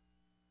move on.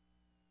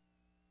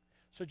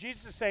 So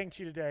Jesus is saying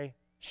to you today,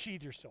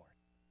 sheathe your sword.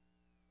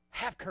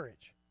 Have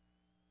courage.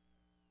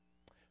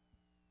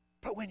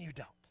 But when you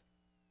don't,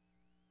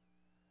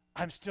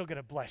 I'm still going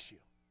to bless you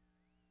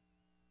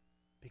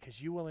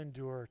because you will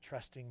endure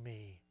trusting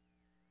me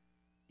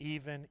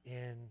even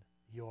in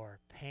your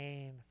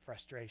pain,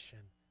 frustration,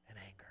 and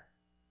anger.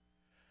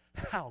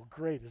 How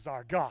great is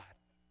our God?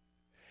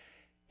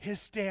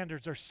 His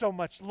standards are so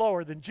much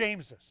lower than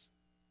James's.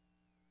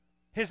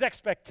 His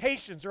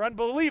expectations are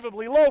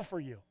unbelievably low for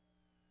you,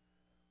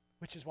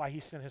 which is why he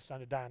sent his son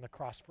to die on the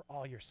cross for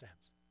all your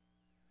sins.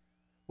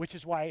 Which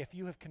is why if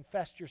you have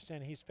confessed your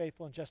sin, he's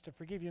faithful and just to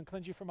forgive you and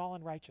cleanse you from all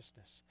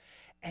unrighteousness.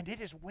 And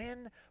it is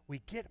when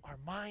we get our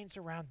minds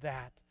around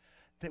that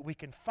we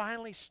can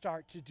finally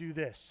start to do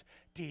this.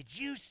 Did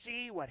you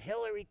see what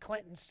Hillary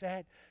Clinton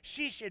said?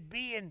 She should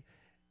be in...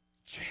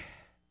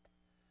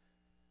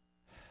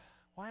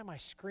 Why am I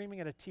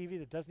screaming at a TV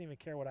that doesn't even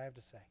care what I have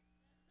to say?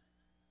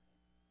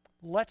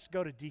 Let's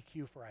go to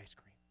DQ for ice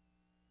cream.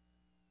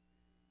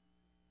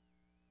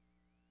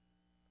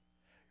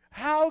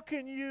 How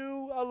can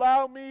you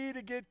allow me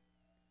to get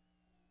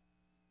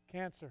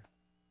cancer?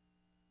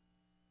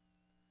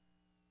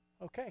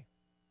 Okay.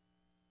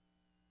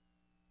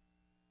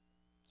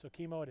 So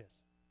chemo it is.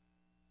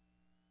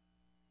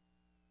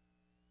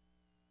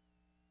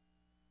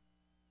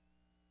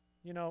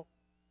 You know,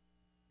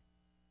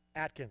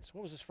 Atkins,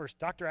 what was his first?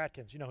 Dr.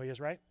 Atkins, you know who he is,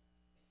 right?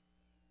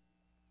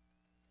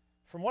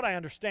 From what I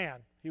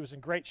understand, he was in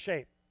great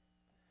shape.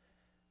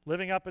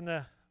 Living up in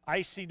the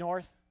icy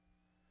north,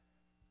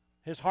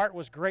 his heart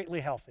was greatly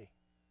healthy.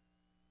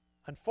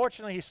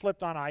 Unfortunately, he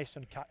slipped on ice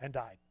and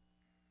died.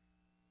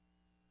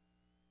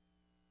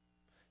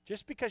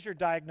 Just because you're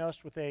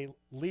diagnosed with a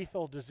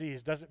lethal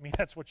disease doesn't mean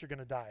that's what you're going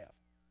to die of.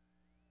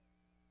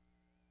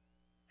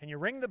 And you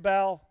ring the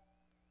bell,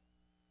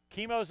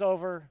 chemo's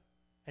over,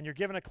 and you're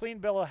given a clean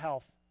bill of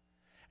health,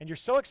 and you're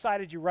so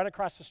excited you run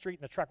across the street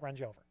and the truck runs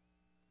you over.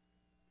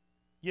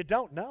 You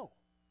don't know.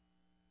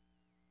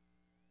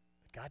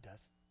 But God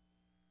does.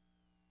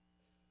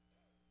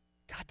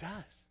 God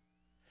does.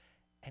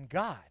 And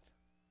God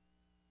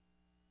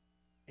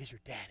is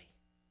your daddy.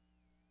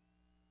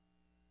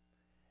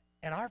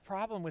 And our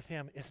problem with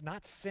him is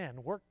not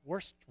sin.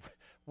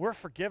 We're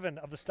forgiven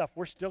of the stuff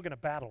we're still going to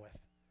battle with.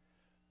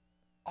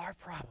 Our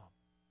problem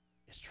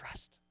is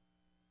trust.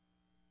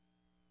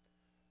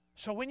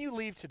 So when you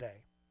leave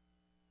today,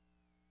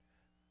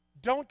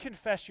 don't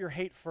confess your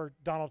hate for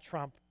Donald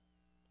Trump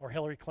or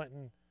Hillary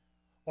Clinton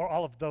or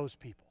all of those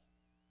people.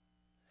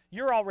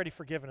 You're already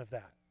forgiven of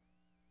that.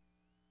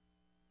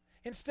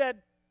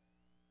 Instead,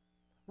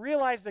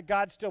 realize that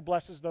God still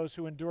blesses those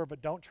who endure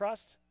but don't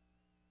trust,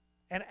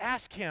 and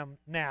ask him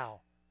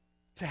now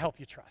to help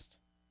you trust.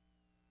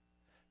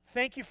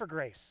 Thank you for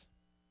grace.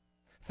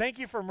 Thank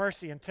you for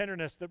mercy and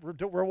tenderness that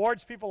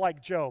rewards people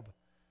like Job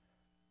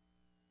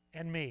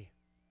and me.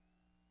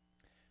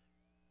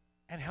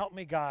 And help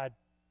me, God,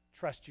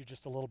 trust you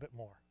just a little bit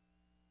more.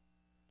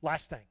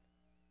 Last thing.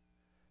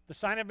 The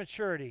sign of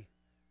maturity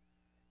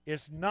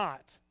is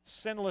not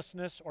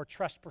sinlessness or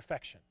trust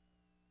perfection.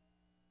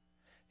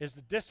 Is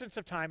the distance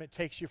of time it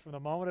takes you from the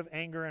moment of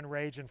anger and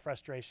rage and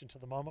frustration to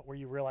the moment where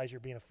you realize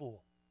you're being a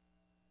fool.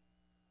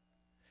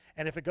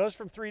 And if it goes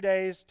from 3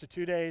 days to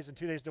 2 days and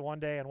 2 days to 1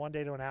 day and 1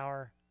 day to an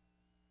hour,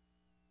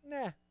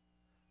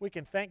 we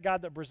can thank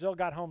God that Brazil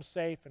got home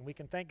safe, and we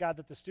can thank God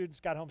that the students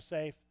got home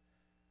safe.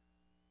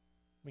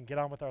 We can get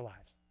on with our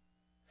lives.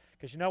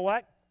 Because you know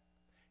what?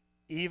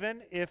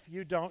 Even if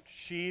you don't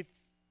sheathe...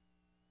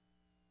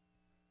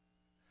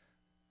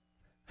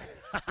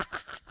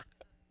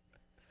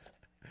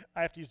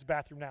 I have to use the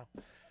bathroom now.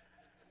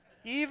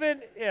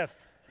 Even if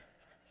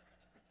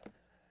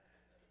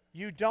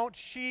you don't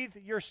sheathe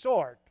your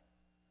sword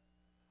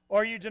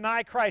or you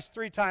deny Christ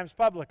 3 times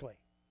publicly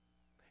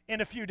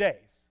in a few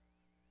days,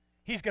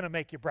 he's going to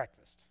make you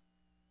breakfast.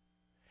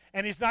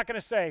 And he's not going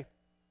to say,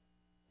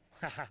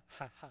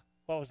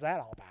 what was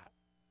that all about?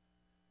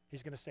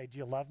 He's going to say, do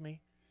you love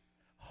me?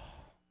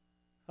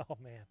 Oh,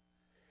 man.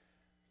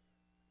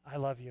 I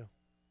love you.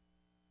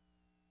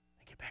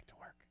 And get back to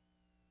work.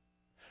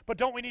 But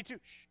don't we need to?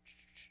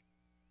 Shh.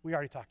 We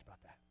already talked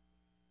about that.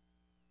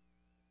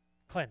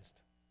 Cleansed.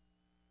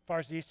 As far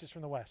as the east is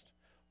from the west.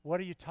 What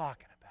are you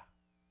talking about?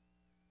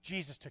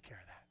 Jesus took care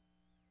of that.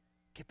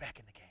 Get back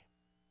in the game.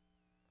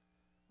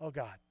 Oh,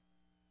 God,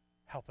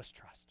 help us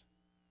trust.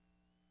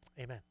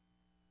 Amen.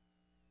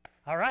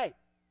 All right.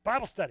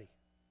 Bible study.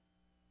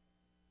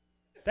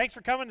 Thanks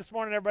for coming this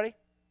morning, everybody.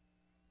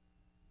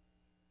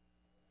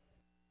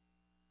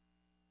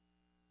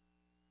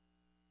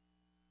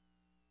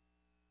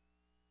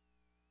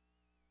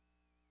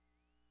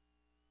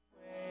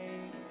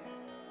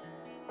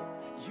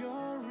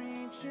 You're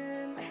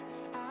reaching,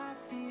 I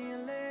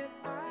feel it,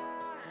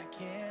 I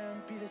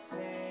can't be the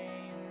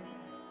same.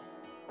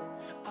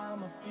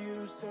 I'm a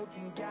fuse soaked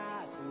in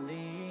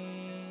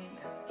gasoline,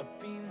 a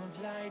beam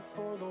of light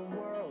for the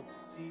world to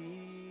see.